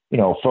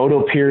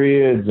 photo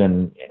periods.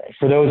 And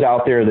for those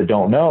out there that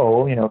don't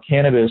know,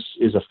 cannabis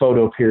is a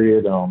photo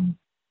period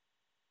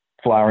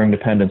flowering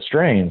dependent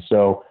strain.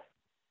 So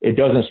it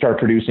doesn't start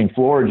producing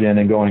Floridian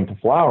and going to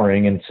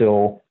flowering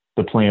until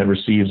the plant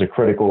receives a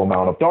critical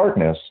amount of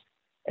darkness.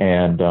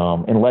 And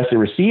unless it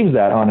receives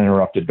that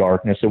uninterrupted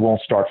darkness, it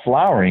won't start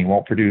flowering,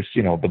 won't produce,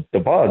 the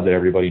buzz that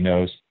everybody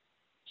knows.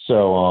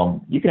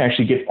 So you can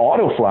actually get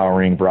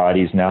auto-flowering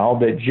varieties now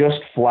that just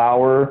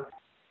flower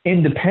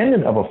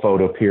independent of a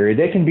photo period.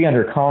 They can be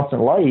under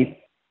constant light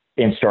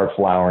and start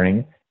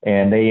flowering.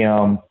 and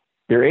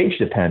they're age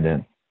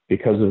dependent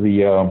because of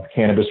the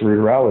cannabis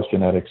ruderalis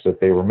genetics that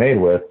they were made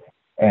with.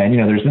 And,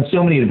 there's been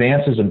so many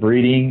advances in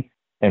breeding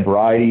and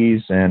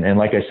varieties. And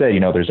like I said,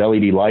 there's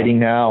LED lighting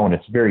now, and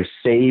it's very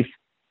safe.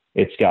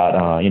 It's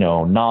got,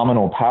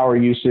 nominal power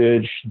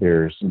usage.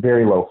 There's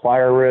very low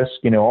fire risk.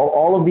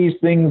 All of these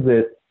things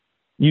that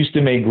used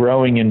to make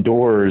growing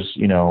indoors,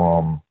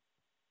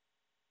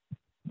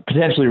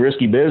 potentially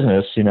risky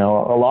business. A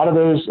lot of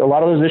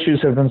those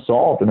issues have been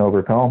solved and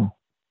overcome.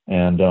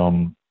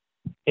 And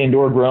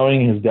indoor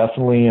growing has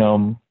definitely,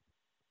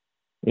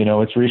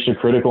 it's reached a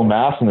critical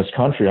mass in this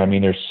country. I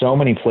mean, there's so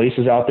many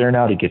places out there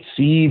now to get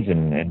seeds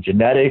and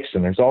genetics,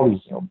 and there's all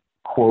these,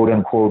 quote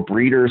unquote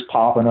breeders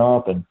popping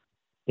up and,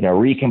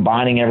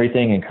 recombining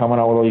everything and coming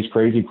out with all these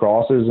crazy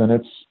crosses. And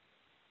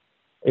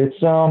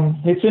it's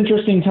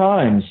interesting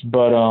times,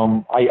 but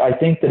I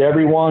think that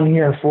everyone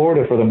here in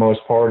Florida, for the most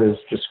part, is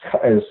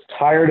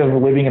tired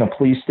of living in a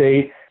police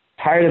state,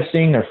 tired of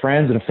seeing their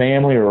friends and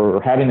family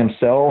or having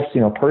themselves,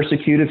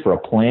 persecuted for a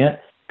plant.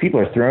 People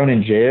are thrown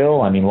in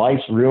jail. I mean,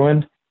 life's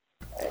ruined.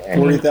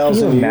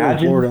 40,000 a year in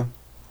Florida.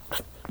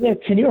 Yeah,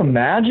 can you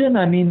imagine?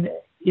 I mean,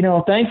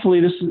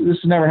 thankfully this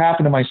has never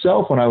happened to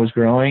myself when I was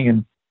growing,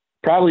 and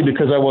probably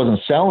because I wasn't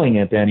selling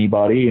it to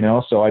anybody,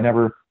 so I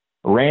never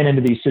ran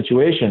into these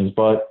situations.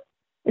 But,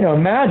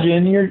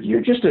 imagine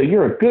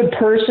you're a good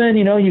person,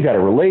 you got a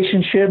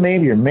relationship,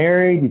 maybe you're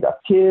married, you got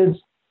kids,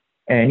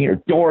 and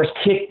your door's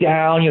kicked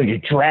down, you're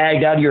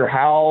dragged out of your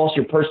house,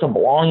 your personal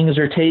belongings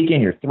are taken,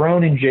 you're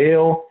thrown in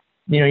jail,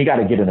 you got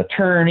to get an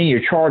attorney,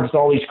 you're charged with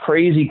all these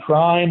crazy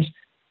crimes,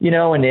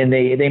 and then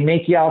they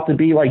make you out to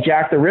be like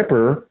Jack the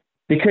Ripper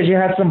because you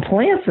have some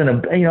plants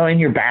in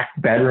your back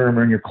bedroom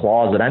or in your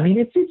closet. I mean,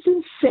 it's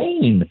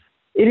insane.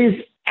 It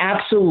is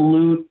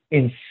absolute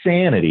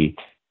insanity.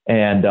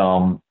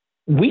 And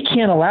we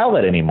can't allow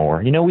that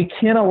anymore. We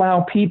can't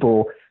allow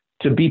people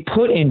to be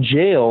put in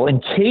jail in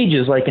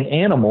cages like an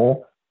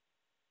animal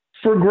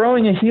for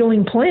growing a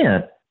healing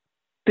plant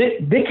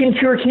that can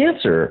cure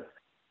cancer.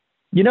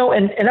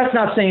 And that's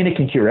not saying it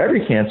can cure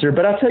every cancer,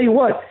 but I'll tell you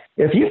what,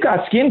 if you've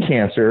got skin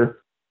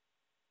cancer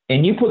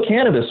and you put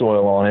cannabis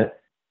oil on it,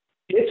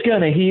 it's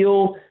going to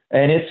heal,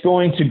 and it's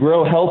going to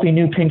grow healthy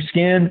new pink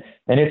skin,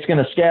 and it's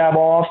going to scab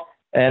off.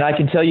 And I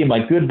can tell you, my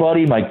good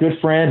buddy, my good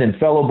friend and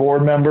fellow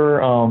board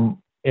member, on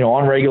the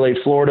Regulate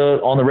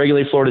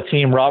Florida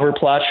team, Robert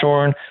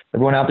Platshorn,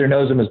 everyone out there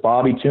knows him as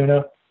Bobby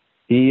Tuna.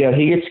 He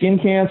gets skin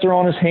cancer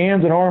on his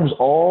hands and arms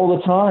all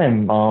the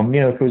time,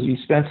 because he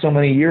spent so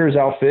many years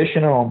out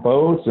fishing on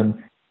boats and,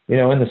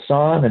 in the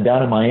sun and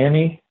down in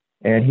Miami.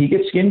 And he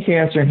gets skin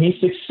cancer, and he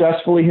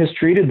successfully has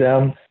treated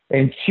them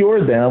and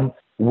cured them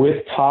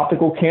with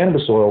topical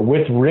cannabis oil,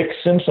 with Rick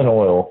Simpson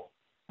oil.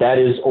 That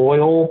is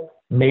oil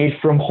made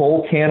from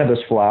whole cannabis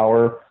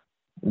flower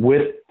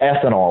with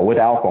ethanol, with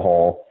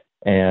alcohol.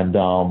 And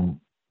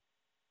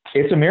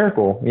it's a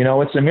miracle.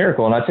 It's a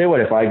miracle. And I tell you what,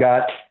 if I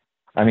got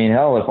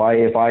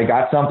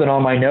something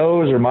on my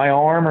nose or my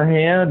arm or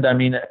hand,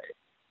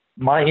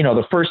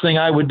 the first thing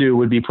I would do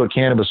would be put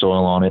cannabis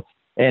oil on it.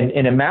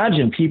 And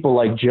imagine people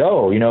like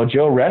Joe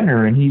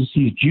Redner, and he's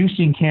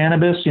juicing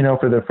cannabis,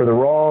 for the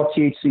raw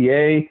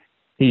THCA.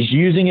 He's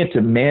using it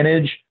to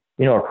manage,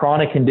 a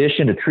chronic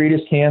condition, to treat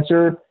his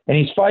cancer, and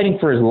he's fighting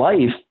for his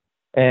life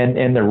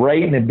and the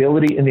right and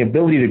ability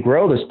to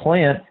grow this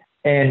plant.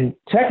 And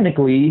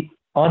technically,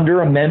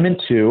 under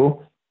Amendment 2,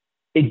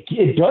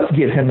 it does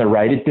give him the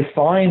right. It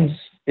defines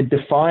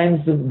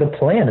the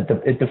plant.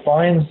 It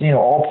defines,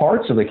 all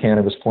parts of the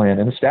cannabis plant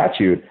in the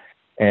statute.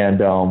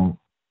 And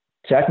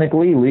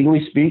technically,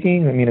 legally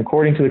speaking,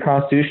 according to the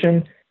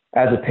Constitution,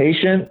 as a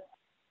patient,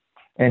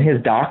 and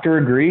his doctor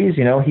agrees,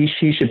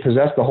 he should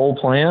possess the whole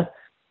plant,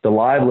 the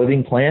live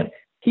living plant.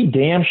 He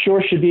damn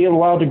sure should be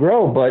allowed to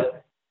grow.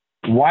 But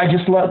why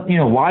just let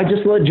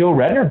Joe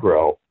Redner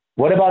grow?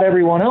 What about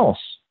everyone else?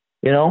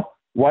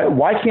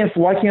 Why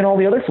can't all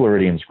the other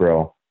Floridians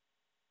grow?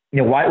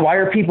 Why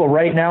are people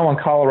right now in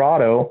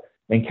Colorado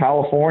and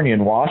California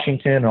and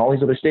Washington and all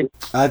these other states?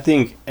 I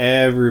think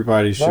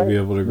everybody should be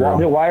able to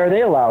grow. Why are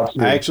they allowed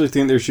to? I actually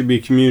think there should be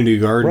community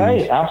gardens.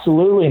 Right,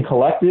 absolutely, and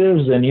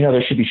collectives, and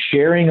there should be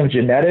sharing of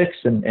genetics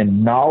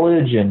and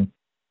knowledge, and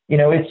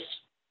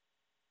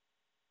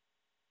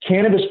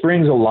cannabis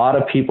brings a lot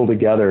of people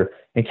together,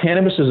 and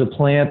cannabis is a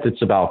plant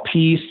that's about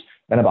peace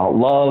and about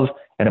love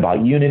and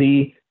about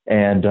unity,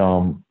 and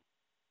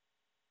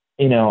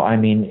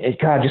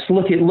just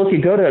look at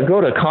go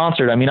to a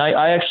concert.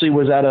 I actually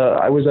was at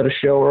a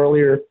show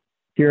earlier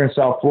here in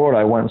South Florida.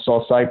 I went and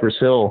saw Cypress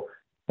Hill,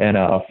 and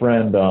a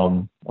friend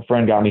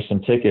got me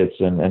some tickets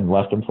and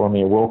left them for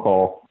me at will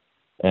call.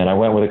 And I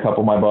went with a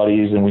couple of my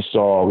buddies, and we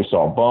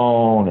saw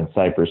Bone and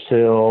Cypress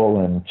Hill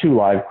and Two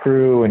Live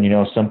Crew, and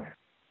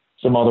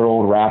some other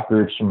old rap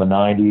groups from the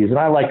 90s. And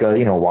I like a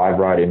wide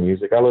variety of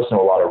music. I listen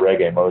to a lot of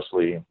reggae,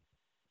 mostly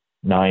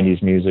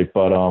 90s music,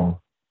 but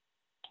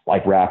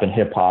like rap and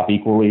hip hop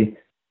equally.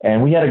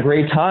 And we had a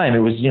great time. It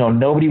was,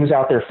 nobody was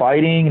out there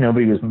fighting.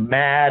 Nobody was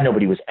mad.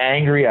 Nobody was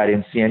angry. I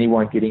didn't see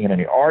anyone getting in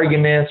any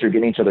arguments or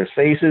getting each other's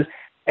faces.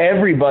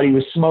 everybody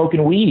was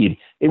smoking weed.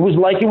 It was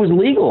like it was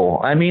legal.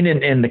 I mean,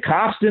 and the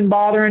cops didn't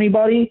bother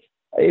anybody.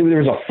 There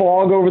was a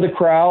fog over the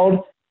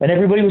crowd, and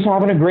everybody was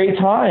having a great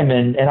time.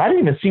 And I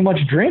didn't even see much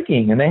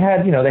drinking. And they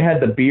had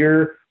the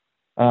beer,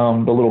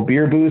 the little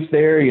beer booth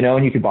there,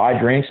 and you could buy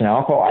drinks and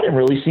alcohol. I didn't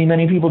really see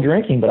many people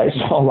drinking, but I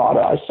saw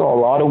a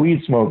lot of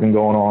weed smoking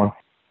going on.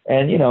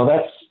 And,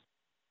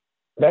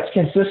 that's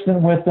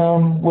consistent with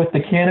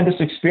the cannabis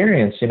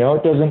experience.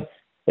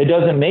 It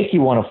doesn't make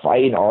you want to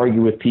fight and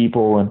argue with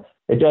people, and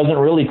it doesn't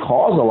really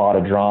cause a lot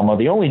of drama.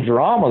 The only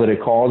drama that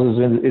it causes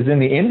is in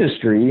the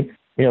industry,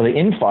 the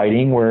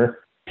infighting, where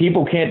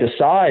people can't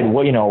decide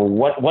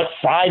what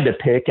side to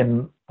pick.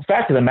 And the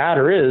fact of the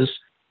matter is,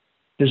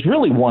 there's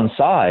really one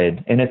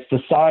side, and it's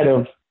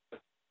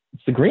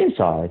the green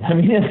side. I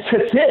mean,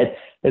 that's it.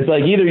 It's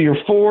like either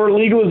you're for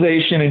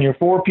legalization and you're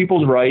for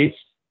people's rights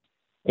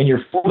and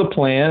you're for the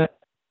plant,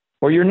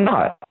 or you're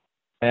not.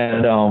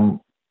 And,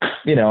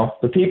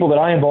 the people that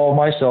I involve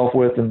myself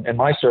with in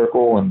my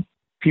circle and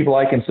people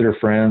I consider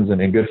friends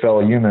and good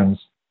fellow humans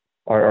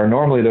are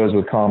normally those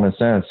with common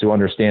sense who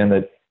understand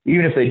that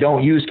even if they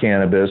don't use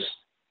cannabis,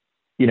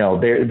 they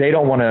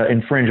don't want to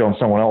infringe on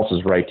someone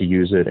else's right to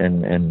use it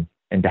and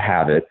to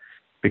have it.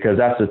 Because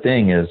that's the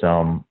thing is,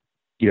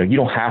 you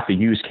don't have to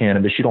use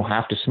cannabis. You don't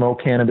have to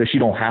smoke cannabis. You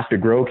don't have to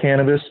grow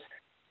cannabis.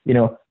 You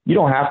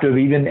don't have to have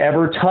even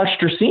ever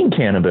touched or seen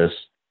cannabis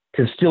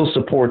to still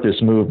support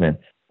this movement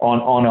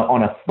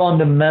on a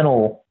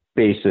fundamental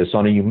basis,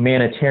 on a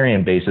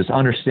humanitarian basis,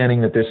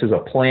 understanding that this is a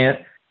plant,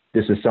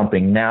 this is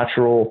something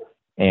natural,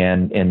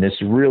 and this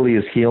really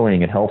is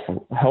healing and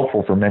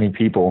helpful for many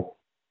people.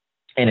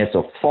 And it's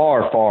a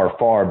far, far,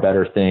 far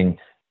better thing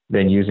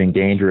than using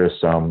dangerous,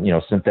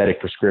 synthetic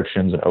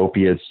prescriptions and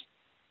opiates,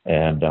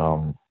 and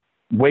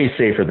way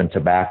safer than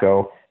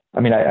tobacco. I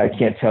mean, I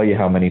can't tell you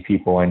how many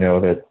people I know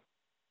that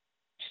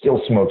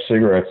still smoke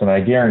cigarettes, and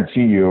I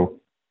guarantee you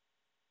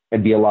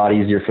it'd be a lot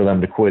easier for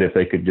them to quit if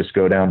they could just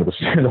go down to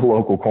the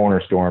local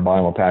corner store and buy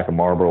them a pack of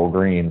Marlboro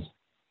Greens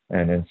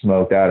and then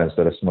smoke that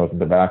instead of smoking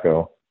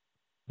tobacco.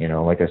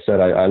 Like I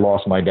said, I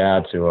lost my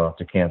dad to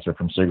cancer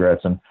from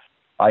cigarettes, and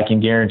I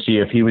can guarantee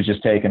if he was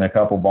just taking a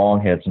couple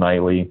bong hits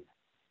nightly,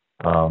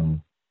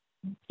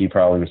 he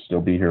probably would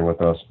still be here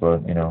with us.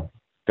 But,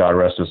 God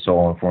rest his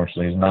soul,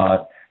 unfortunately he's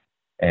not.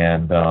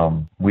 And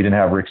we didn't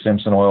have Rick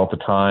Simpson oil at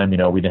the time.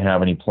 We didn't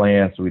have any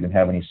plants. We didn't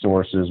have any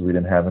sources. We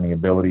didn't have any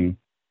ability,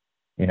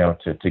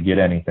 to get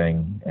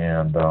anything.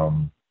 And,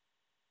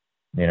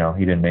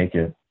 he didn't make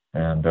it.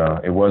 And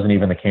it wasn't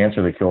even the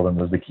cancer that killed him.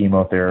 It was the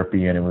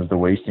chemotherapy, and it was the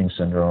wasting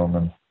syndrome,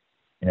 and,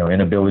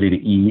 inability to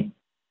eat,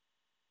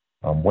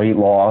 weight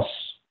loss,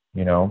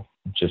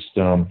 just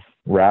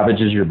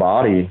ravages your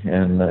body.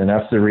 And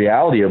that's the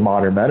reality of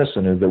modern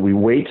medicine, is that we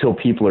wait till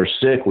people are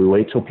sick. We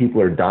wait till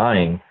people are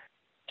dying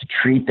to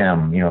treat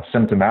them,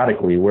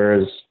 symptomatically.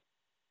 Whereas,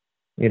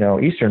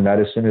 Eastern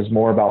medicine is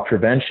more about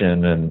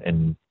prevention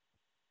and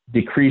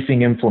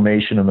decreasing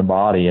inflammation in the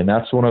body. And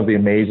that's one of the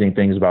amazing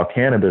things about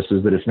cannabis,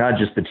 is that it's not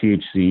just the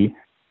THC,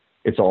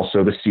 it's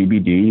also the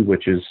CBD,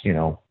 which is,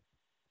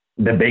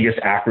 the biggest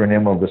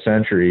acronym of the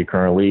century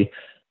currently.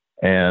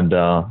 And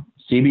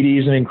CBD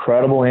is an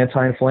incredible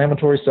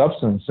anti-inflammatory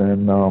substance,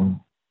 and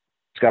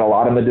it's got a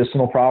lot of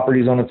medicinal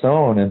properties on its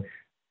own. And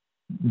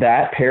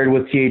that, paired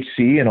with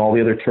THC and all the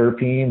other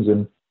terpenes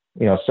and,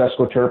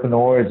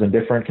 sesquiterpenoids and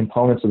different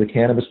components of the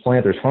cannabis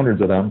plant, there's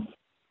hundreds of them,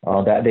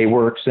 that they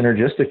work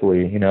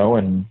synergistically,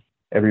 and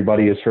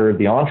everybody has heard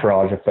the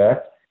entourage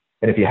effect.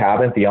 And if you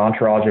haven't, the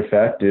entourage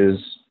effect is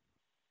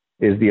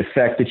the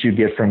effect that you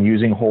get from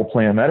using whole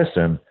plant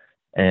medicine.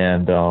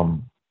 And,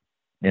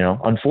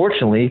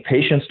 unfortunately,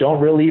 patients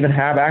don't really even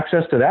have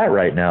access to that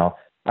right now.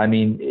 I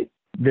mean,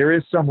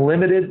 there's some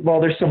limited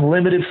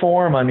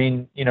form. I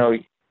mean,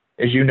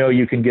 as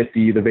you can get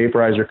the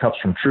vaporizer cups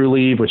from True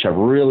Leaf, which have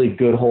really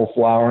good whole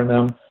flower in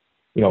them.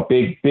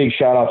 Big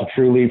shout out to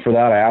True Leaf for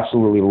that. I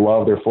absolutely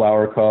love their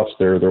flower cups.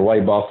 Their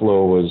White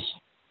Buffalo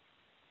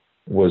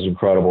was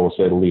incredible, to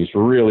say the least.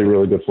 Really,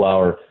 really good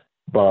flower.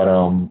 But,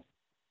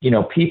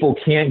 people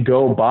can't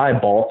go buy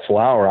bulk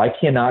flower. I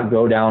cannot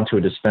go down to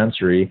a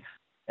dispensary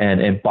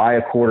and buy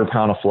a quarter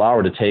pound of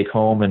flour to take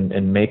home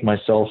and make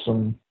myself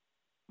some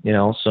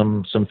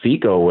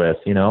FICO with,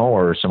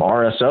 or some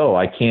RSO.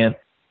 I can't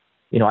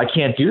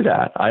do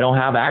that. I don't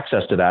have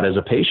access to that as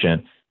a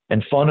patient.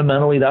 And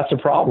fundamentally, that's a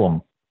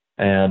problem.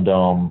 And,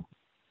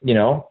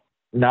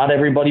 not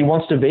everybody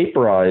wants to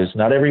vaporize.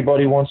 Not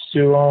everybody wants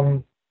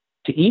to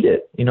eat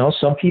it.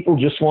 Some people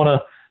just want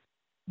to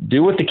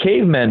do what the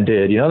cavemen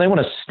did. They want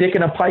to stick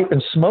in a pipe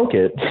and smoke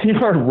it,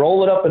 or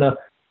roll it up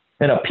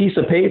in a piece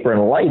of paper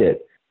and light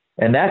it.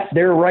 And that's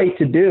their right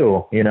to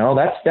do.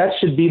 That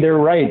should be their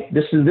right.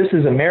 This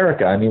is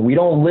America. I mean, we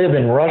don't live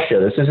in Russia.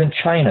 This isn't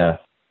China.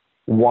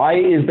 Why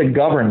is the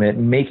government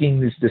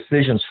making these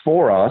decisions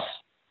for us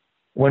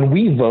when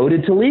we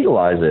voted to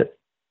legalize it?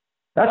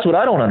 That's what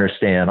I don't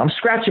understand. I'm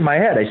scratching my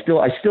head. I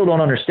still don't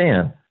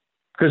understand,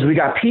 because we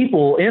got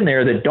people in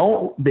there that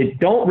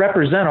don't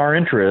represent our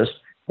interests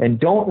and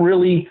don't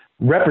really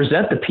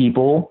represent the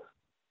people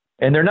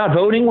and they're not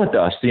voting with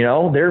us. You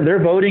know,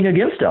 they're voting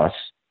against us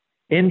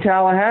in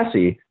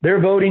Tallahassee. They're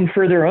voting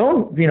for their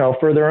own,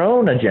 for their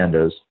own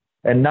agendas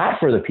and not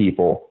for the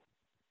people.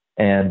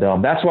 And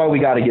that's why we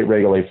got to get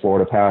Regulate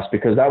Florida passed,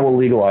 because that will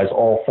legalize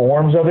all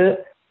forms of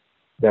it.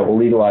 That will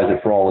legalize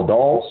it for all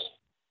adults.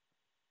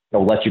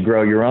 They'll let you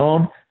grow your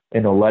own,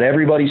 and they'll let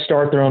everybody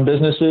start their own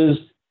businesses.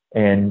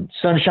 And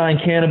Sunshine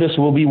Cannabis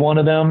will be one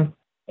of them.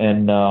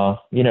 And,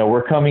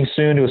 we're coming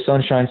soon to a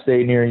Sunshine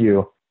State near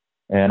you.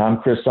 And I'm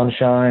Chris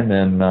Sunshine,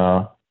 and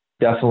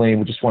definitely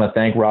we just want to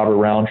thank Robert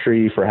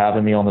Roundtree for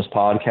having me on this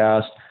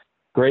podcast.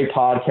 Great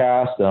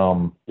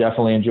podcast.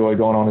 Definitely enjoy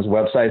going on his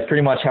website. It's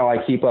pretty much how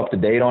I keep up to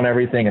date on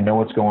everything and know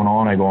what's going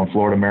on. I go on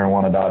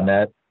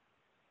floridamarijuana.net.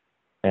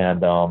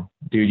 And,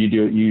 dude,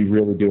 you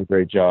really do a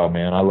great job,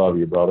 man. I love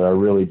you, brother. I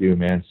really do,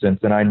 man.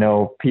 And I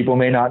know people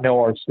may not know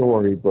our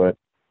story, but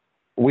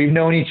we've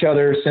known each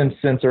other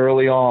since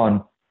early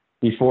on.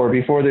 Before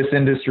this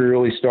industry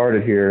really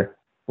started here,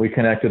 we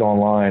connected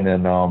online,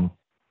 and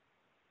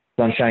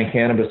Sunshine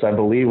Cannabis, I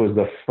believe, was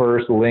the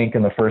first link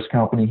and the first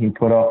company he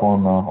put up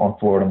on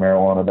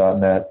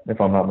floridamarijuana.net,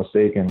 if I'm not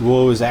mistaken.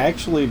 Well, it was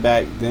actually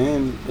back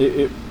then.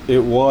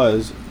 It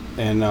was.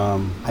 And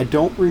I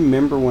don't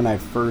remember when I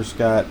first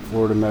got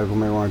Florida Medical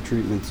Marijuana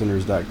Treatment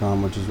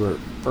Centers.com, which is where it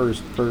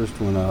first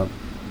went up.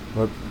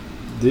 But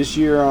next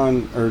year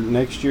on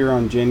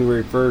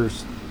January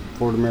 1st,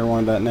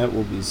 FloridaMarijuana.net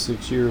will be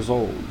 6 years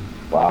old.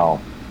 Wow.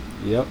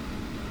 Yep.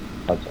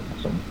 That's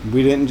awesome.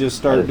 We didn't just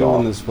start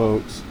doing this,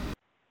 folks.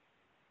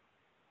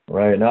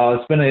 Right. No,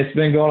 it's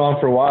been going on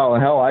for a while.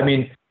 And hell, I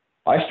mean,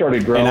 I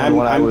started growing and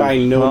when I was... I'm by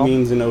no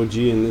means an OG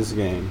in this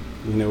game.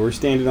 We're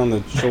standing on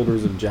the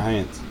shoulders of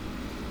giants.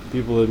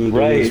 People have been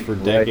doing this for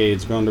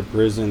decades, gone to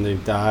prison,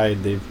 they've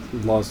died,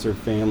 they've lost their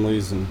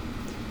families, and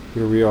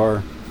here we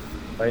are.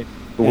 Right.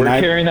 But we're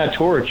carrying that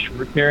torch.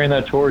 We're carrying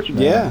that torch,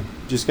 man. Yeah,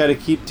 just got to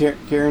keep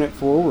carrying it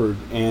forward.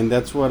 And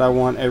that's what I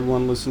want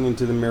everyone listening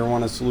to the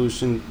Marijuana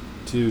Solution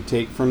to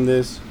take from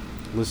this.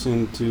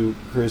 Listening to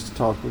Chris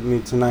talk with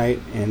me tonight,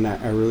 and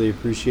I really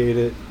appreciate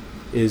it,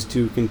 is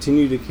to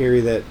continue to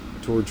carry that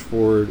torch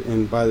forward.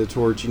 And by the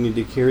torch, you need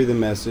to carry the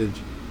message.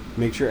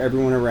 Make sure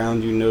everyone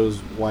around you knows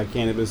why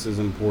cannabis is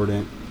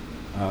important.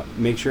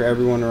 Make sure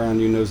everyone around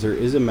you knows there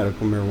is a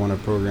medical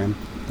marijuana program.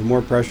 The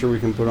more pressure we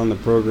can put on the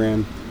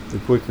program, the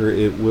quicker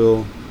it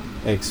will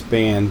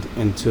expand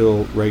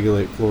until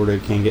Regulate Florida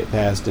can get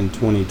passed in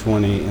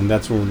 2020, and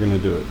that's when we're going to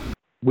do it.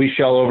 We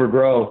shall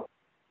overgrow.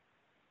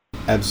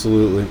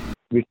 Absolutely.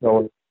 We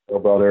shall overgrow,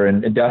 brother.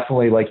 And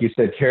definitely, like you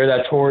said, carry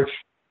that torch,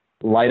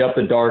 light up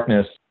the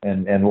darkness,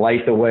 and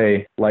light the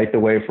way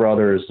for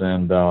others.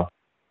 And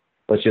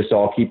let's just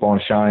all keep on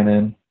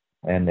shining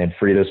and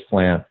free this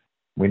plant.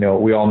 We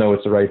all know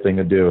it's the right thing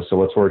to do, so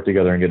let's work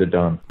together and get it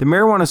done. The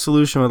Marijuana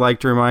Solution would like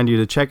to remind you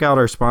to check out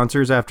our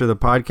sponsors after the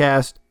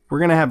podcast. We're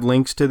going to have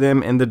links to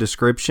them in the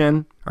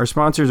description. Our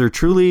sponsors are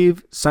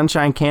Trulieve,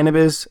 Sunshine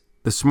Cannabis,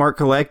 The Smart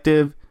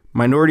Collective,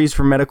 Minorities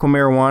for Medical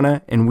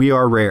Marijuana, and We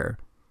Are Rare.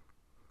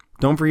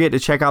 Don't forget to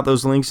check out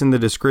those links in the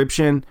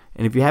description,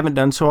 and if you haven't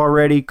done so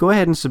already, go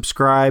ahead and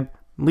subscribe.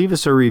 Leave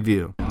us a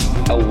review.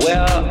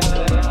 Aware of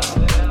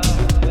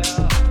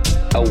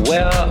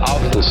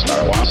the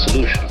Marijuana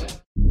Solution.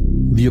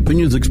 The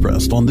opinions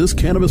expressed on this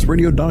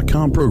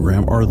CannabisRadio.com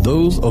program are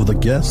those of the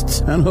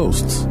guests and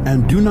hosts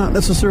and do not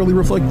necessarily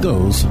reflect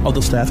those of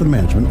the staff and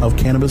management of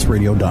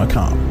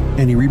CannabisRadio.com.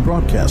 Any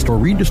rebroadcast or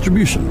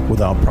redistribution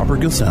without proper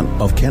consent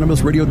of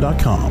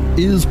CannabisRadio.com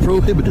is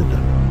prohibited.